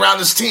gravitate around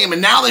this team,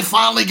 and now they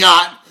finally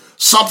got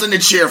something to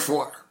cheer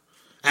for.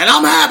 And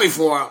I'm happy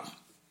for them.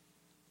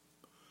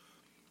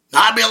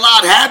 I'd be a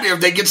lot happier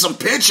if they get some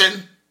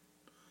pitching.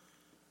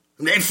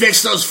 And they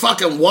fix those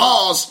fucking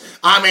walls.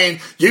 I mean,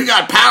 you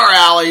got power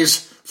alleys,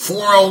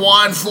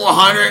 401,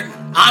 400.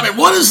 I mean,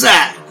 what is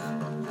that?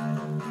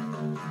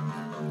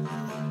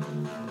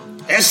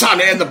 It's time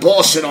to end the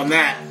bullshit on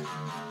that.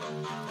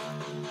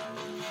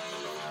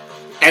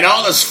 And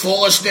all this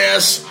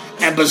foolishness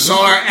and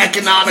bizarre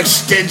economic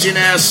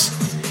stinginess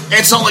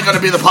it's only going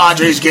to be the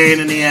Padres gain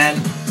in the end.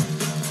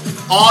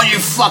 All you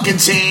fucking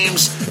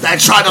teams that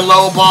try to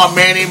lowball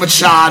Manny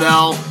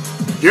Machado,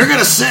 you're going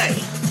to see.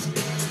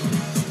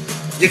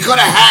 You could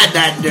have had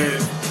that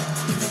dude.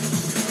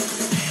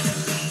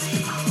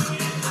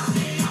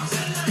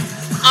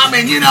 I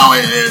mean, you know,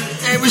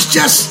 it was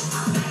just...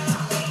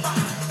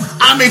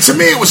 I mean, to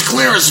me, it was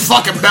clear as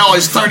fucking bell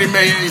he's $30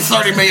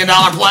 million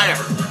player.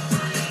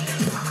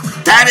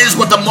 That is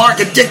what the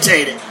market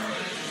dictated.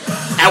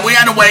 And we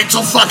had to wait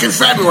until fucking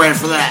February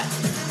for that.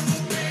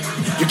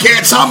 You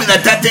can't tell me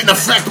that didn't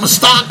affect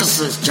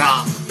Moustakas'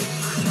 job.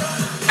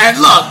 And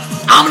look,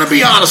 I'm going to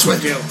be honest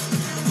with you.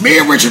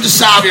 Me and Richard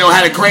DeSalvio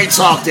had a great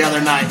talk the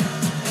other night.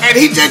 And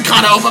he did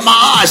kind of open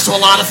my eyes to a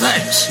lot of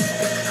things.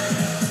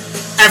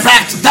 In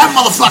fact, that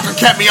motherfucker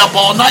kept me up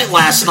all night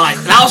last night.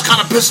 And I was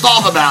kind of pissed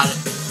off about it.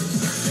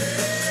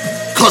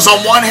 Because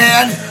on one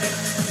hand,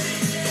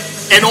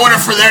 in order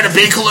for there to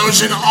be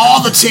collusion,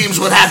 all the teams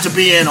would have to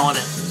be in on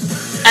it.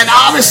 And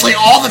obviously,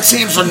 all the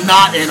teams are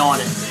not in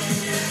on it.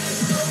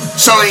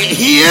 So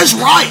he is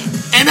right.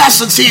 In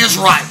essence, he is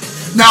right.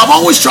 Now, I've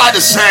always tried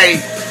to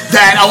say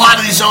that a lot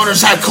of these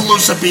owners have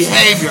collusive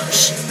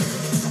behaviors.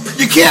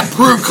 You can't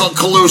prove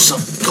collusion.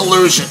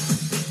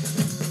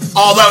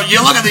 Although,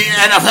 you look at the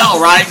NFL,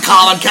 right?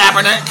 Colin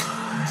Kaepernick.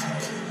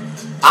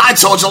 I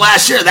told you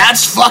last year,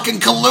 that's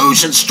fucking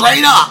collusion,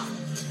 straight up.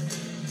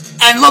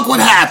 And look what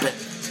happened.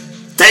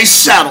 They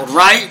settled,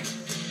 right?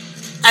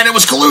 And it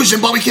was collusion,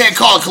 but we can't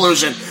call it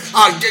collusion.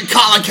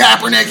 Colin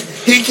Kaepernick,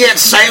 he can't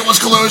say it was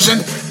collusion.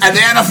 And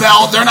the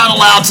NFL, they're not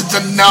allowed to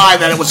deny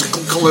that it was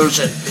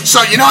collusion.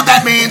 So you know what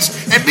that means?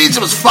 It means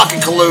it was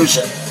fucking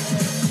collusion.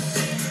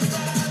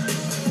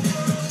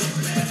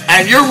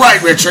 And you're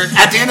right, Richard.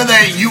 At the end of the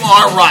day, you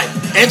are right.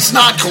 It's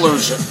not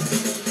collusion.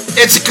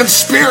 It's a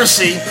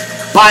conspiracy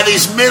by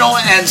these middle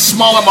and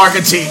smaller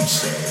market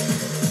teams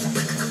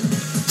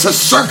to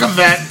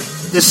circumvent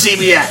the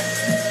CBA.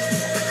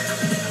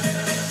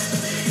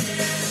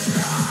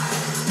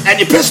 And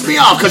you pissed me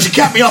off because you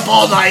kept me up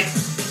all night.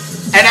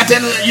 And at the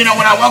end of the,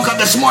 when I woke up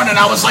this morning,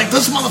 I was like,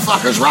 this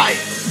motherfucker's right.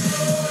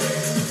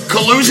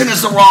 Collusion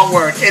is the wrong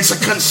word. It's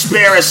a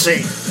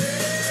conspiracy.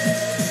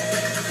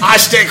 I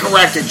stand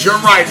corrected. You're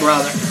right,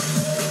 brother.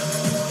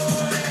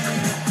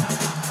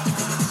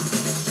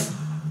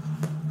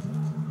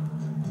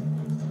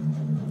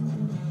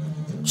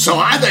 So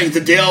I think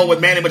the deal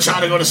with Manny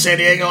Machado going to San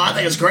Diego, I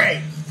think it's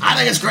great.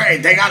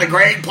 They got a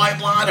great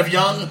pipeline of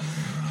young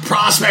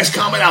prospects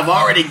coming. I've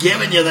already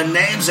given you the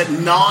names ad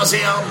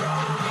nauseum.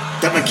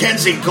 The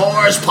Mackenzie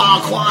Gores,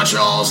 Paul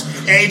Quantrells,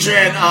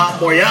 Adrian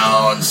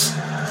Moriones,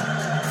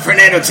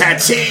 Fernando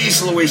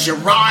Tatis, Luis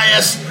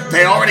Urias.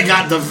 They already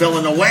got the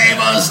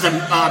Villanuevas, the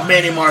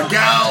Manny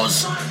Margaux.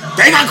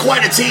 They got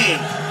quite a team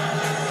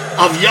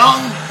of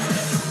young,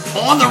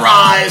 on the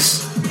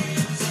rise,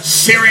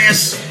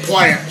 serious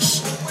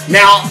players.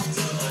 Now,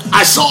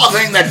 I saw a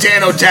thing that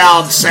Dan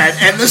O'Dowd said,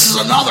 and this is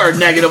another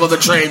negative of the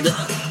trade.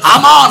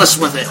 I'm honest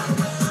with it.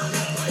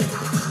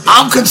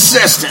 I'm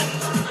consistent.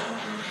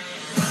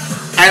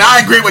 And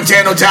I agree with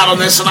Dan O'Dowd on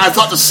this, and I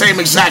thought the same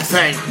exact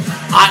thing.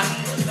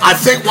 I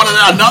think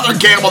another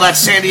gamble that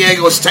San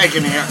Diego is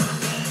taking here,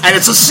 and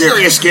it's a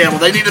serious gamble.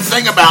 They need to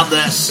think about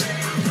this.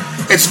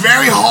 It's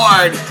very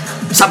hard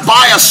to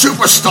buy a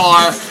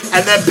superstar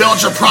and then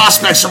build your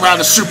prospects around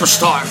a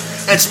superstar.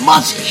 It's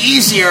much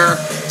easier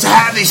to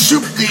have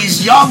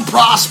these young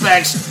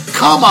prospects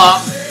come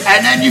up,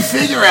 and then you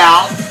figure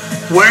out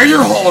where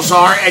your holes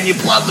are, and you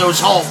plug those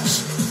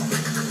holes.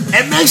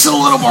 It makes it a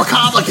little more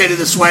complicated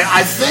this way.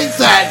 I think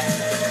that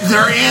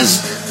there is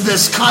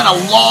this kind of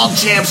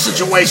logjam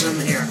situation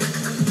here.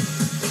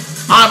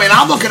 I mean,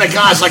 I'm looking at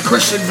guys like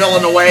Christian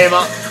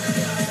Villanueva,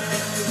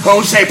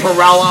 Jose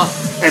Pirela.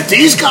 If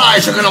these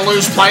guys are going to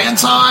lose playing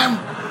time,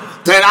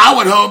 then I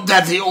would hope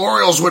that the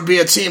Orioles would be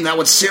a team that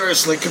would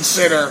seriously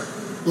consider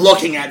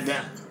looking at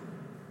them.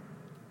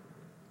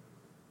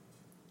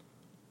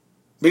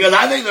 Because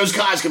I think those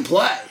guys can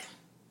play.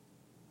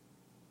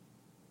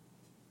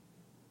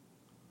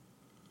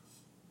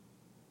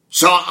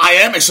 So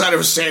I am excited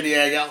for San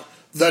Diego.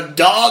 The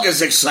dog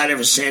is excited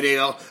for San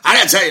Diego. I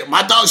gotta tell you,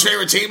 my dog's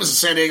favorite team is the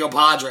San Diego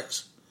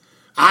Padres.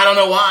 I don't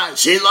know why.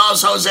 She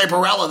loves Jose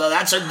Pirela, though.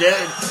 That's her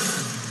dude.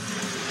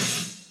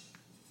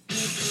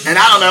 And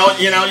I don't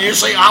know,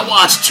 usually I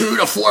watch 2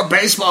 to 4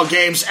 baseball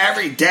games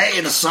every day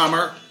in the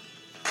summer.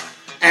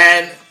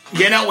 And,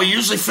 we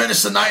usually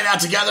finish the night out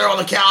together on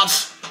the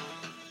couch.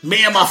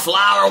 Me and my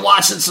flower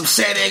watching some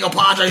San Diego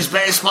Padres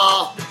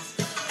baseball.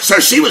 So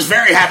she was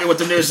very happy with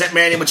the news that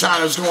Manny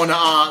Machado is going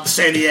to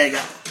San Diego.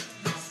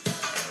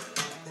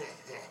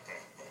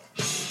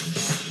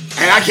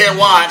 And I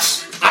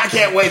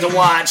can't wait to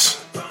watch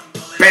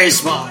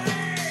baseball.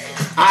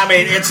 I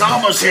mean, it's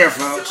almost here,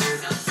 folks.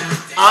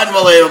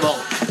 Unbelievable.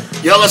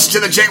 You'll listen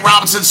to the Jake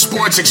Robinson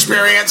Sports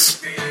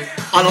Experience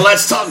on the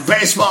Let's Talk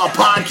Baseball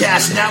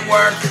Podcast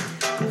Network.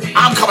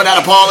 I'm coming out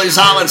of Pawleys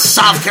Island,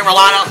 South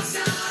Carolina.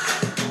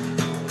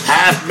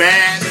 Half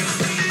man,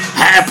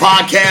 half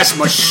podcast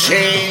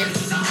machine.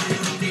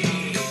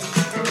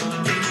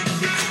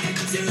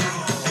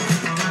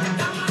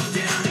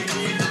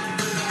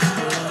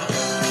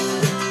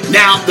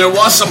 Now, there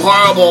was some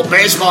horrible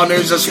baseball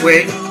news this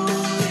week.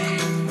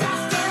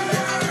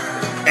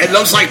 It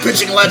looks like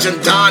pitching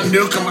legend Don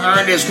Newcombe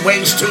earned his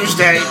wings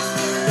Tuesday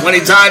when he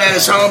died at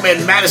his home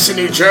in Madison,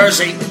 New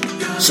Jersey,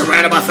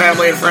 surrounded by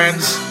family and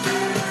friends.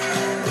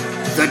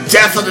 The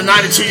death of the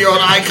 92-year-old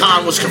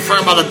icon was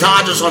confirmed by the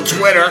Dodgers on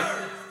Twitter.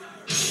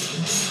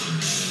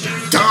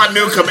 Don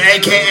Newcombe,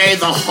 a.k.a.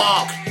 The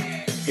Hawk.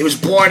 He was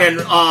born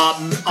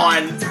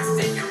on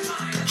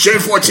June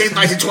 14,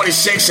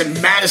 1926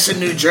 in Madison,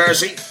 New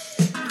Jersey.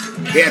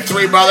 He had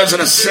 3 brothers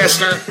and a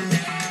sister.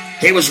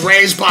 He was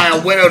raised by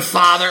a widowed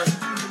father.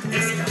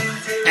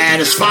 And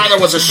his father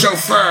was a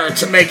chauffeur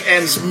to make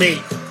ends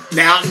meet.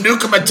 Now,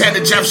 Newcombe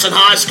attended Jefferson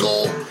High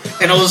School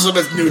in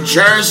Elizabeth, New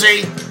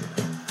Jersey.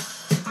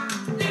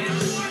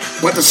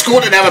 But the school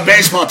didn't have a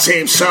baseball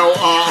team, so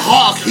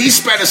Hawk, he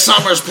spent his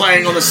summers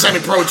playing on the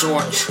semi-pro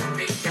tours.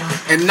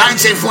 In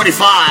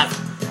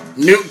 1945,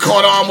 Newt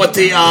caught on with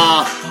the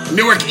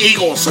Newark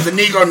Eagles of the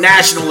Negro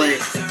National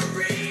League.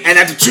 And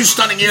after 2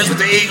 stunning years with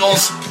the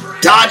Eagles,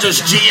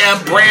 Dodgers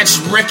GM Branch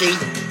Rickey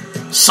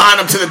signed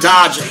him to the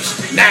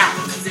Dodgers. Now,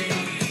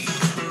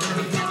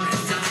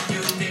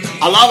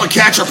 along with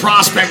catcher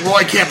prospect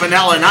Roy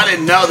Campanella, and I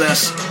didn't know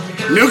this,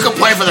 Newcombe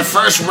played for the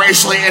first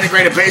racially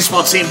integrated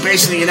baseball team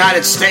based in the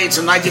United States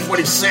in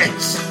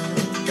 1946.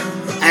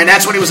 And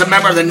that's when he was a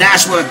member of the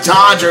Nashville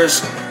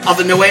Dodgers of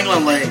the New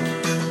England League.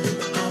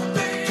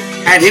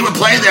 And he would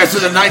play there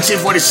through the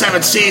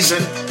 1947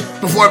 season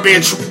before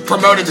being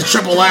promoted to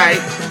AAA.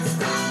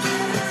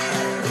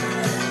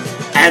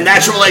 And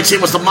that AAA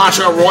team was the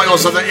Montreal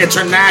Royals of the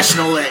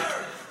International League.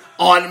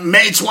 On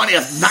May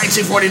 20th,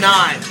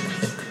 1949,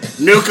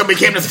 Newcombe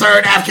became the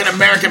 3rd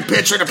African-American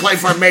pitcher to play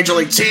for a major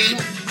league team,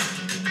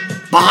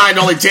 behind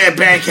only Dan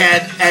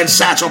Bankhead and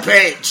Satchel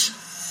Paige.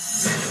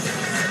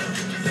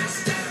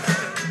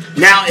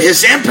 Now,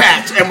 his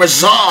impact and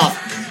resolve,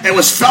 it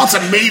was felt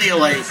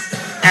immediately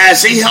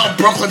as he helped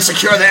Brooklyn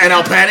secure the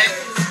NL pennant.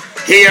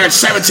 He earned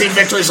 17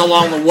 victories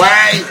along the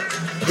way.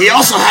 He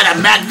also had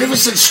a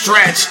magnificent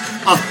stretch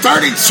of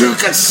 32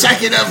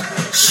 consecutive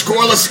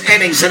scoreless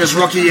innings in his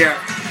rookie year.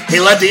 He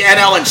led the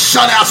NL in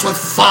shutouts with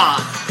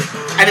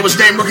 5, and he was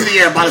named Rookie of the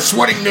Year by the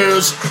Sporting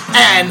News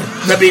and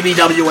the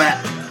BBWA.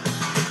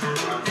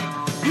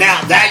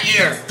 Now, that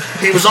year,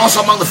 he was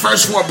also among the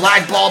first 4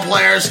 black ball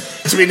players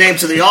to be named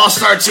to the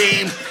All-Star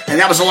team, and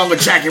that was along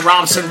with Jackie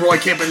Robinson, Roy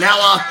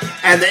Campanella,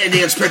 and the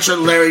Indians pitcher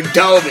Larry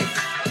Doby.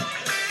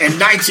 In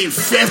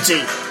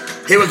 1950,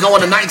 he would go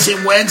on to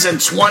 19 wins and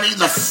 20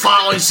 the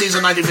following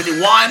season,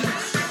 1951.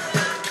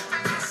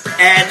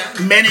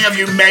 And many of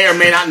you may or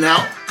may not know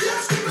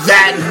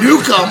that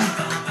Newcombe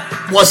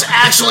was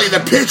actually the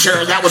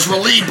pitcher that was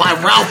relieved by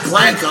Ralph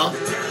Branca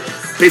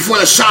before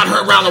the shot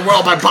heard around the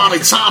world by Bobby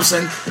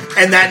Thompson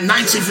in that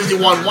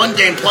 1951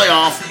 one-game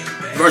playoff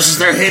versus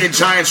their hated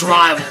Giants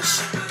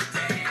rivals.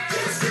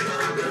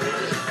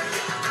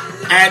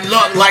 And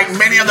look, like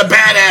many of the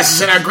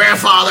badasses in our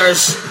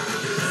grandfathers,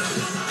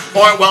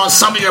 or, well,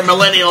 some of your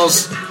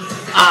millennials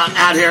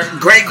out here,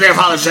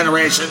 great-grandfather's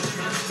generation,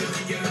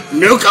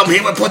 Newcombe, he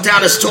would put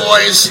down his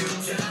toys,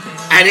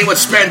 and he would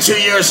spend 2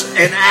 years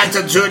in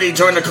active duty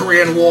during the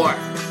Korean War.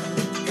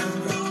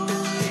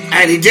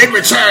 And he did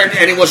return,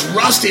 and he was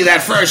rusty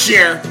that first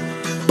year,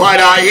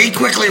 but he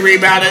quickly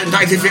rebounded. In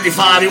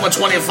 1955, he went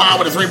 20-5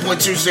 with a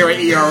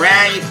 3.20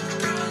 ERA.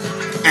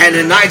 And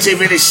in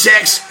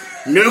 1956,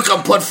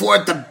 Newcombe put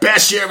forth the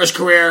best year of his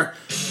career,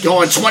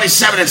 going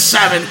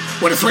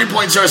 27-7 with a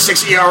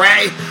 3.06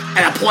 ERA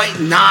and a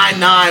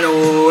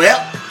 .99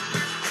 whip.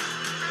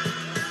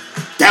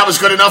 That was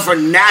good enough for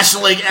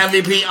National League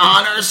MVP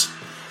honors,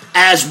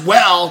 as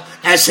well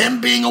as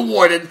him being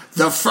awarded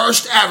the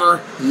first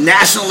ever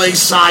National League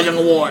Cy Young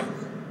Award.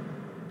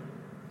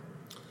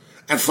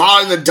 And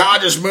following the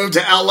Dodgers' move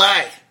to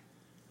L.A.,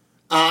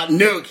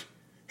 Nuke,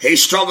 he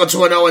struggled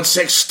to an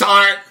 0-6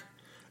 start,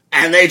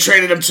 and they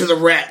traded him to the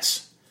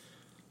Reds.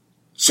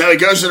 So he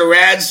goes to the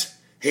Reds.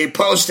 He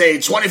posts a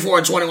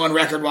 24-21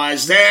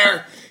 record-wise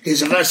there.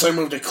 He's eventually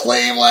moved to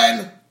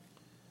Cleveland,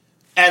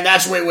 and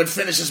that's where he would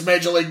finish his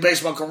Major League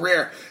Baseball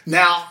career.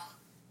 Now,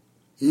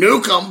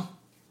 Newcombe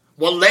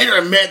will later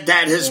admit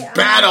that his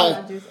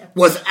battle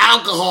with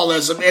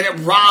alcoholism, and it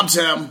robbed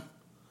him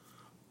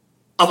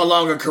of a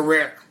longer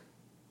career.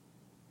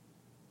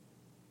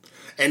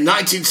 In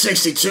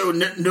 1962,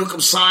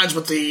 Newcombe signs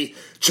with the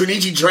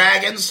Chunichi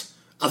Dragons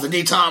of the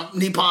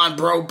Nippon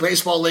Pro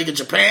Baseball League in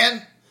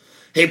Japan.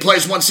 He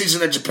plays 1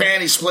 season in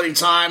Japan. He's splitting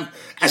time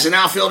as an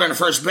outfielder and a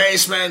first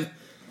baseman.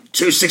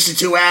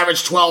 .262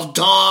 average, 12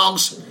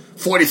 dogs,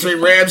 43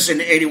 ribs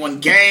in 81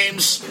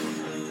 games.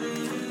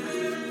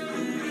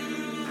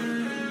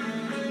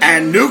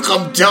 And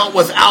Newcombe dealt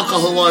with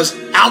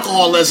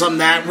alcoholism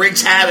that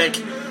wreaked havoc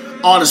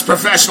on his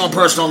professional and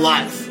personal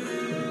life.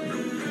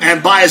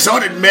 And by his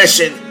own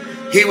admission,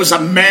 he was a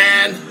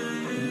mean,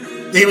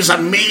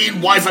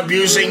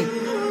 wife-abusing,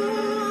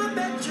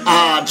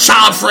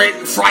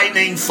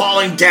 child-frightening,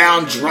 falling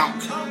down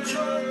drunk.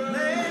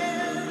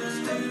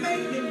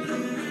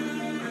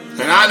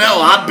 And I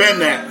know, I've been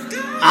there.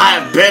 I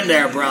have been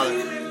there, brother.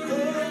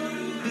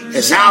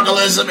 his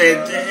alcoholism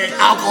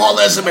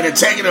and had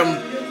taken him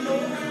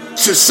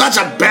to such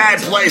a bad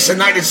place in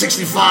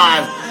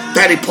 1965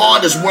 that he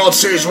pawned his World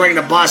Series ring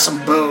to buy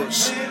some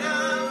booze.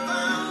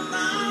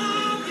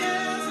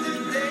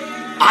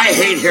 I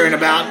hate hearing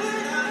about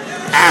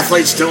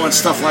athletes doing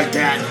stuff like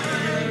that.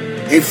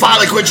 He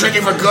finally quit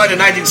drinking for good in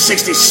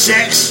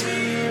 1966,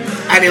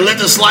 and he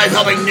lived his life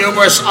helping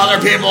numerous other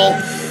people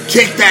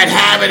kick that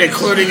habit,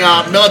 including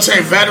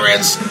military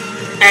veterans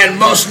and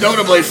most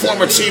notably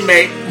former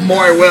teammate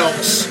Maury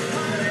Wills.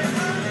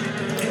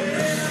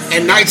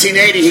 In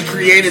 1980, he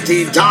created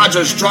the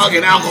Dodgers Drug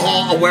and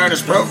Alcohol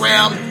Awareness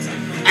Program,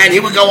 and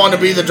he would go on to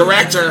be the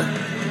director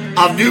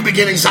of New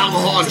Beginnings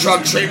Alcohol and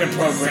Drug Treatment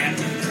Program.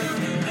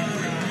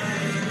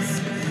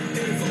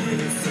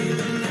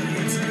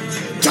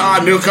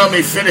 Don Newcombe,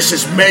 he finished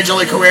his major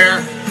league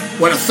career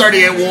with a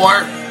 38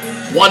 WAR,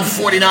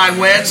 149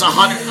 wins,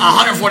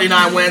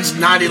 149 wins,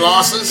 90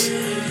 losses,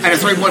 and a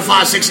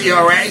 3.56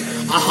 ERA,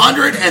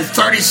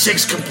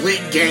 136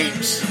 complete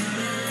games.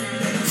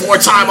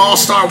 4-time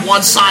All-Star,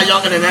 1 Cy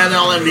Young and an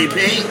NL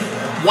MVP,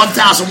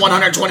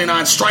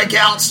 1,129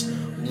 strikeouts,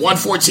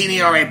 114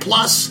 ERA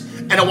plus,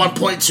 and a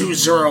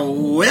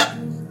 1.20 WHIP.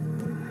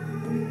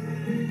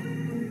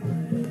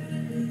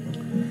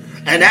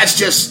 And that's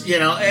just,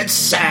 it's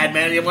sad,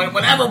 man.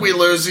 Whenever we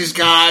lose these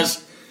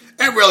guys,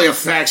 it really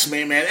affects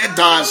me, man. It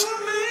does.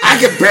 I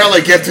could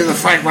barely get through the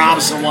Frank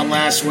Robinson one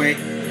last week.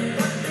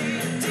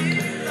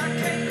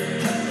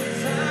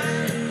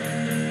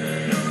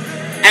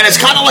 And it's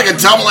kind of like a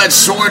double-edged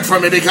sword for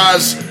me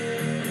because,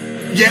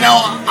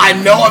 I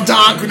know of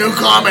Don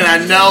Newcombe and I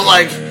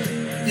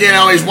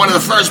know, he's one of the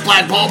first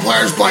black ball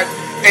players, but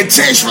it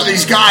takes for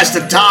these guys to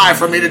die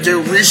for me to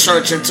do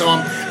research into them.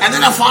 And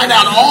then I find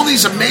out all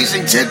these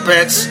amazing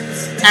tidbits,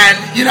 and,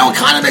 it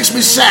kind of makes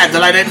me sad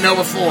that I didn't know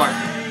before.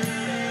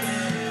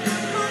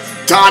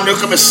 Don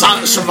Newcombe is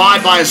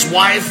survived by his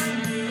wife,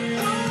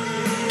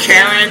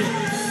 Karen,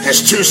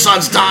 his 2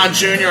 sons, Don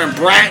Jr. and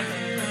Brett,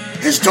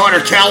 his daughter,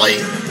 Kelly,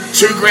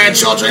 2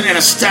 grandchildren, and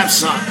a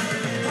stepson.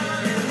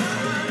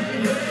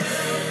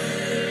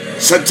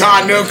 So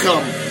Don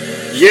Newcombe,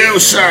 you,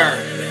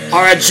 sir,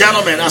 are a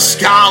gentleman, a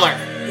scholar,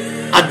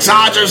 a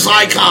Dodgers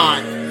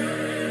icon.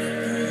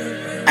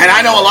 And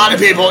I know a lot of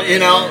people,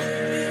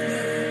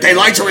 they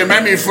like to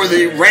remember you for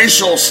the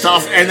racial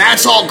stuff, and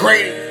that's all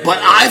great. But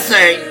I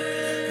think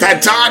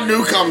that Don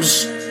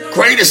Newcombe's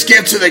greatest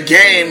gift to the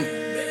game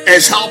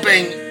is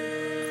helping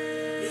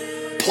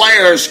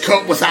players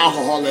cope with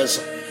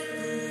alcoholism.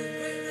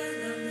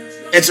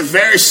 It's a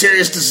very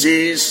serious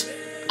disease.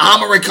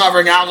 I'm a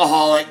recovering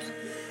alcoholic,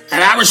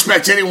 and I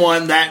respect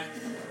anyone that,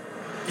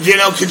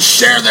 can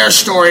share their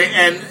story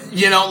and,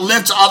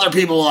 lift other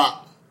people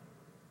up.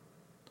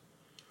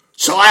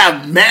 So I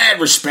have mad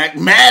respect,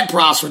 mad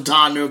props for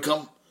Don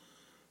Newcombe.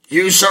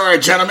 You, sir, are a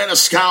gentleman, a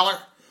scholar,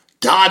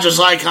 Dodgers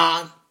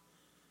icon.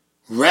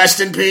 Rest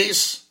in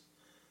peace,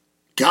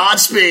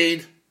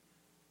 Godspeed,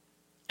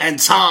 and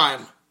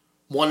time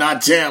will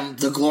not dim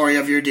the glory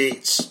of your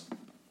deeds.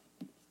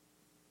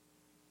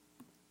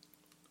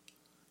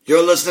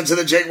 You're listening to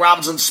the Jake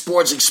Robinson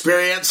Sports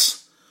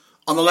Experience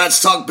on the Let's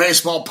Talk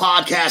Baseball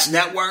Podcast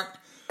Network.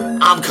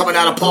 I'm coming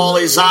out of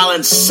Pawleys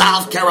Island,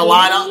 South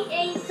Carolina.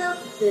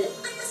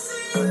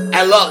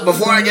 And look,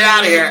 before I get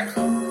out of here,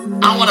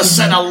 I want to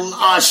send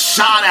a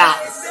shout out.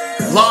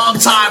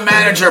 Longtime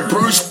manager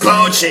Bruce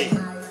Bochy.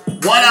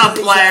 What up,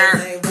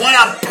 player? What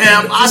up,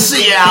 pimp? I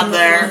see you out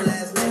there.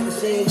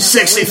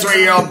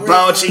 63-year-old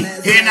Bochy.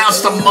 He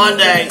announced on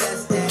Monday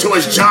to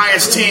his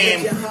Giants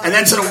team and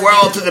then to the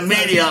world through the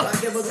media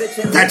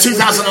that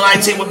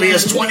 2019 would be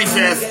his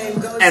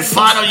 25th and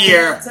final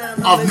year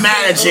of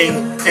managing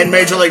in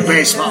Major League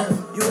Baseball.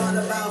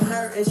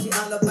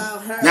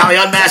 Now he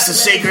unmasked the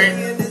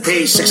secret.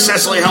 He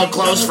successfully held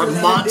close for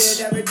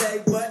months. And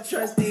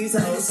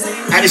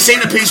he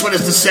seemed at peace with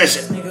his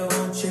decision.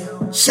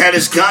 Said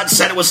his gut,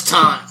 said it was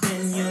time.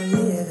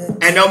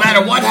 And no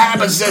matter what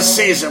happens this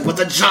season with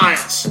the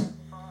Giants,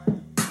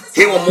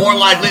 he will more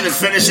likely to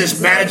finish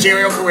his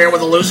managerial career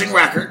with a losing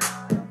record.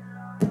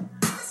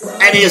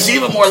 And he is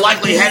even more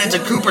likely headed to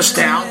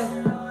Cooperstown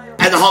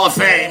and the Hall of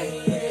Fame.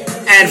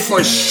 And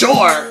for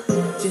sure,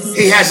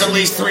 he has at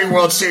least 3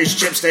 World Series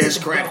chips to his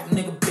credit.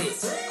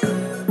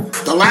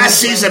 The last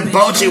season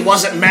Bochy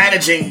wasn't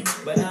managing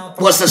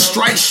was the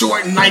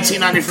strike-shortened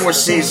 1994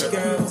 season.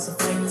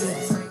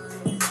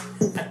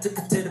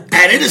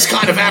 And it is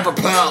kind of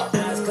apropos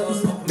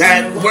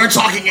that we're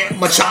talking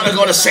Machado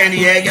go to San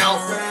Diego,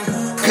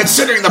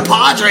 considering the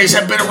Padres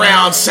have been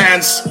around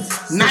since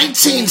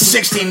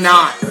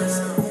 1969.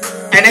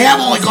 And they have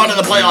only gone to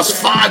the playoffs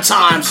 5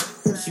 times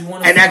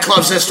in that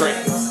club's history.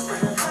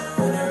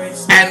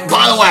 And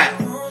by the way,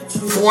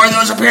 4 of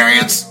those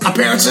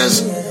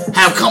appearances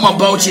have come on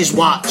Bochy's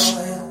watch.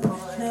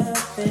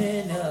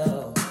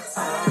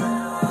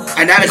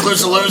 And that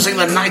includes losing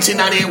the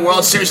 1998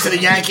 World Series to the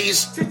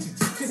Yankees.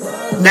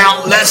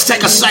 Now, let's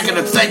take a second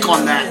to think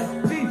on that.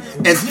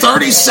 In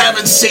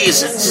 37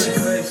 seasons,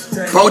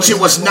 Bochy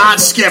was not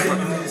skipper.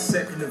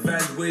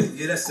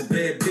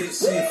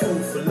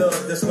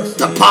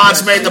 The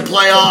Pods made the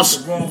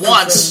playoffs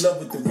once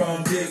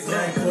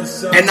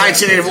in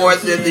 1984,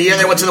 the year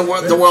they went to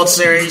the World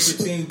Series.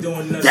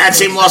 That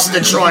team lost to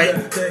Detroit.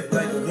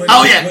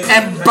 Oh yeah,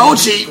 and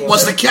Bochy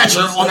was the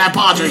catcher on that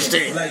Padres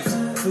team.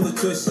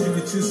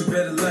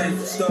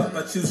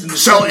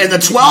 So in the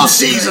 12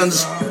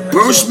 seasons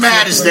Bruce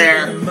Matt is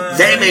there,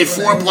 they made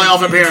 4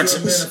 playoff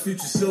appearances.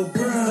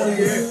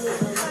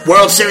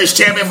 World Series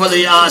champion for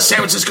the San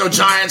Francisco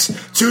Giants,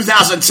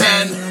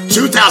 2010,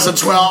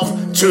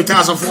 2012,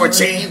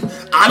 2014.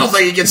 I don't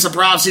think he gets the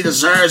props he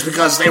deserves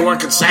because they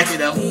weren't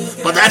consecutive,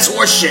 but that's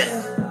horseshit.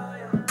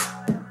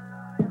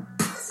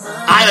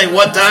 I think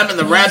what them and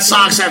the Red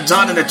Sox have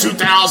done in the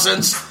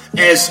 2000s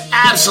is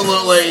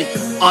absolutely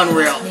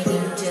unreal.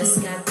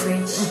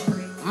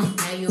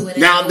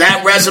 Now,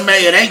 that resume,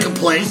 it ain't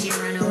complete,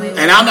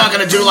 and I'm not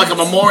going to do like a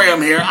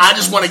memoriam here. I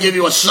just want to give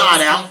you a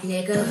shout out.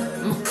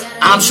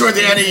 I'm sure at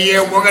the end of the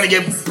year, we're going to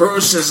give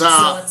Bruce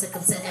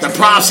the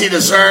props he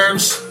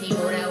deserves.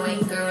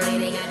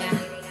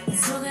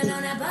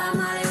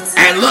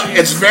 And look,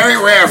 it's very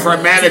rare for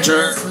a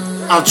manager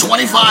of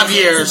 25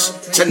 years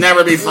to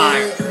never be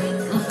fired.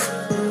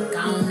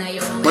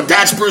 But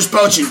that's Bruce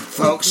Bochy,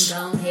 folks.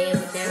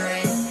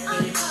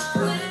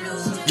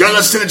 You're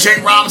listening to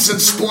Jake Robinson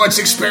Sports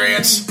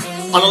Experience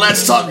on the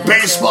Let's Talk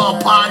Baseball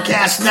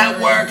Podcast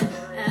Network.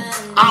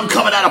 I'm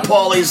coming out of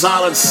Pawleys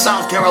Island,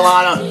 South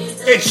Carolina.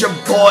 It's your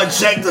boy,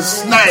 Jake the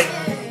Snake.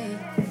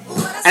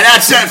 And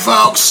that's it,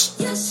 folks.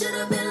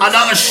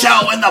 Another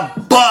show in the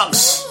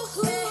books.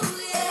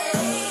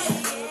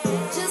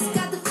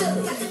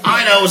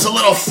 I know, it was a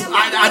little...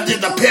 I did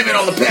the pivot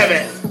on the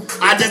pivot.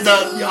 I did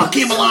the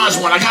Hakeem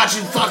Olaj one. I got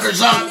you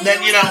fuckers up. Then,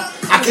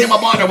 I came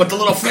up on there with the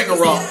little finger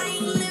roll.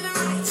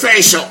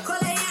 Facial.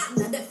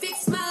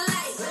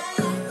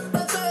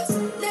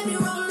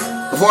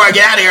 Before I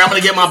get out of here, I'm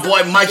going to get my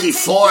boy Mikey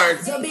Ford.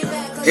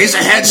 He's a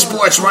head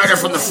sports writer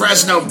from the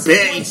Fresno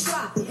Bee.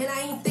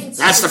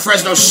 That's the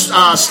Fresno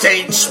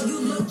State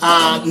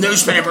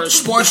newspaper.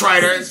 Sports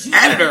writer,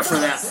 editor for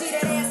them.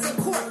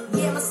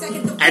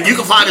 And you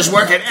can find his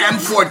work at M.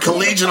 Ford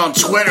Collegiate on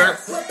Twitter.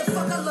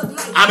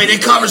 I mean, he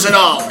covers it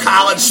all.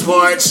 College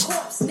sports,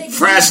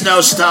 Fresno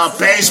stuff,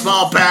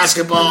 baseball,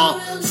 basketball,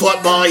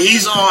 football.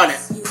 He's on it.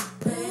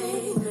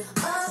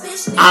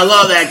 I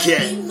love that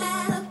kid.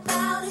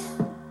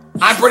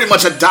 I pretty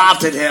much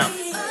adopted him.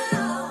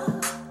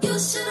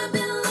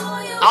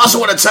 I also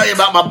want to tell you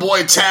about my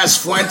boy Taz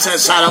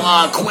Fuentes out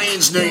of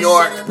Queens, New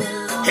York.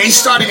 He's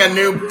starting a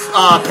new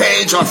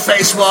page on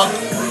Facebook.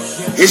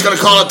 He's going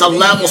to call it The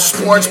Level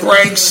Sports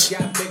Breaks.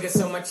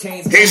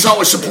 He's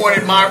always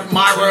supported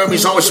my room.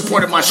 He's always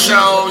supported my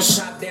shows.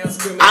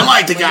 I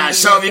like the guy.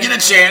 So if you get a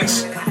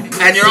chance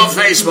and you're on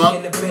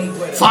Facebook,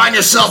 find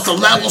yourself The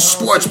Level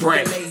Sports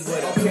Break.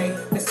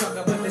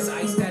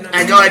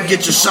 And go ahead and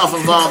get yourself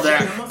involved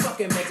there.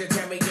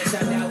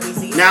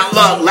 Now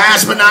look,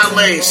 last but not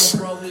least,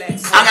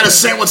 I got to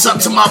say what's up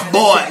to my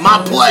boy,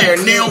 my player,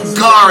 Neil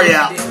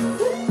Garia.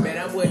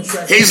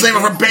 He's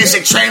leaving for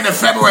basic training on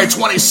February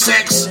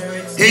 26th.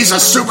 He's a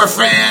super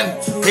fan.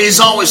 He's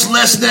always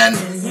listening.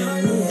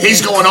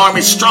 He's going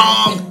Army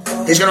strong.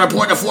 He's going to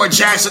report to Fort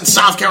Jackson,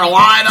 South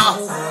Carolina.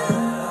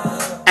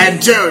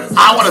 And dude,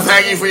 I want to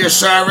thank you for your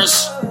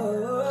service.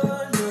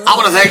 I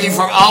want to thank you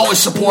for always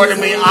supporting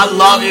me. I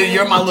love you.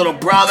 You're my little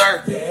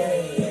brother.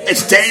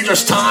 It's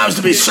dangerous times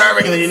to be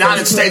serving in the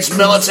United States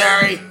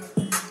military.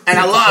 And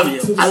I love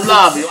you. I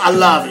love you. I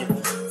love you.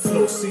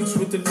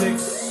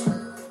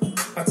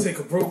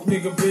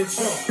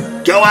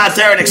 Go out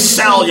there and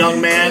excel, young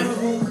man.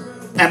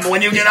 And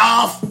when you get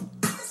off,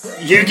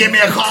 you give me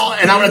a call,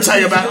 and I'm going to tell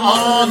you about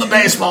all the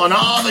baseball and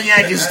all the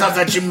Yankees stuff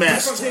that you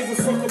missed.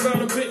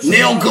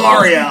 Neil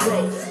Garia.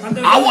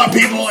 I want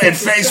people in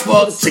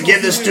Facebook to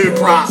give this dude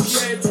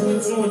props.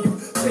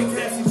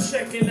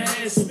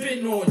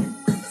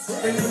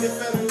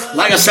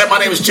 Like I said, my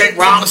name is Jake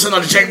Robinson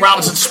on the Jake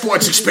Robinson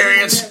Sports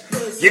Experience.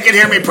 You can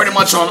hear me pretty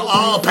much on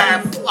all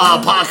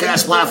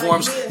podcast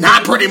platforms.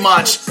 Not pretty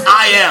much.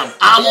 I am.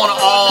 I'm on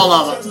all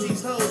of them.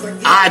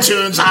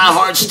 iTunes,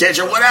 iHeart,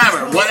 Stitcher,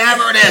 whatever.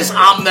 Whatever it is,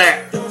 I'm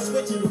there.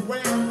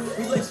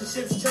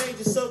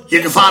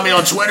 You can find me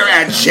on Twitter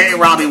at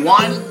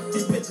JRobbie1,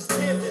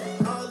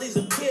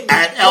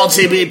 at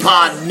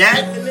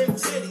LTBPodNet.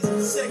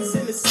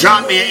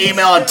 Drop me an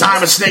email at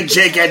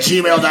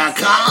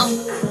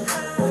diamondsnakejake@gmail.com.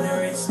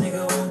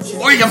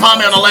 Or you can find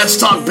me on the Let's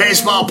Talk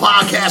Baseball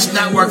Podcast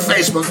Network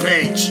Facebook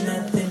page.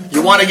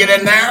 You want to get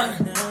in there?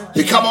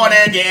 You come on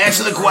in, you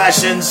answer the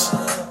questions,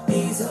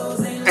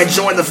 and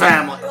join the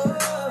family.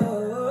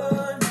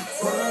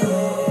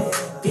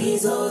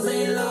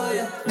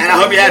 And I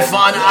hope you had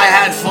fun. I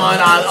had fun.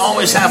 I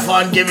always have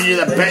fun giving you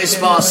the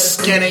baseball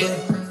skinny.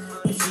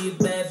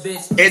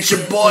 It's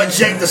your boy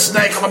Jake the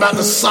Snake. I'm about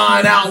to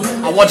sign out.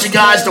 I want you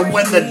guys to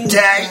win the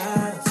day,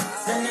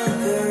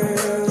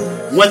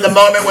 win the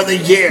moment, win the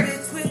year.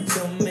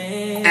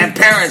 And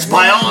parents,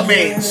 by all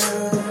means,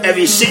 if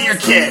you see your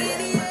kid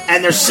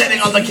and they're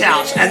sitting on the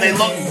couch and they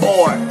look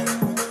bored,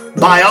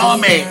 by all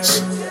means,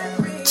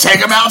 take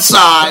them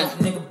outside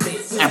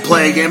and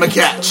play a game of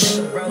catch.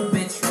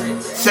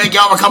 Thank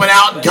y'all for coming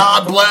out.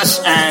 God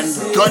bless and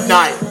good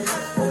night.